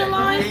 Are you in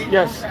line?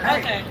 Yes.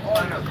 Okay.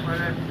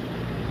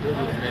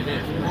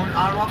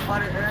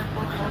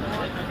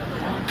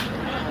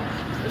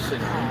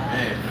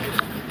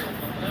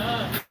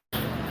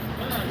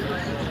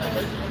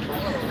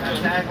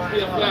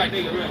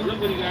 Look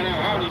what he got out.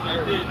 How he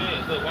got this,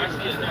 man. Look, watch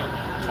this now.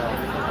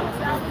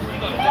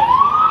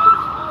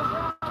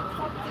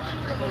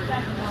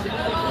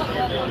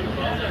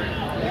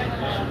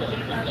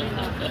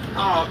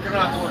 Oh,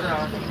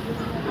 gracias.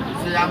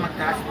 Se llama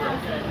Casper.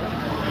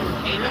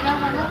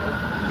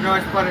 No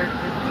es para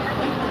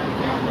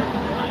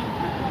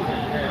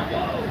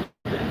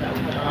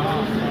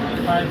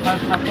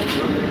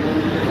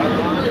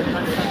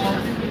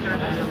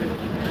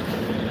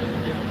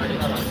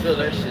Feel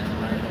that shit.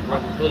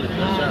 Rubber bullet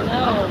shot.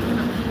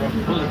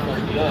 Rubber bullet from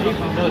the gun. You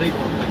know they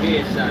from the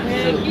headshot.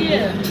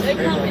 Yeah, they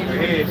coming.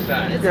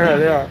 Headshot. Yeah,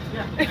 they are.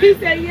 He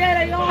said,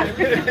 yeah, they are.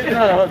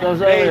 No, those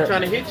They earlier. ain't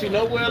trying to hit you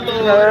nowhere,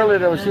 Lord. No, earlier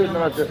they were shooting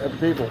at the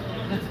people.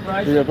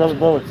 The rubber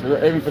bullets, they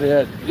were aiming for the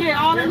head.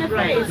 Yeah, all in the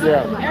face.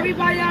 Yeah.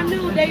 Everybody I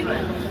knew, they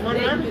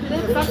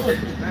looked something.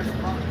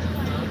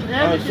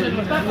 Oh, so you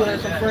had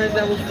some friends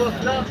that was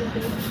fucked up?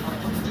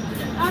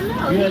 I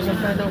know. You had some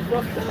friends that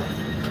were fucked up?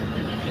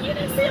 You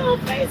didn't see them on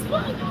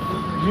Facebook.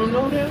 You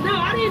know them? No,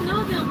 I didn't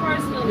know them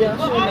personally. Yeah, I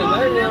But seen all the of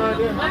lady them, right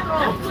there.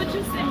 that's what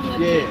you sent me.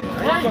 Yeah,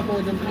 I ain't fucking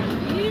with them people.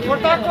 Yeah. What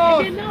that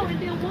called? And then, no, and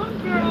then one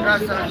girl,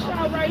 she got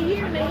shot right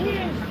here in the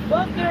head,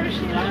 bucked her and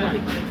shit. I'm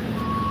like,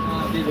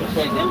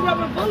 and them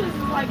rubber bullets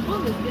is like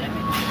bullets, damn it.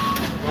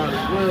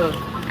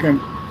 Can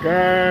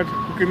God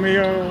look at me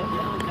all?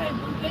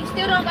 They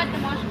still don't got the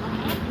marshmallow.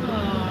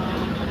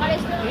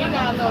 You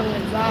got a little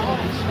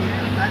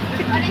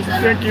anxiety.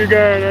 Thank you,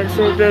 God. I'm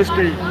so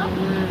thirsty.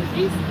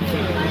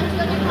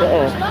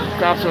 Uh-oh.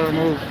 Cops on the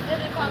move.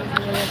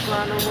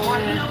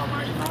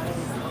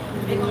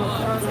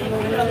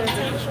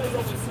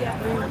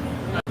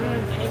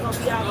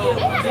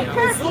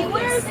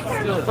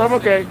 I'm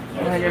okay.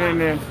 I'm hanging in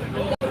there.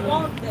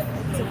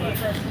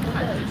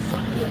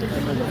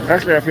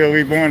 Actually, I feel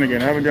reborn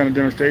again. I haven't done a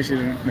demonstration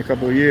in a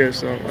couple of years,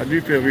 so I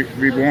do feel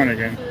reborn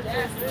again.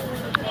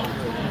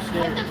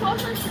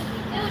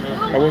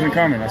 I wasn't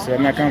coming. I said,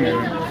 I'm not coming.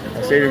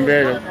 I stayed in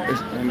bed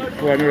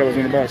until I knew I was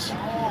on the bus.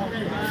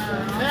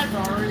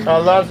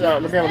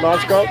 Let me have a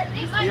large scope.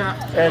 Yeah.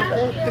 And,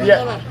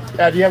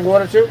 yeah. Do you have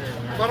water too?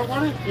 Bottle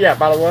water? Yeah,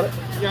 bottle of water.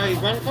 Yeah, you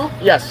want to go?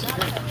 Yes.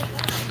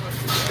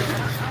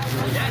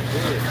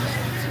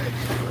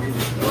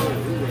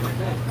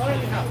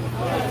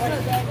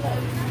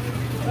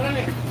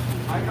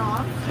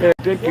 Yeah,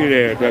 thank you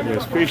there,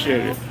 Douglas.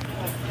 Appreciate it.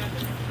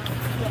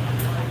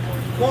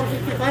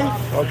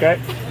 Okay.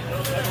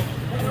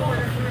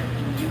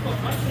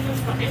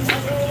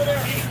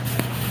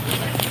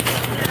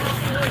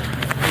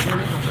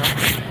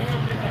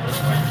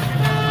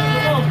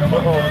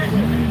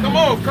 Come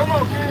on, come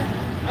on.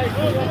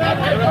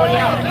 Everybody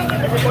out.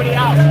 Everybody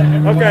out.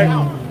 Okay.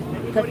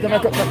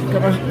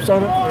 Come on,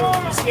 soda.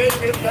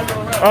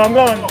 Oh, I'm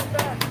going.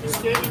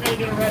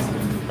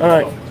 All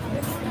right.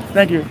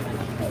 Thank you.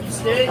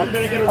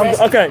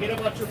 Okay.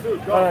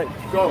 All right.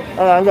 Go. All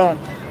right, I'm going.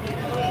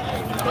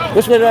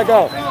 Which way did I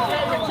go?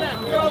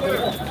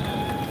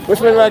 Which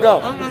way did I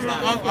go?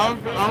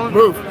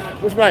 Move.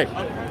 Which way?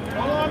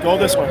 Go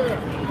this way.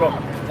 Go.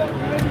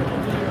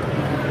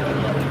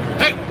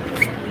 Hey!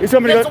 You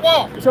told me to Get go. the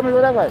wall. You told me to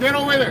go that way. Get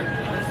over there.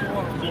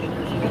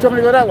 You told me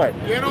to go that way.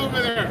 Get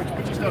over there.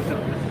 Put your stuff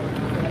down.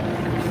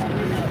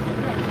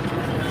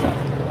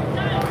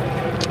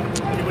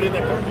 Anybody in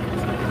that car?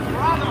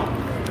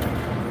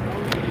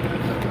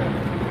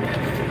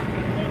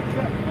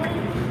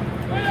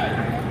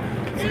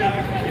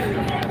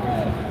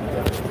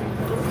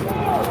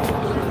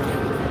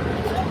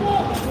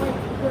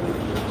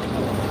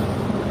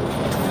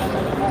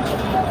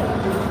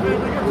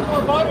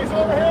 More bodies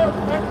over here.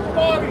 Extra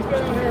bodies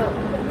down here.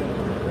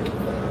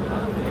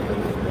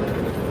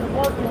 The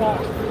parking lot.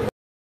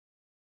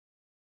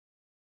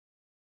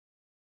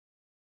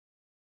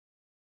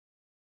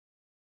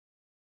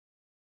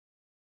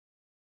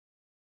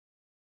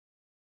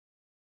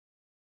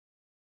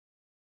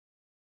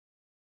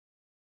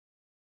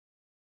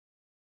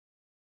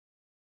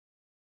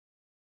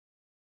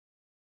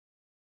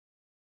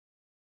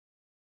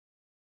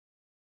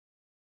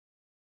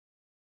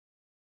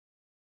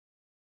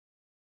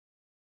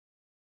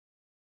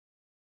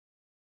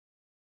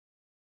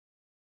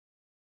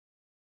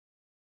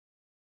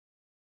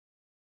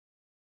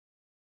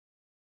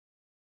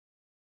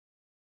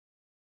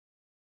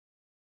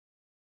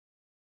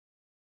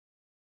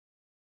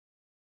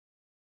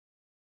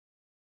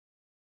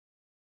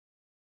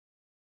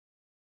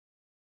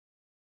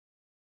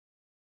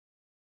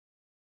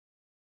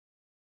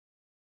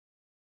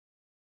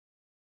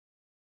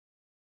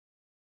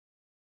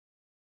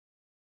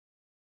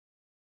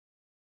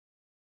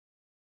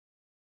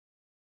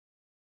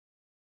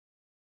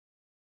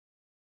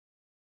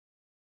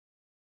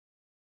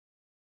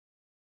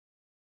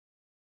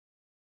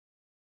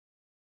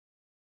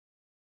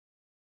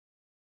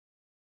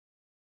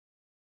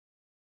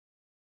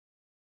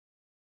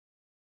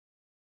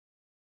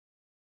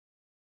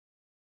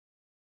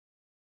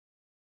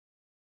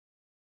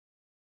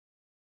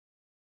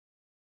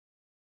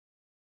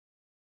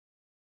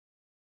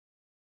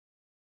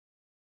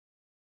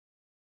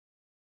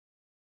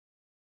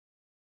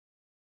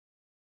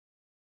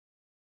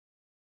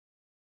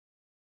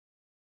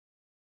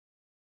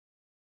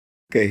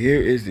 Okay,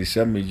 here is the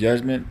summary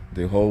judgment,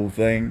 the whole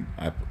thing.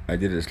 I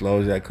did it as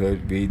slow as I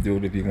could. Read through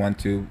it if you want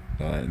to.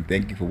 And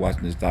thank you for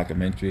watching this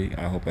documentary.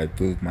 I hope I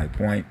proved my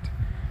point.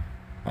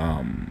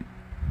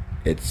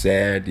 It's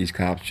sad. These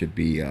cops should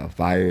be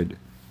fired.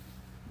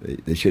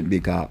 They shouldn't be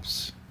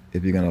cops.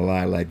 If you're going to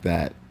lie like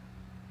that,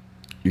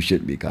 you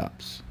shouldn't be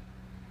cops.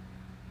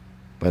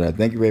 But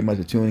thank you very much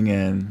for tuning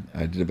in.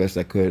 I did the best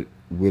I could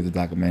with the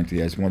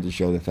documentary. I just wanted to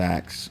show the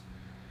facts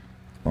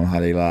on how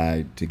they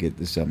lied to get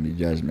the summary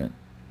judgment.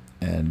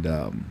 And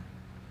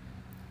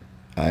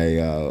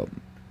I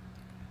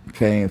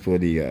praying for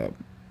the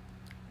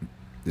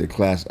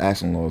class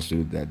action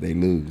lawsuit that they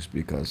lose,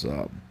 because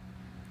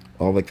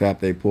all the crap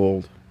they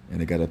pulled,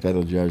 and they got a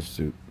federal judge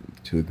to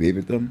agree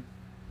with them.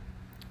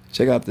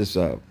 Check out this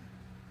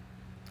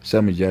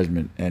summary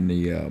judgment, and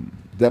the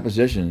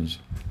depositions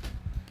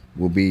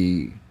will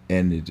be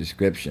in the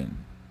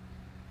description,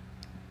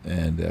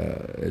 and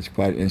it's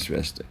quite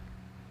interesting.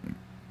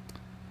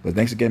 But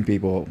thanks again,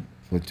 people,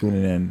 for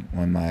tuning in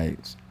on my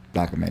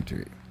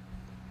documentary.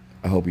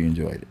 I hope you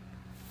enjoyed it.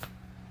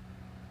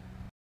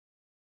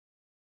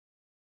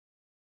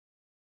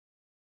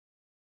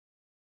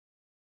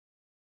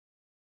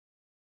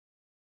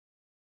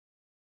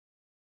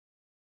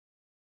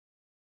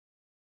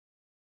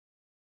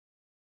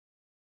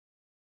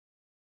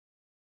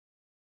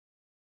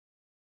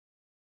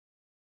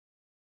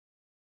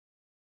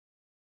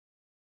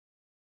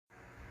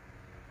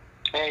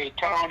 Hey,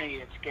 Tony,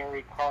 it's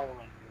Gary Carlin,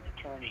 your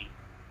attorney.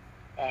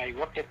 I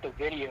looked at the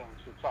videos.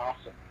 It's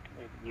awesome.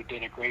 You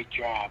did a great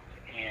job,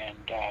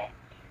 and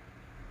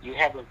you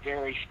have a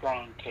very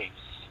strong case.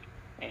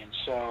 And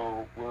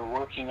so we're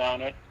working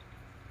on it.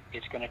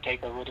 It's going to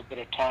take a little bit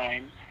of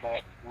time,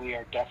 but we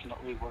are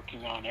definitely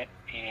working on it.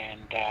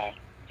 And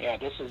yeah,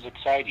 this is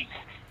exciting.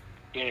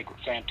 You did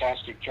a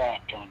fantastic job,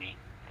 Tony.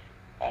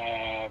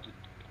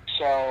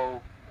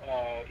 So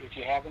if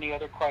you have any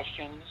other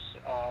questions,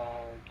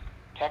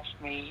 text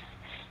me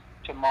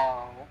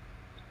tomorrow.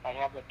 I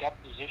have a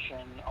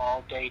deposition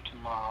all day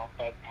tomorrow,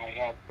 but I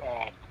have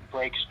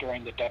breaks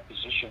during the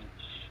deposition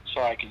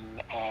so I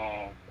can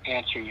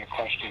answer your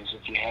questions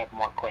if you have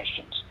more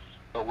questions.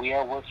 But we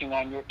are working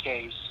on your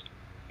case.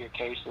 Your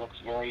case looks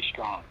very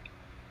strong.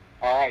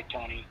 All right,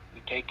 Tony,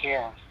 you take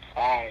care.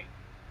 Bye.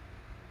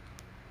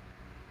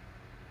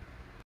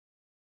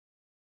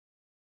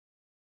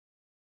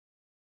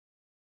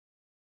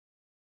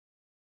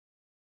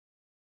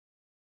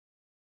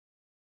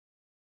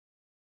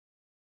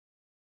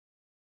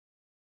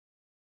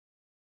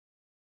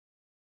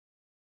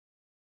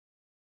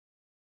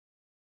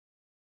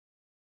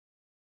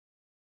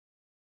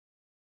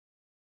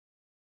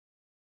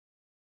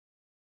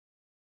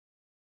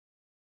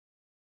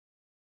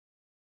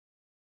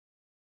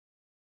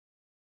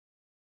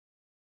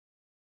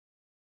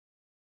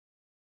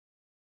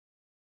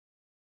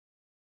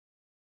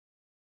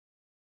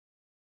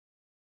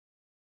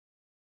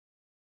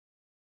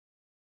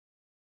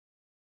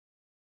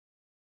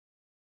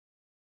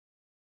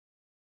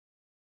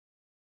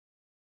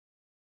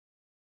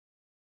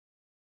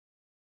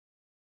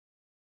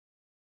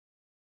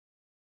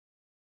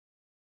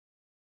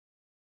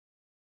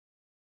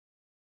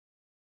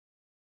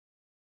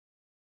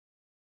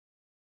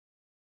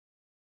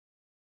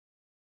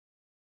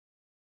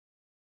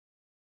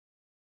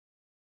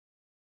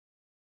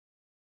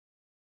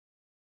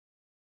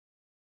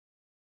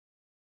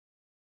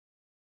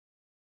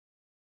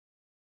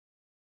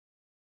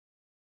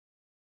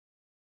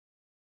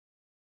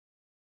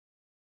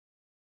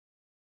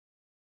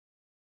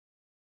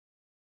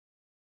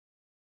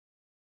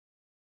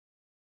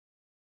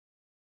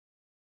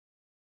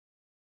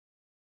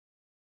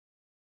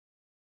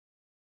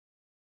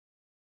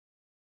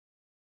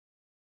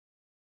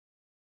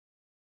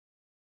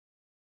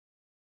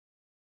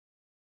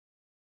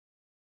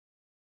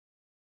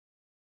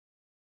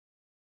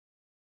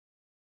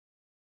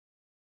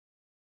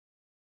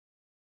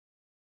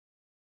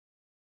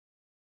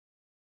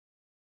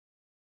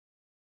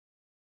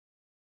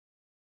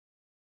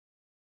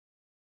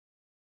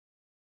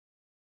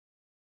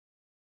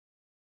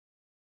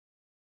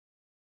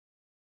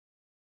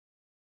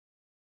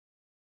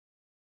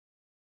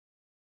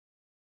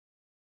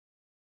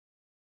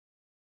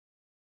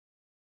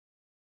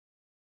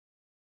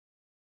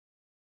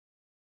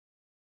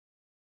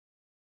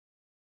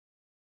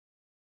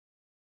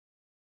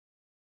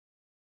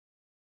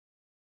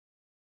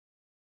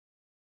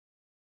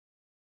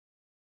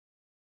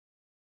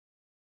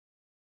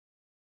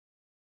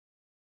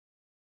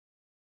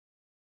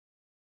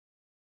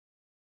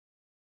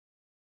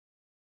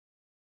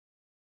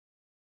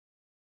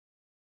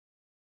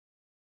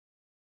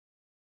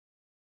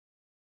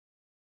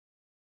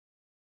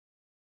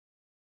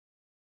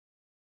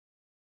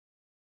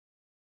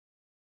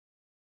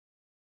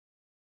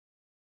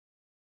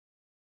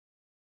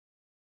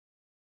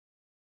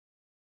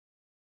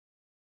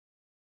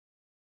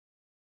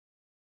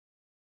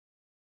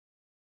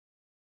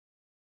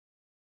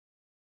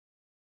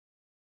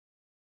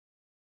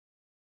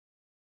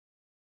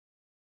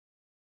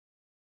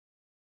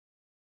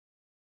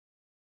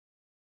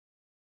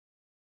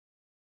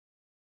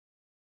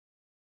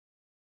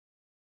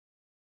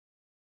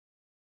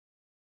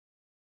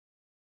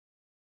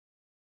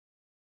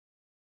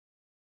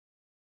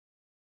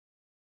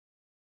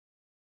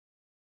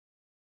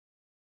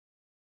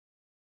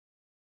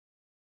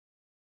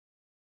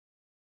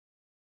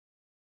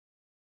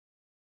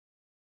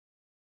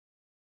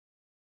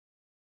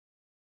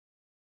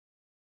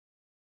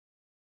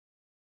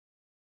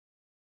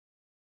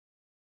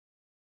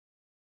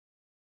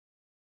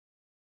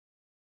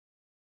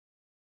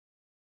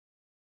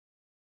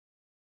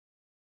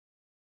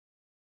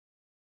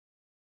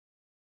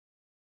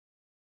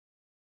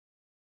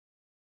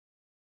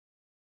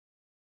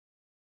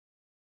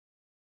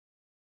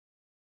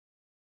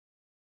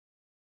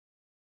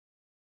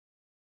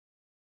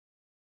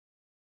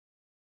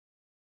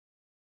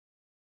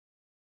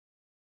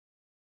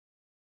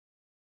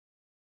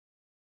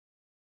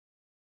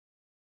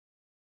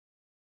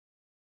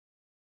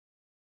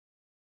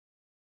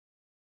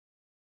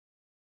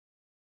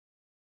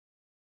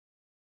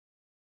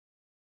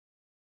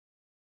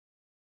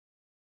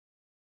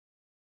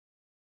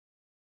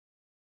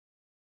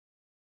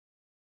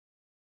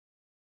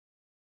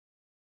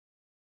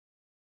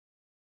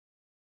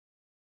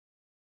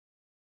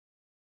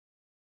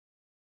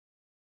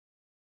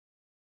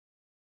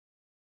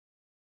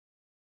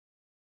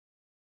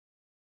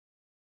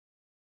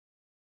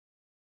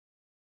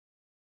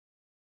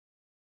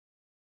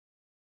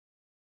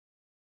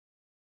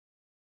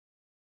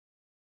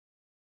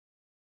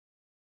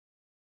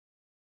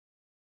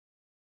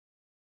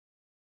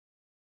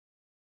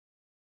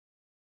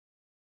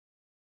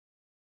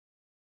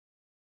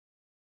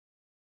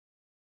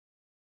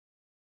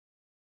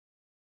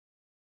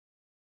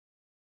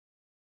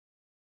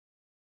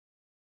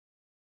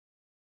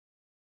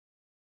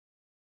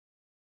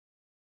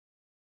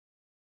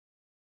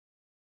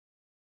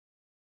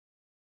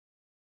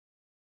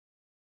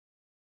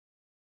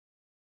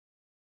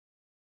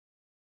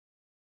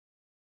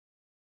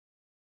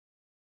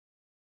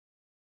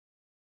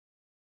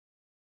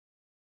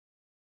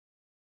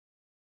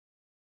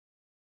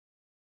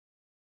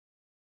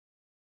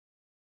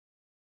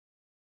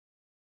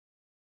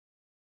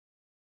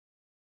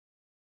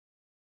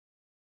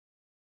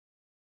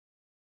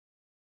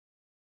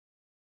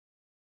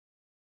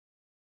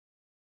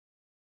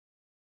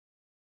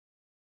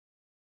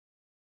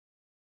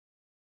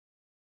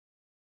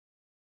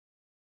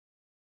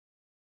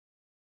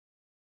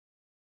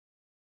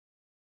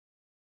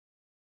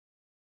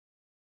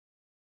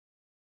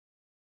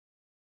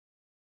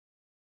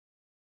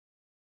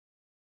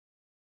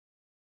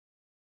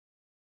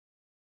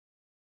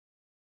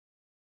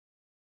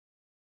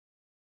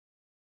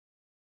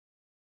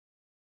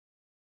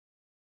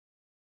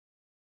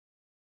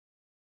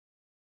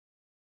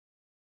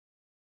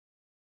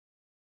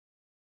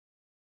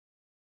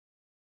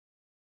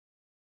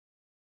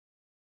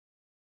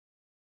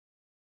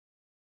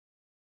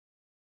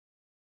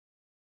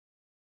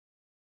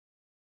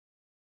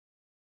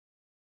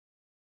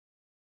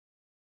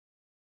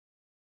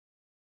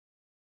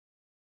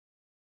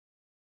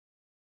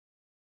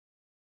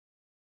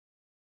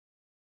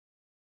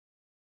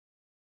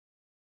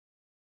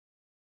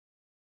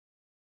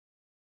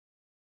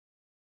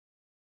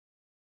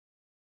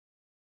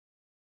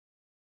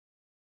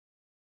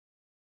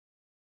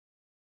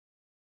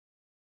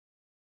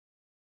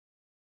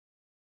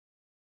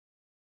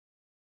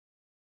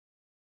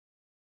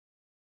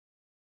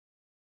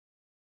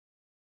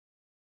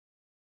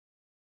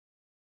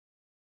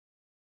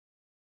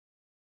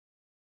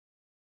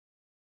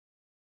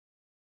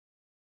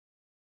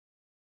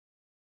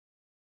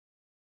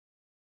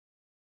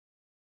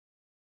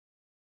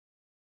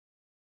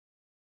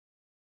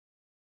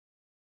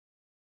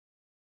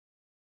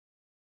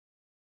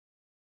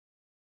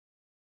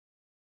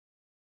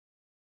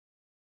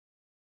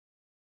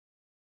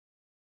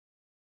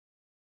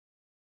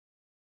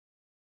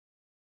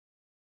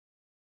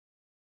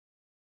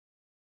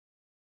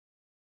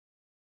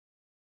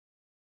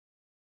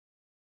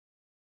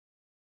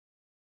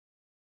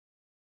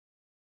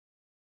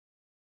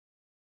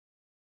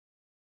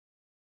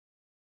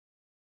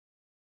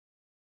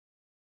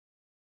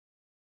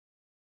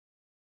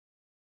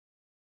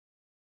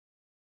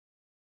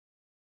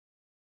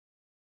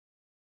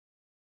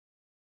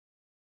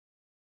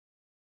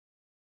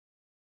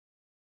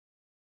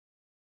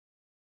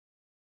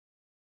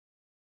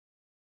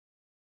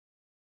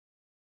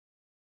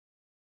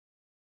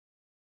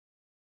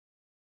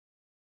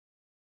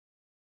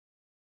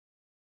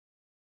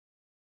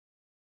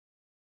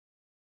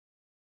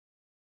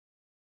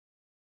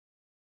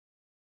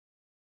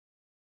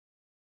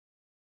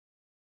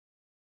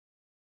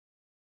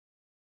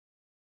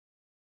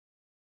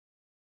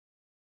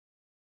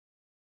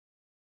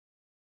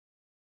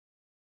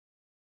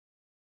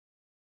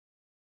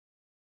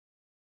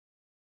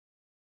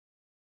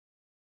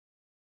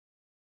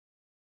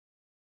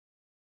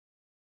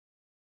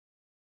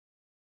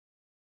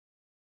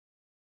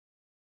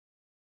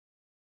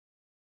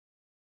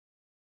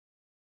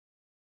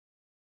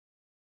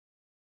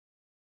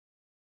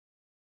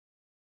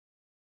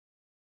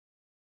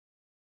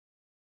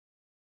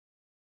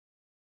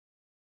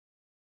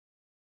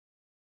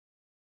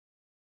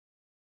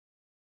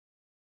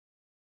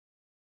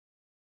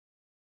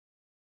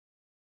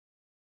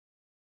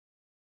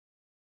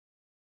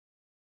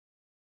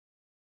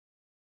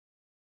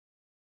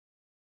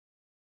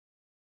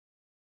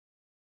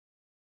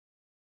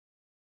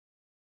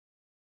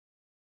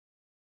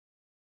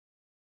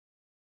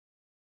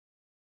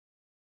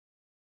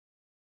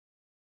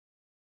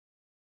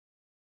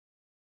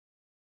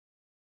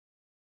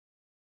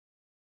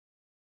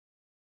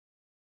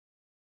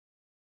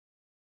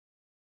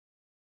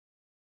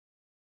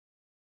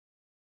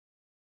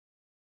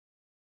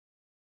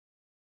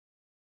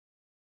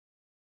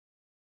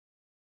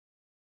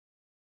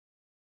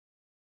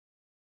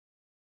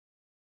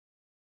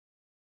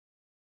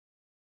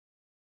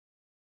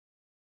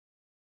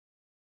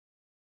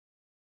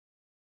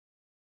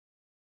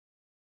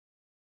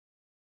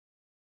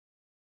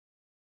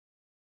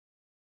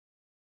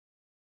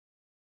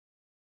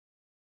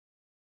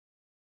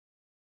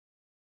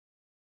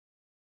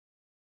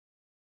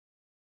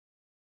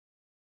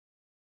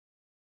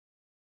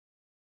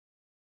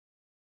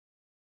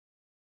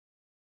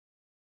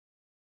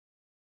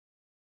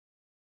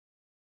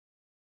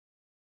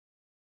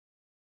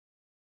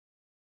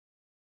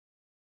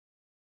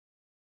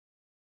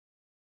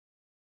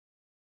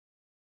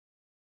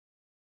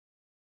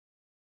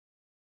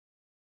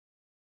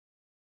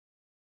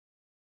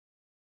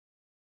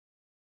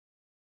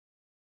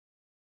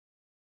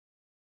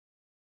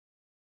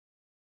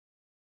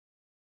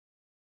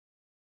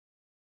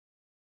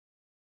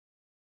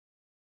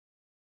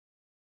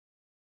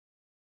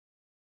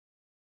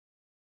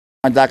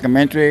 My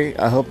documentary,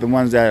 I hope the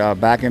ones that are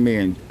backing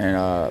me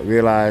and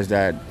realize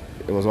that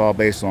it was all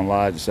based on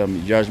lies and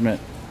summary judgment.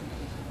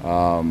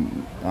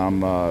 I'm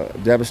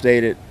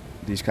devastated.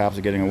 These cops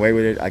are getting away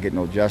with it. I get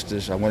no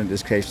justice. I wanted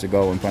this case to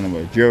go in front of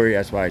a jury.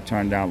 That's why I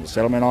turned down the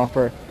settlement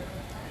offer.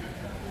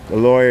 The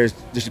lawyers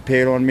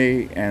disappeared on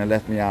me and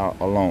left me out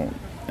alone.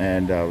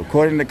 And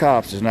recording the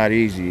cops is not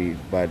easy,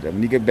 but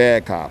when you get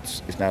bad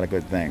cops, it's not a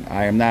good thing.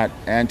 I am not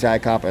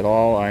anti-cop at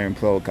all. I am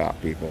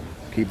pro-cop, people.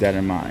 Keep that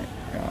in mind.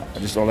 I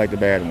just don't like the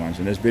bad ones.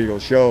 And this video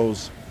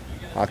shows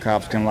how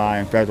cops can lie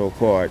in federal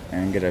court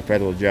and get a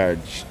federal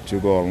judge to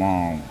go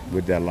along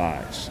with their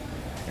lies.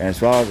 And as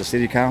far as the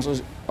city council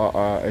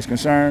is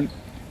concerned,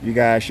 you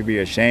guys should be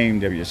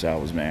ashamed of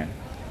yourselves, man.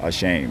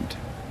 Ashamed.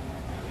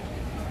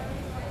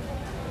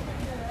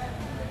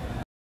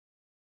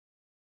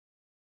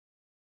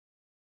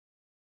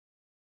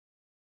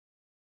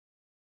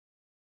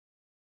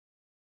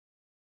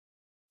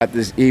 I got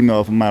this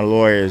email from my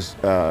lawyers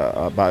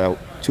about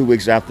 2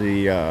 weeks after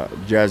the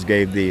judge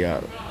gave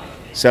the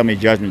summary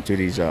judgment to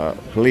these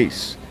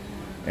police.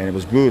 And it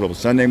was brutal.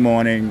 Sunday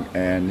morning,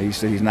 and he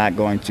said he's not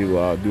going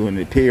to do an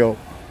appeal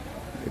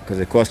because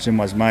it cost too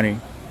much money.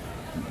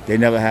 They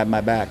never had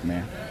my back,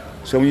 man.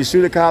 So when you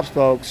sue the cops,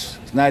 folks,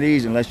 it's not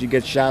easy unless you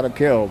get shot or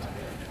killed.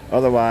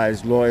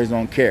 Otherwise, lawyers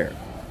don't care,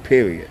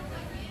 period.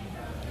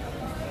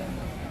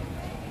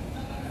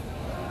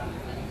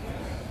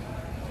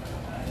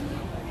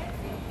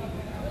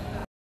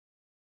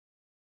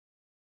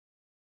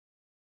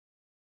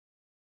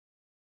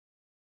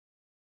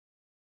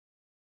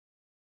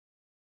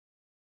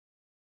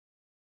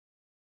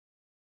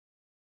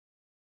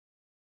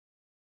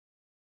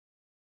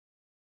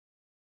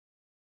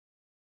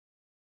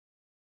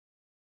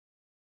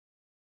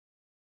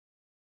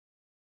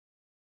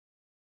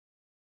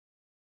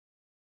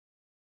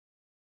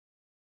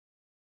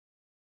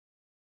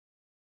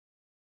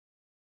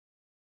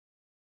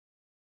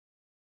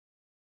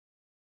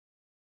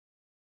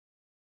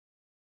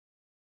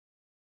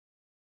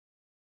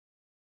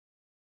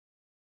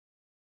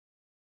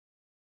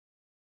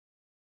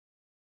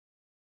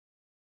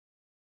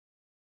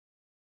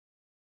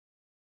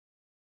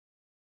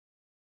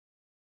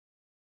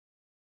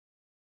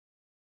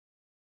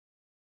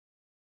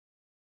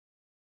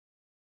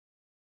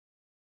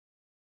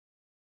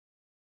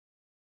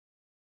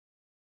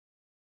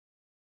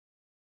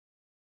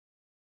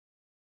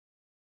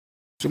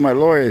 So my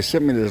lawyer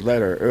sent me this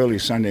letter early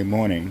Sunday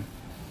morning,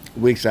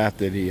 weeks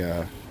after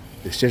the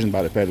decision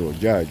by the federal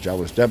judge. I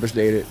was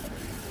devastated.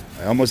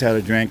 I almost had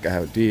a drink. I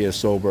have 3 years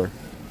sober.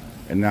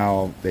 And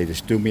now they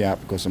just threw me out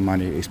because of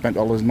money. They spent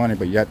all this money,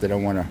 but yet they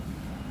don't want to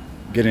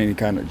get any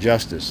kind of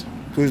justice.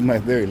 Who's my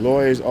theory?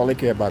 Lawyers, all they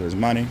care about is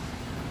money.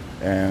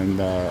 And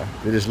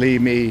they just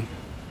leave me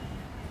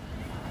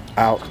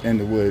out in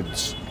the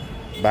woods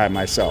by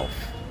myself,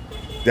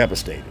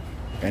 devastated.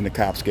 And the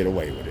cops get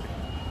away with it.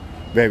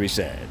 Very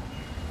sad.